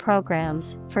educational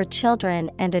programs for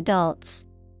children and adults.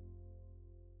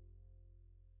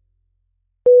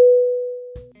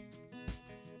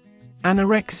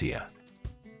 Anorexia.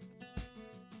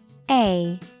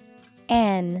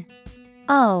 A-N-O-R-E-X-I-A.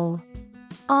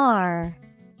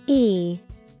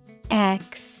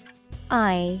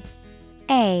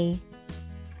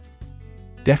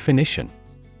 Definition: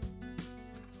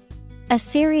 A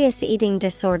serious eating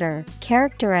disorder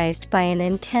characterized by an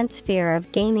intense fear of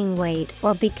gaining weight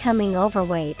or becoming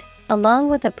overweight, along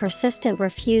with a persistent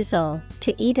refusal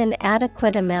to eat an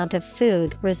adequate amount of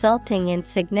food, resulting in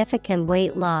significant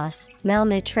weight loss,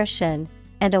 malnutrition,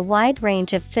 and a wide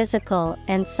range of physical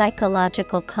and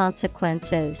psychological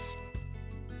consequences.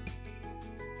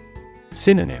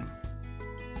 Synonym: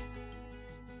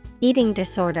 Eating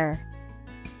disorder.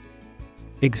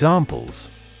 Examples: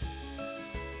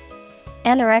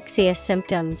 Anorexia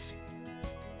symptoms.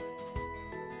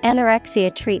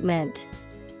 Anorexia treatment.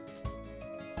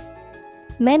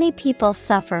 Many people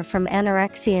suffer from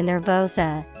anorexia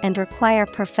nervosa and require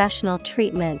professional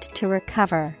treatment to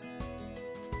recover.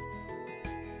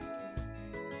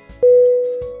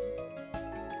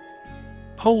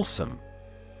 Wholesome.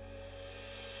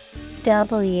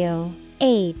 W-H-O-L-E-S-O-M-E.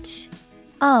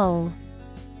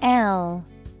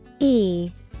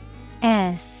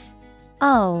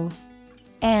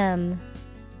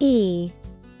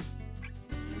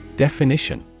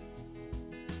 Definition: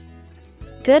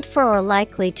 Good for or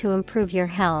likely to improve your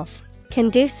health,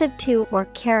 conducive to or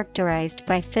characterized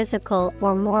by physical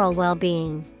or moral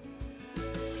well-being.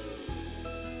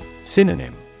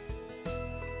 Synonym: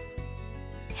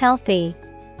 Healthy,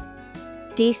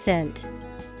 decent,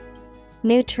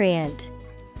 nutrient.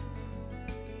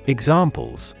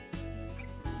 Examples: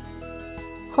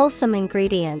 Wholesome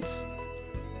ingredients.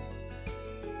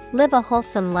 Live a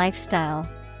wholesome lifestyle.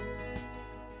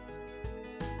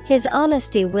 His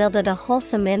honesty wielded a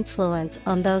wholesome influence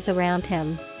on those around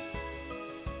him.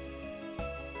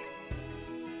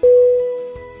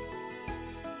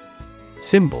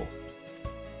 Symbol: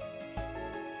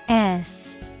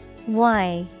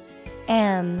 S-Y-M-B-O-L.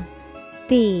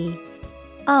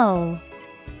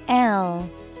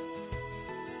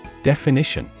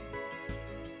 Definition: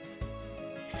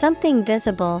 Something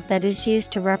visible that is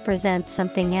used to represent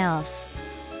something else.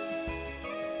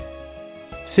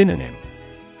 Synonym: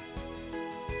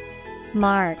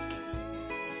 Mark,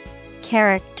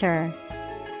 character,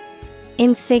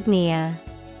 insignia.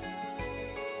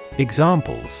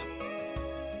 Examples: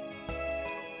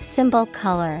 symbol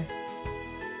color,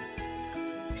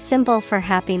 symbol for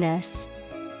happiness.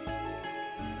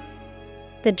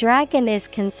 The dragon is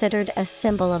considered a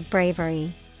symbol of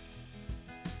bravery.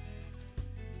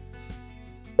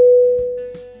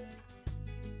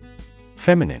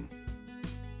 Feminine.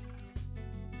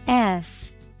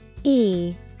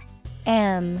 F-E-M-I-N-I-N-E.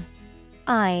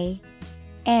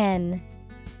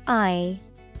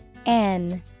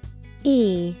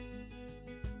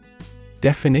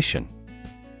 Definition: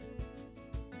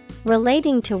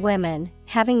 relating to women,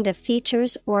 having the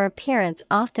features or appearance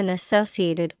often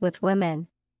associated with women.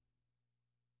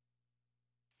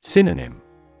 Synonym: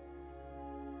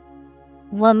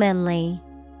 womanly,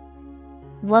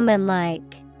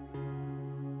 womanlike,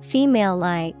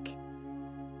 female-like.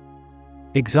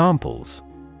 Examples: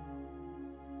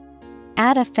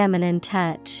 add a feminine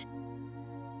touch,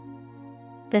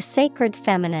 the sacred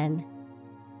feminine.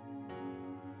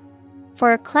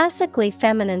 For a classically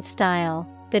feminine style,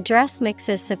 the dress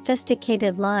mixes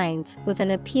sophisticated lines with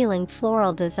an appealing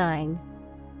floral design.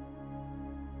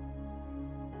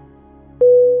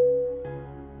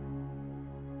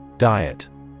 Diet.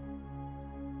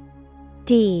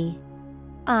 D-I-E-T.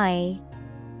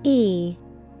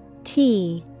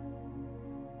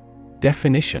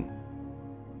 Definition: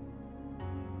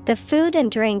 the food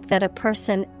and drink that a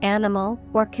person, animal,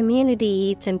 or community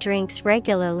eats and drinks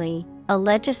regularly. A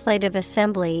legislative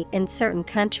assembly in certain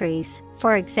countries,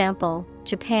 for example,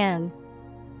 Japan.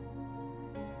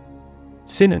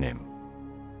 Synonym: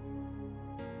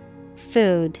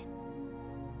 food,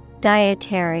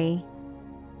 dietary.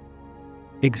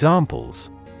 Examples: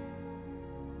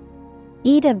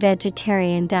 eat a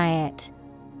vegetarian diet,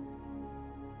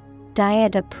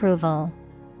 diet approval.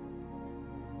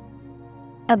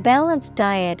 A balanced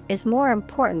diet is more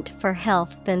important for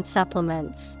health than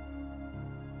supplements.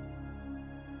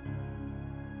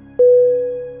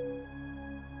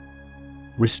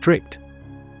 Restrict.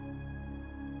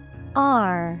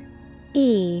 R-E-S-T-R-I-C-T.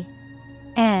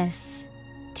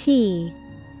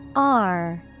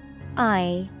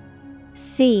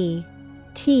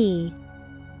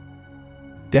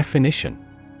 Definition: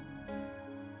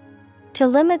 to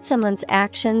limit someone's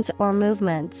actions or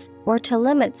movements, or to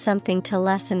limit something to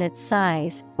lessen its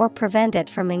size or prevent it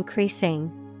from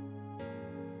increasing.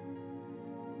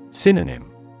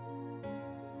 Synonym: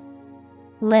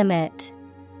 limit,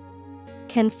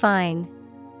 confine,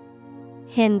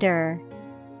 hinder.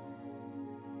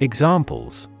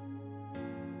 Examples: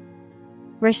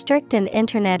 restrict an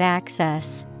internet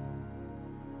access,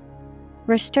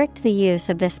 restrict the use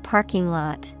of this parking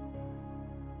lot.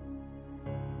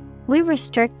 We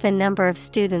restrict the number of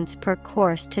students per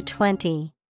course to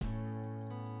 20.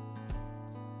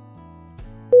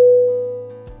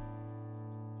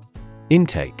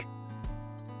 Intake.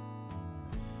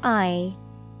 I-N-T-A-K-E.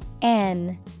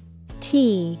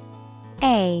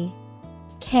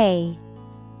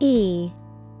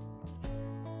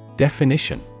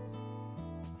 Definition: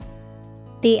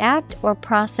 the act or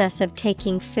process of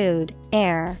taking food,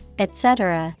 air,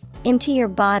 etc., into your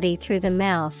body through the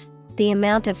mouth, the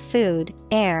amount of food,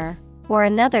 air, or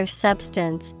another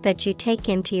substance that you take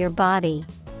into your body.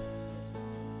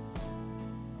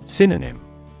 Synonym: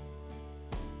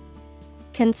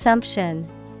 consumption,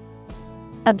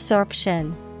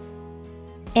 absorption,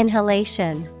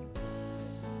 inhalation.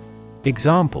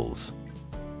 Examples: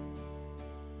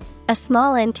 a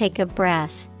small intake of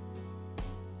breath,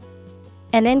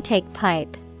 an intake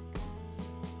pipe.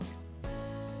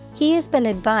 He has been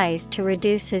advised to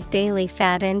reduce his daily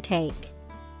fat intake.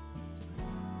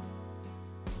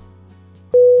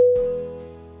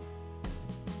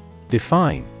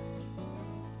 Define.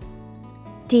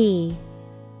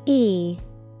 D-E-F-I-N-E.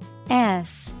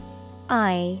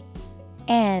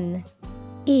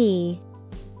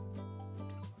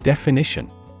 Definition: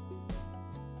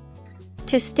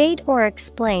 to state or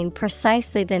explain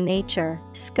precisely the nature,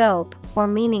 scope, or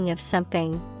meaning of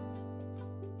something.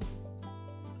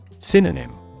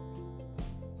 Synonym: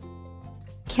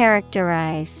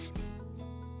 characterize,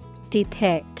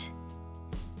 depict,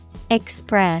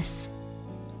 express.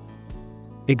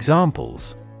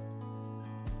 Examples: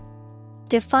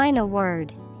 define a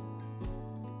word,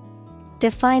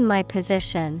 define my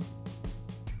position.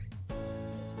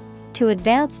 To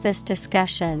advance this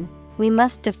discussion, we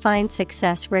must define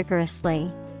success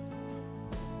rigorously.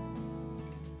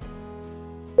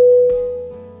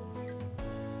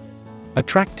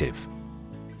 Attractive.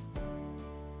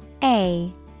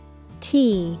 A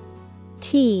T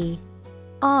T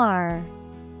R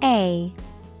A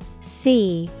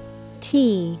C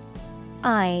T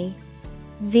I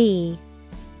V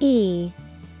E.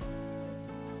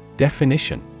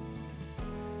 Definition: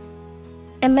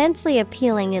 Immensely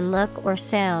appealing in look or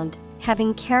sound,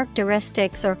 having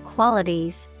characteristics or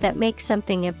qualities that make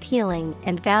something appealing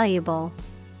and valuable.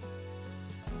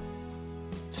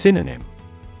 Synonym: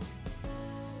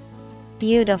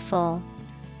 Beautiful,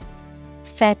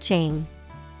 fetching,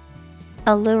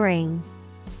 alluring.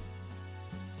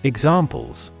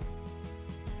 Examples: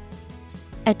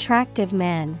 Attractive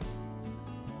men,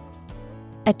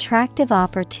 attractive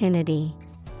opportunity.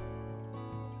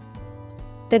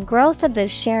 The growth of the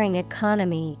sharing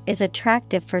economy is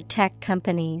attractive for tech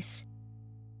companies.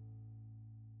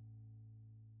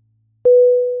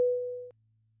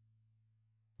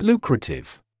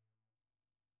 Lucrative.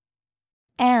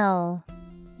 Lucrative.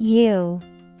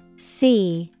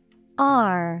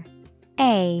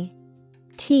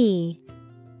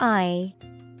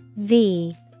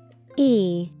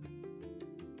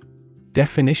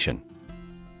 Definition: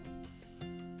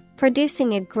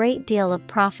 Producing a great deal of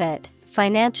profit,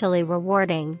 financially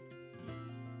rewarding.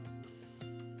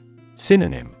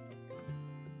 Synonym: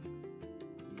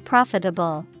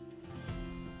 Profitable,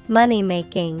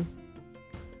 money-making,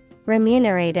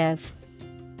 remunerative.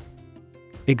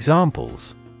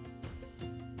 Examples: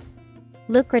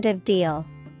 Lucrative deal,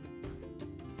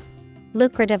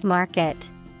 lucrative market.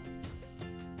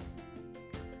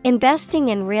 Investing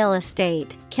in real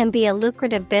estate can be a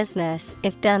lucrative business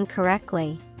if done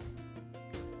correctly.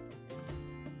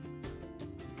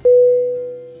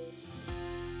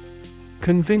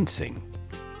 Convincing.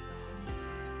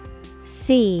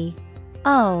 CONVINCing.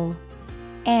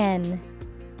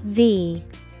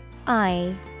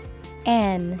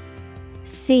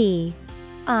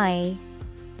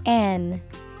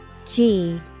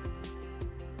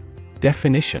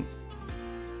 Definition: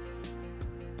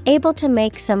 Able to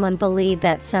make someone believe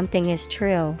that something is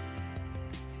true.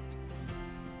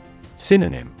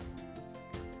 Synonym: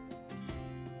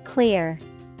 Clear,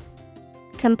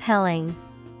 compelling,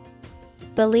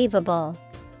 believable.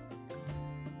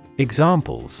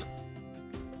 Examples: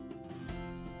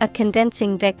 A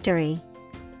convincing victory,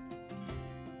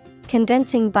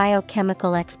 convincing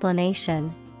biochemical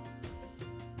explanation.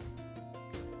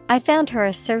 I found her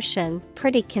assertion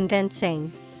pretty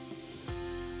convincing.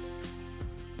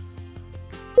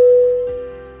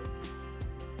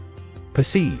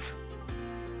 Perceive.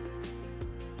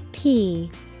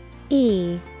 Perceive.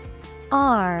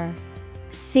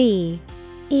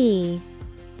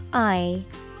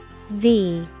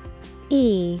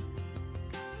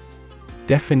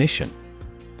 Definition: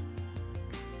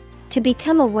 To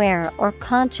become aware or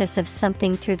conscious of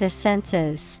something through the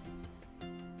senses.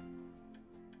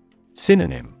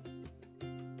 Synonym: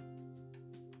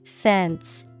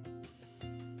 Sense,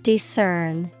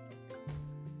 discern,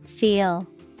 feel.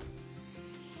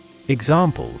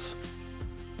 Examples: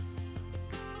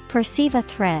 Perceive a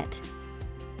threat,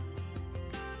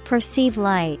 perceive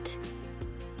light.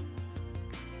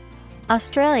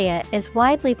 Australia is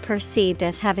widely perceived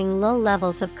as having low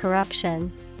levels of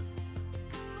corruption.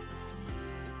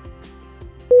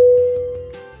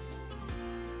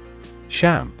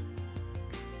 Sham.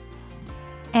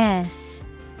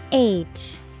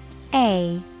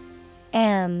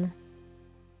 SHAM.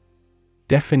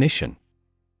 Definition: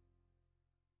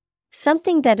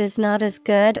 Something that is not as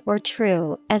good or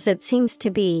true as it seems to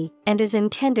be and is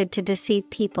intended to deceive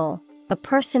people, a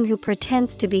person who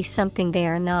pretends to be something they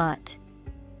are not.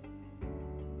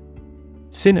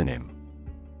 Synonym: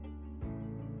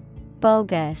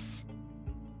 Bogus,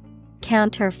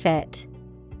 counterfeit,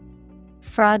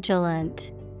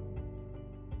 fraudulent.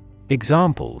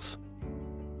 Examples: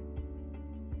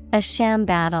 A sham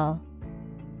battle.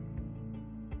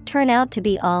 Turn out to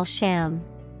be all sham.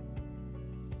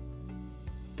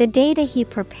 The data he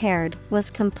prepared was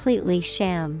completely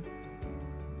sham.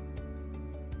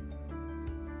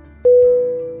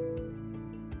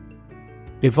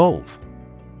 Evolve.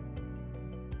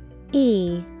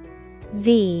 EVOLVE.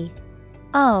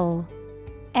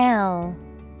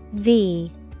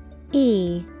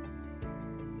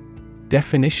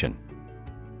 Definition: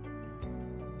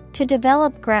 To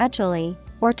develop gradually,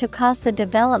 or to cause the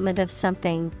development of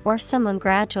something or someone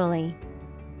gradually.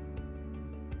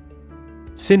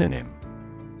 Synonym: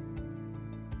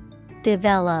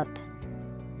 Develop,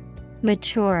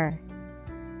 mature,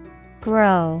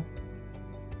 grow.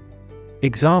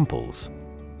 Examples: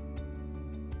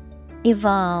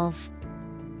 Evolve.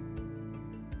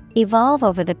 Evolve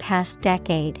over the past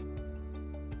decade.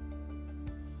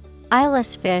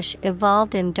 Eyeless fish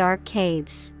evolved in dark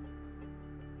caves.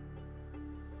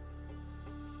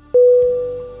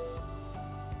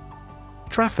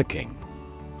 Trafficking.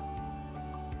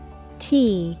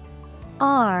 Trafficking.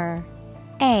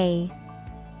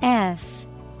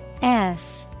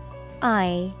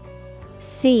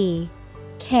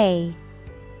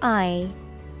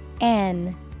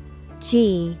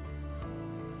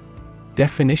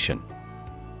 Definition.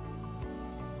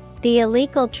 The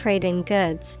illegal trade in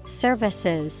goods,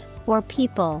 services, or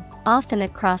people, often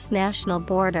across national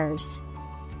borders.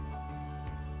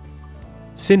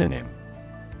 Synonym.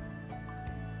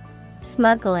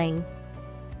 Smuggling,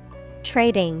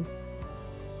 trading,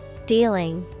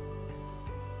 dealing.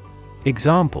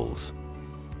 Examples.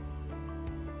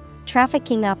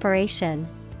 Trafficking operation,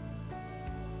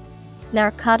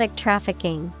 narcotic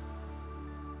trafficking.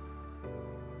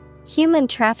 Human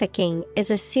trafficking is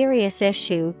a serious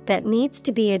issue that needs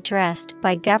to be addressed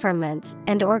by governments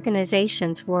and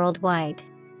organizations worldwide.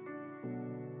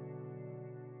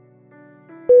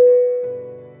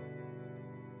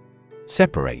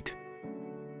 Separate.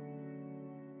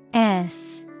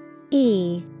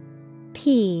 S-E-P-A-R-A-T-E.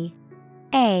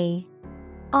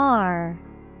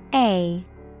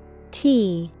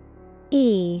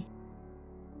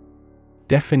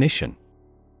 Definition.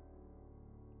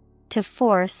 To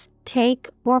force, take,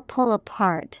 or pull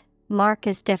apart, mark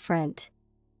as different.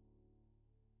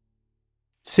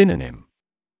 Synonym.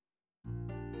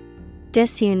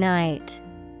 Disunite,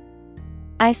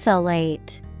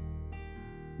 isolate,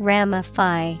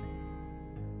 ramify.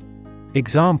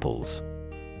 Examples.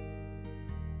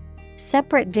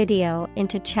 Separate video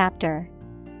into chapter.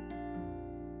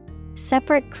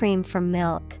 Separate cream from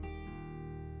milk.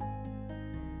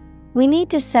 We need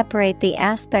to separate the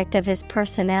aspect of his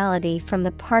personality from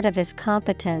the part of his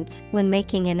competence when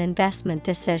making an investment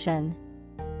decision.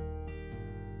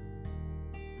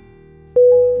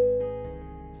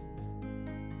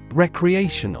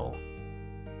 Recreational.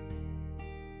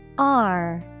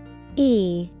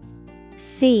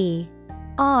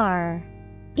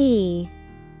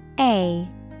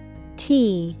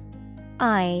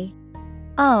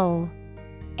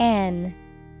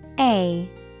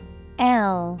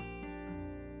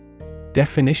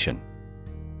 Definition.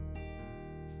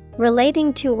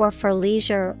 Relating to or for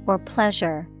leisure or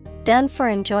pleasure, done for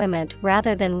enjoyment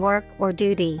rather than work or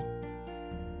duty.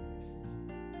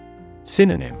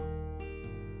 Synonym.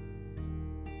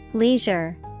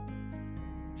 Leisure,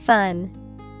 fun,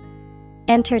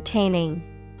 entertaining.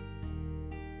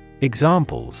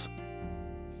 Examples.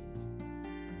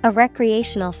 A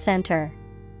recreational center.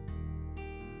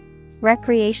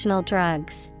 Recreational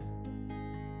drugs.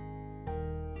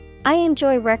 I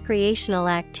enjoy recreational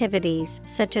activities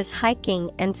such as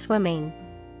hiking and swimming.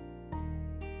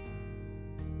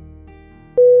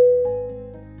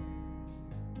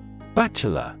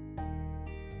 Bachelor.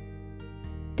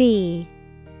 B-A-C-H-E-L-O-R.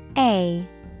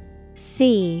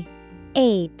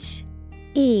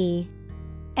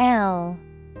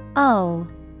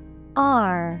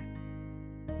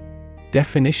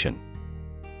 Definition.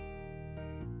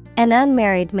 An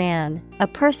unmarried man, a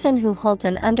person who holds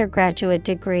an undergraduate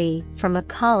degree from a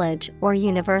college or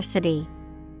university.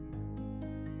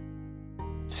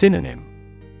 Synonym.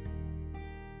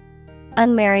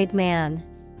 Unmarried man,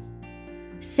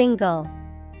 single.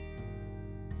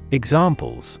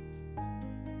 Examples.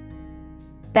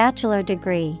 Bachelor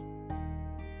degree.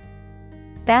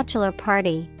 Bachelor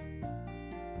party.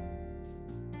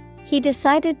 He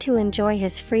decided to enjoy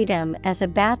his freedom as a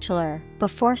bachelor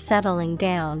before settling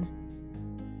down.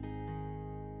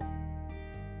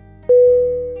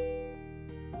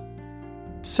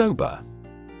 Sober.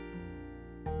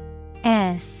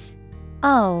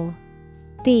 S-O-B-E-R.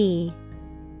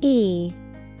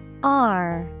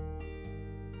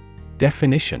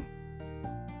 Definition.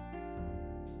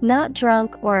 Not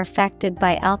drunk or affected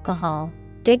by alcohol,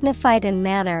 dignified in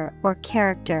manner or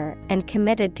character and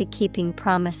committed to keeping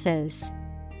promises.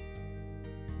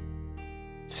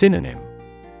 Synonym.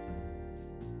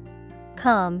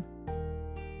 Calm,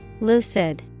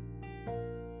 lucid,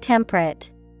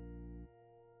 temperate.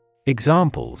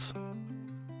 Examples.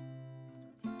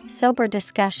 Sober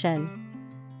discussion.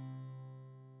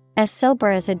 As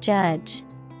sober as a judge.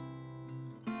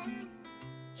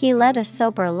 He led a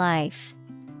sober life.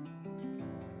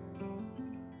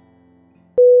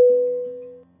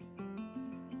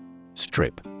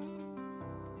 Strip.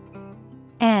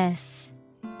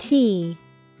 S-T-R-I-P.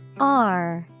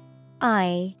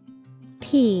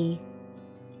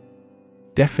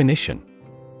 Definition.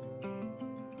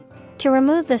 To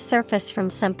remove the surface from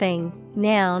something.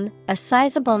 Noun, a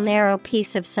sizable narrow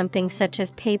piece of something such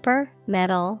as paper,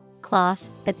 metal, cloth,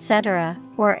 etc.,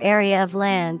 or area of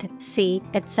land, sea,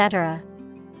 etc.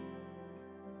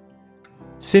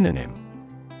 Synonym.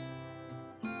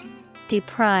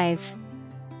 deprive,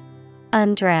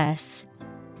 undress.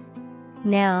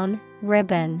 Noun,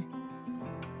 ribbon.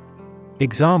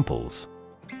 Examples: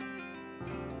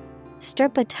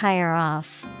 Strip a tire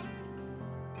off.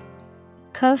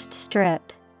 Coast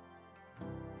strip.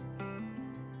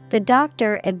 The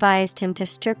doctor advised him to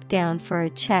strip down for a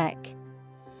check.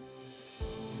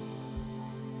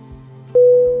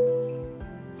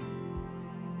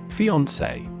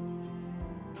 Fiancé.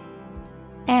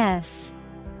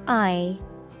 Fiance.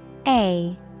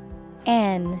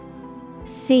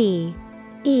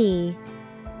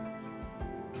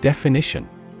 Definition: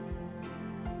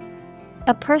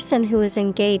 A person who is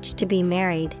engaged to be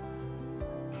married.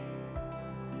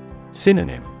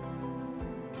 Synonym: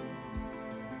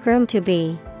 Groom to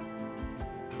be,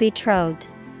 betrothed,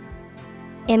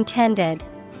 intended.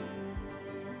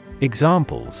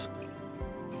 Examples: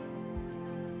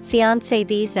 Fiancé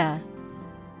visa.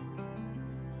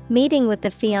 Meeting with the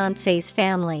fiancé's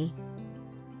family.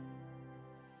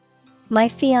 My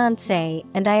fiancé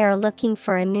and I are looking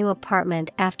for a new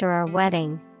apartment after our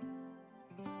wedding.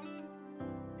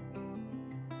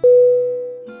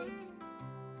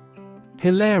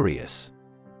 Hilarious.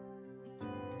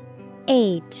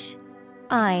 Hilarious.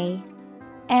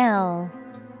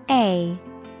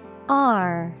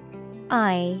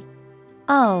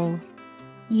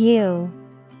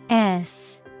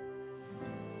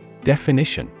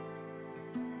 Definition: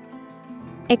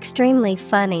 Extremely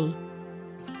funny.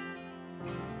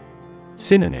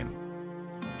 Synonym: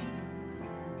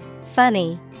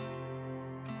 Funny,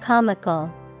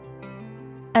 comical,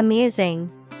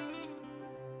 amusing.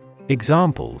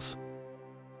 Examples: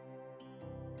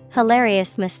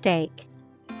 Hilarious mistake.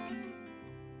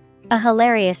 A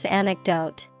hilarious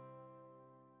anecdote.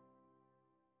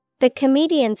 The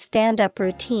comedian's stand-up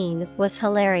routine was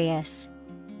hilarious.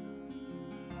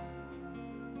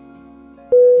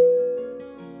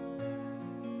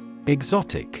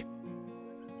 Exotic.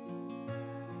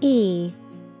 EXOTIC.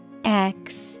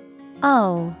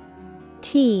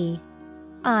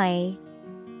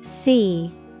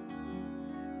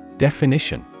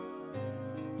 Definition: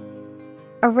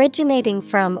 Originating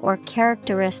from or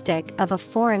characteristic of a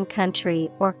foreign country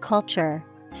or culture,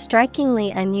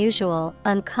 strikingly unusual,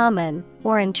 uncommon,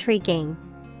 or intriguing.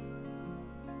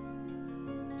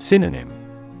 Synonym: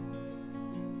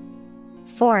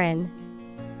 Foreign,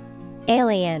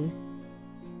 alien,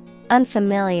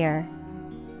 unfamiliar.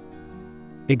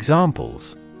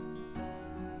 Examples: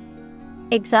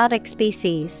 Exotic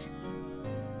species.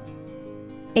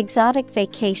 Exotic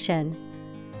vacation.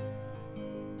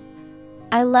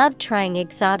 I love trying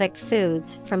exotic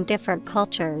foods from different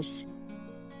cultures.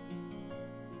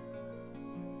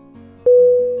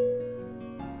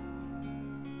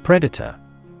 Predator.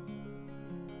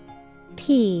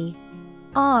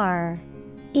 Predator.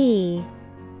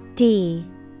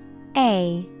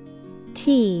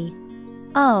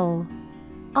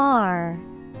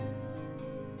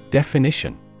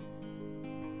 Definition: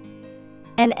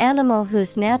 An animal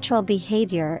whose natural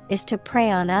behavior is to prey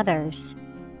on others.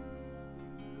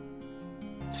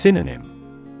 Synonym: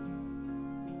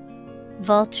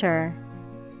 Vulture,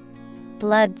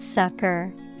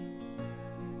 bloodsucker.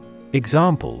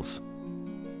 Examples: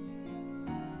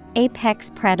 Apex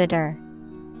predator.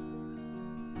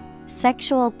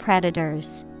 Sexual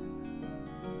predators.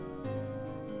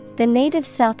 The native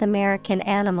South American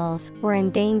animals were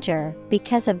in danger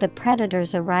because of the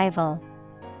predator's arrival.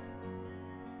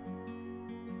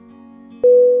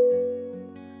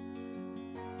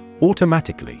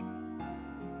 Automatically.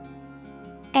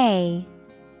 Automatically.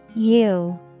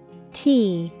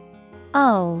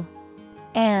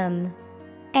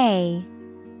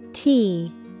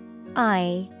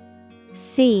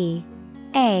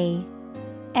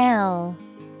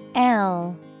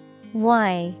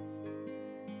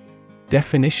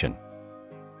 Definition: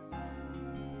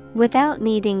 Without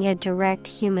needing a direct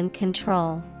human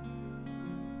control.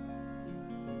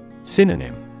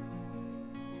 Synonym: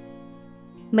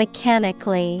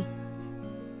 Mechanically,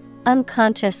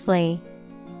 unconsciously,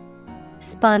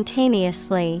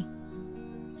 spontaneously.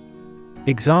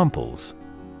 Examples: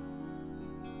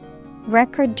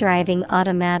 Record driving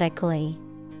automatically.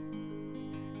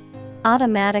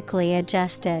 Automatically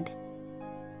adjusted.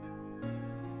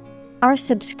 Our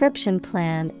subscription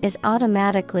plan is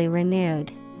automatically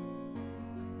renewed.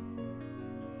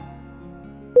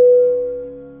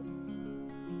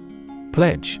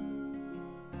 Pledge.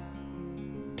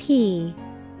 Pledge.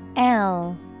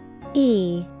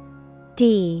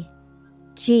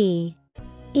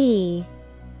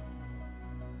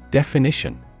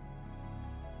 Definition: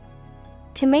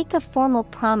 To make a formal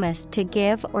promise to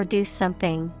give or do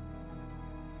something.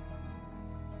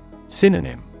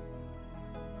 Synonym.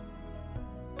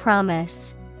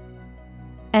 Promise,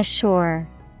 assure,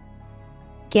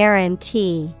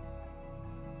 guarantee.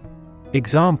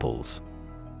 Examples: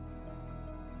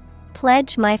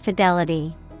 Pledge my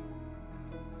fidelity.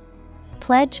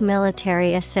 Pledge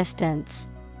military assistance.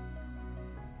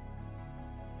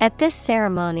 At this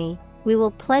ceremony, we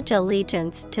will pledge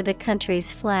allegiance to the country's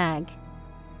flag.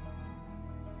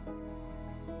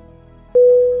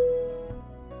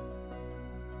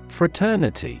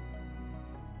 Fraternity.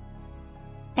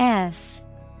 F-R-A-T-E-R-N-I-T-Y.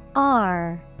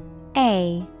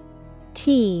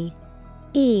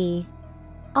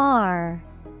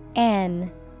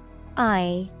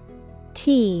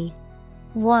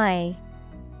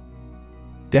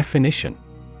 Definition: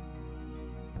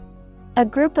 A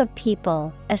group of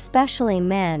people, especially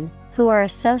men, who are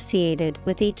associated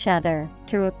with each other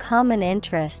through a common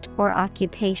interest or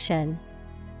occupation.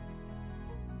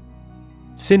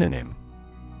 Synonym: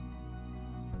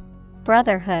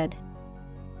 Brotherhood,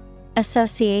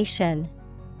 association,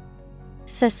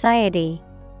 society.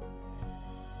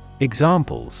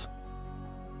 Examples: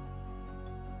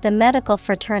 The medical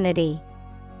fraternity.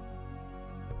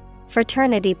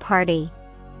 Fraternity party.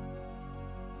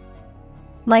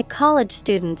 My college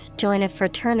students join a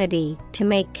fraternity to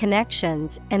make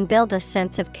connections and build a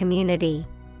sense of community.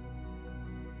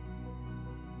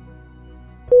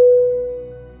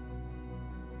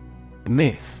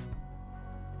 Myth.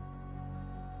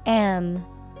 M-Y-T-H.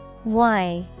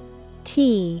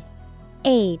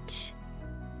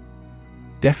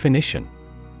 Definition: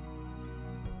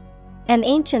 An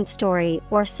ancient story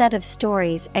or set of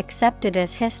stories accepted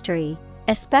as history,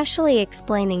 especially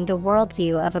explaining the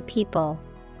worldview of a people.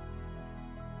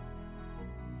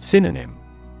 Synonym: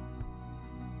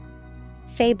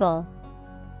 Fable,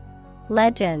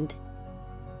 legend,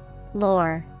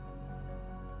 lore.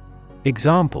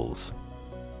 Examples: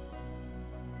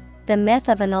 The myth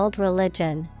of an old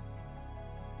religion.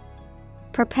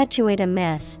 Perpetuate a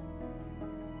myth.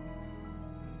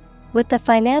 With the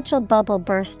financial bubble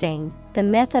bursting, the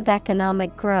myth of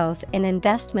economic growth in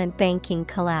investment banking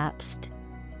collapsed.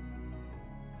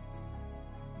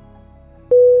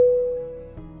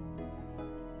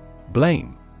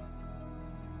 Blame.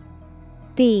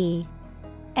 B-L-A-M-E.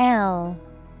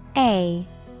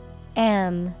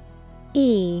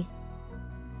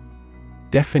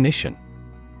 Definition: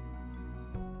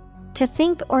 To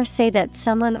think or say that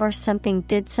someone or something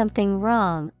did something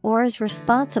wrong or is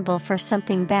responsible for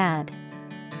something bad.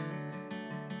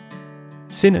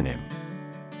 Synonym: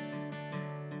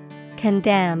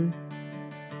 Condemn,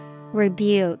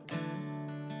 rebuke,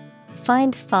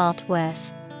 find fault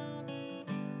with.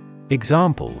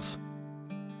 Examples: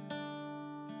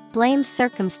 Blame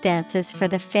circumstances for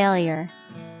the failure.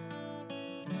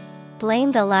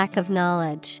 Blame the lack of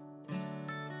knowledge.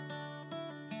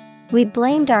 We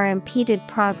blamed our impeded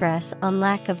progress on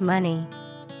lack of money.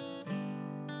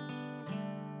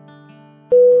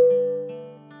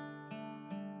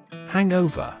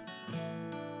 Hangover.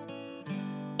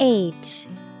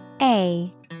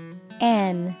 H-A-N-G-O-V-E-R.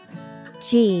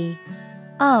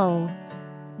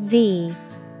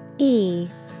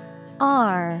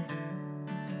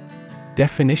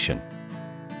 Definition: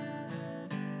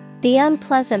 The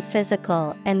unpleasant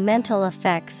physical and mental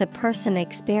effects a person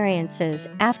experiences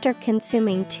after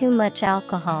consuming too much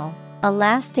alcohol, a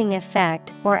lasting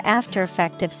effect or after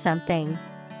effect of something.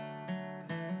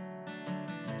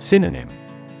 Synonym: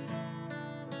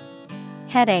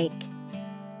 Headache,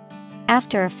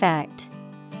 after effect,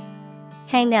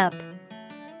 hang up.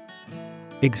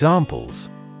 Examples: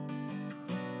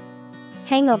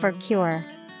 Hangover cure.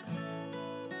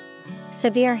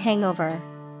 Severe hangover.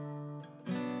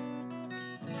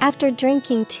 After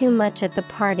drinking too much at the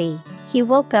party, he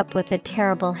woke up with a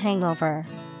terrible hangover.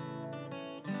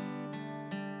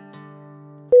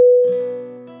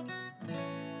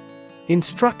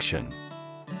 Instruction.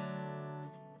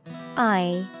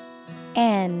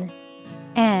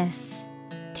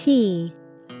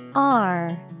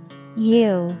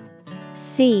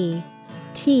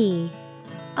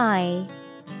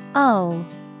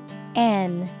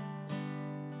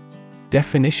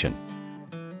 Definition: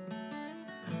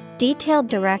 Detailed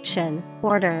direction,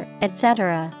 order,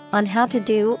 etc. on how to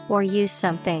do or use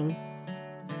something.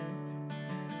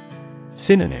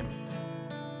 Synonym: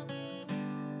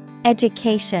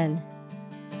 Education,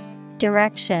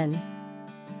 direction,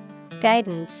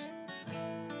 guidance.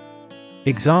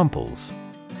 Examples: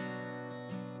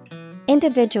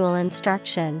 Individual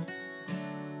instruction.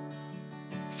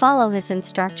 Follow his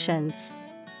instructions.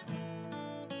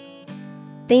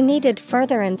 They needed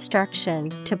further instruction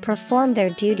to perform their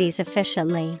duties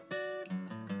efficiently.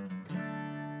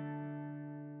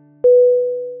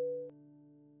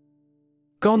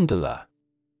 Gondola.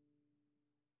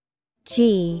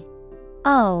 Gondola.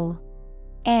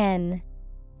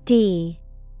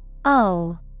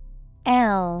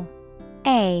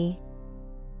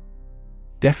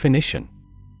 Definition.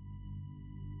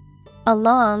 A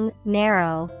long,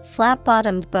 narrow,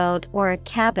 flat-bottomed boat or a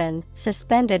cabin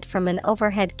suspended from an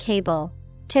overhead cable,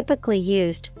 typically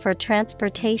used for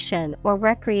transportation or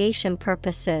recreation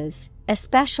purposes,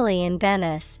 especially in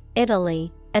Venice,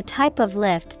 Italy, a type of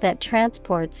lift that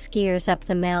transports skiers up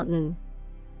the mountain.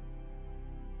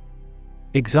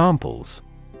 Examples.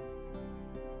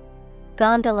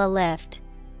 Gondola lift.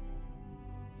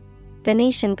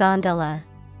 Venetian gondola.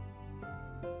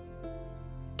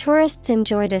 Tourists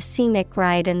enjoyed a scenic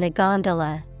ride in the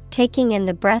gondola, taking in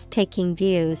the breathtaking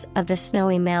views of the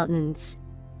snowy mountains.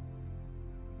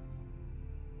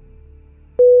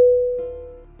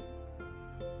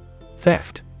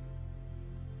 Theft.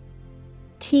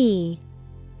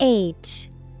 Theft.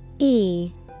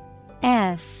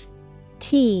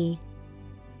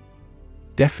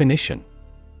 Definition.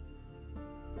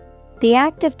 The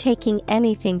act of taking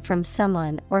anything from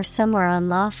someone or somewhere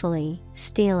unlawfully,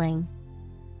 stealing.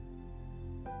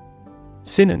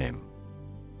 Synonym.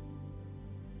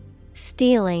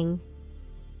 Stealing,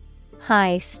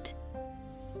 heist,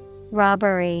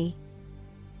 robbery.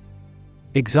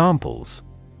 Examples.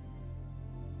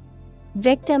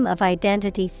 Victim of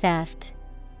identity theft.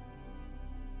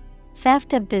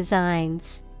 Theft of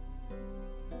designs.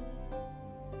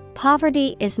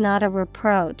 Poverty is not a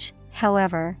reproach,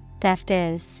 however, theft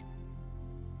is.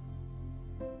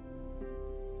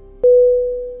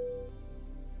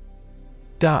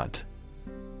 Dud.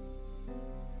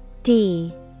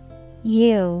 D-U-D.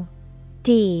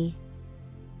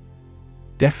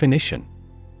 Definition.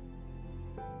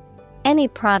 Any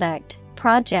product,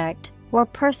 project, or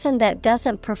person that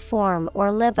doesn't perform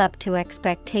or live up to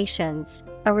expectations,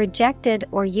 a rejected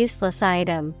or useless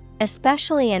item,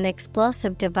 especially an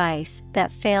explosive device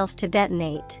that fails to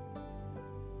detonate.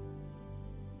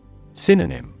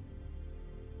 Synonym.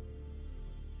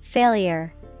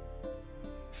 Failure,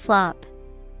 flop,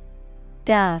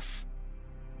 duff.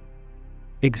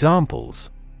 Examples.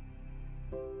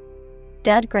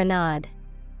 Dud grenade.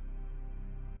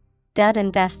 Dud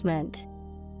investment.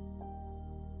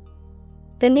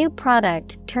 The new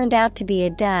product turned out to be a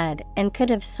dud and could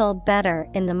have sold better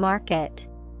in the market.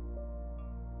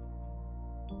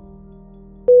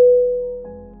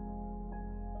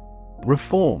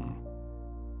 Reform.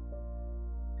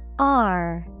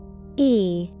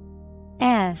 R-E-F-O-R-M.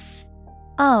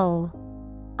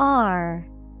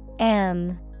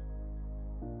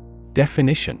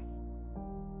 Definition.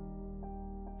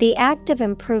 The act of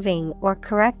improving or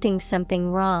correcting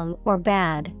something wrong or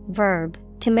bad. Verb,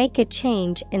 to make a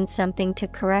change in something to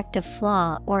correct a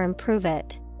flaw or improve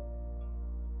it.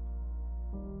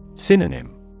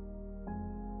 Synonym.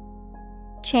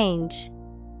 Change,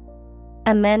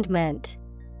 amendment,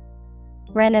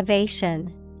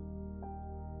 renovation.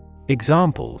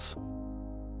 Examples.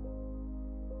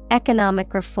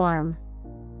 Economic reform.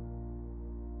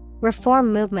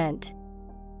 Reform movement.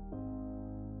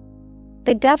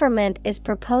 The government is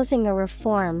proposing a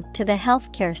reform to the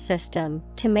healthcare system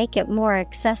to make it more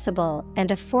accessible and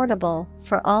affordable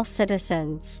for all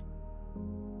citizens.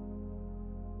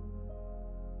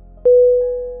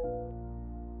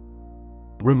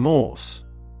 Remorse.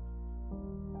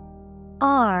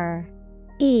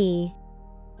 R-E-M-O-R-S-E.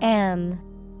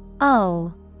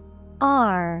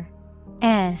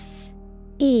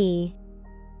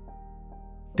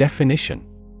 Definition.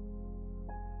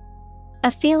 A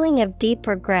feeling of deep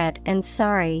regret and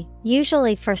sorry,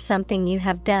 usually for something you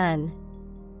have done.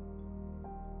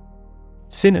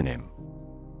 Synonym.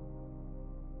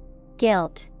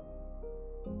 Guilt,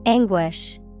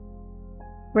 anguish,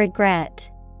 regret.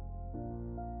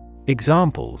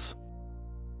 Examples.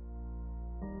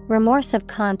 Remorse of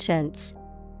conscience.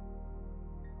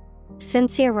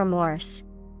 Sincere remorse.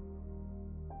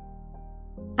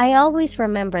 I always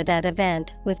remember that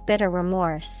event with bitter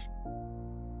remorse.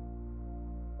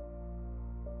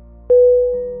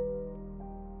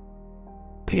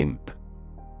 Pimp.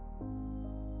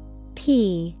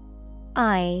 P-I-M-P.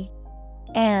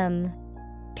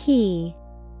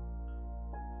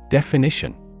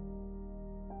 Definition.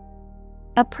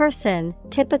 A person,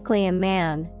 typically a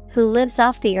man, who lives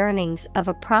off the earnings of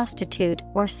a prostitute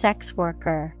or sex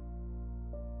worker.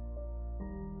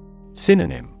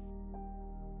 Synonym.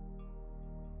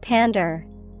 Pander,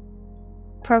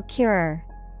 procurer,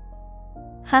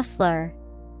 hustler.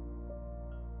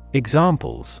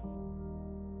 Examples.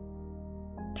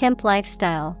 Pimp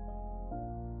lifestyle.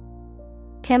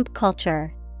 Pimp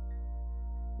culture.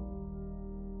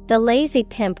 The lazy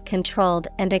pimp controlled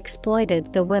and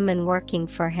exploited the women working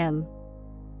for him.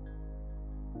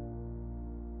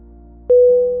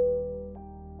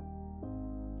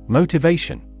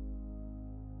 Motivation.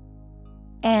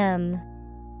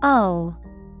 MOTIVation.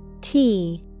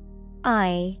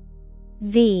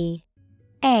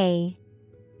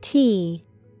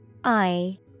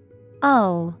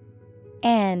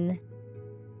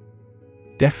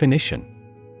 Definition.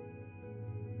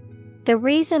 The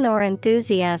reason or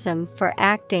enthusiasm for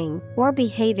acting or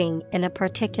behaving in a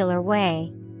particular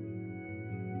way.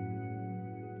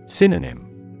 Synonym.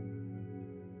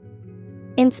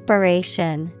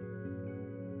 Inspiration,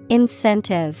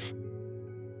 incentive,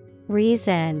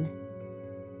 reason.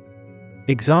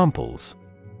 Examples.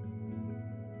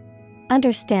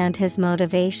 Understand his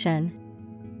motivation.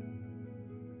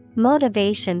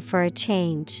 Motivation for a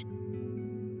change.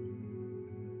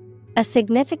 A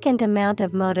significant amount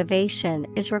of motivation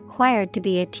is required to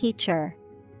be a teacher.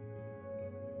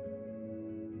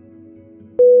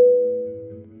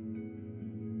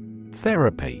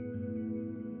 Therapy.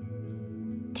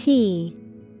 THERAPY.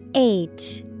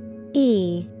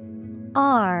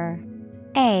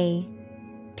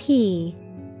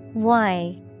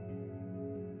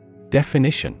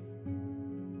 Definition.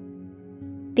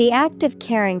 The act of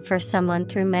caring for someone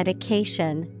through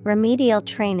medication, remedial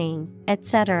training,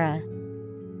 etc.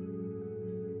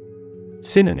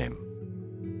 Synonym.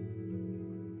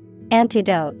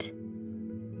 Antidote,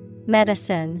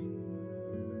 medicine,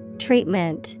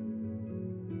 treatment.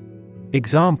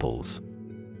 Examples.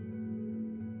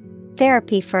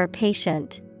 Therapy for a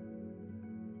patient.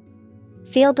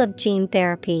 Field of gene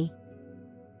therapy.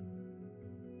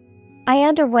 I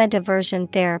underwent aversion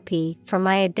therapy for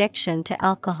my addiction to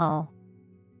alcohol.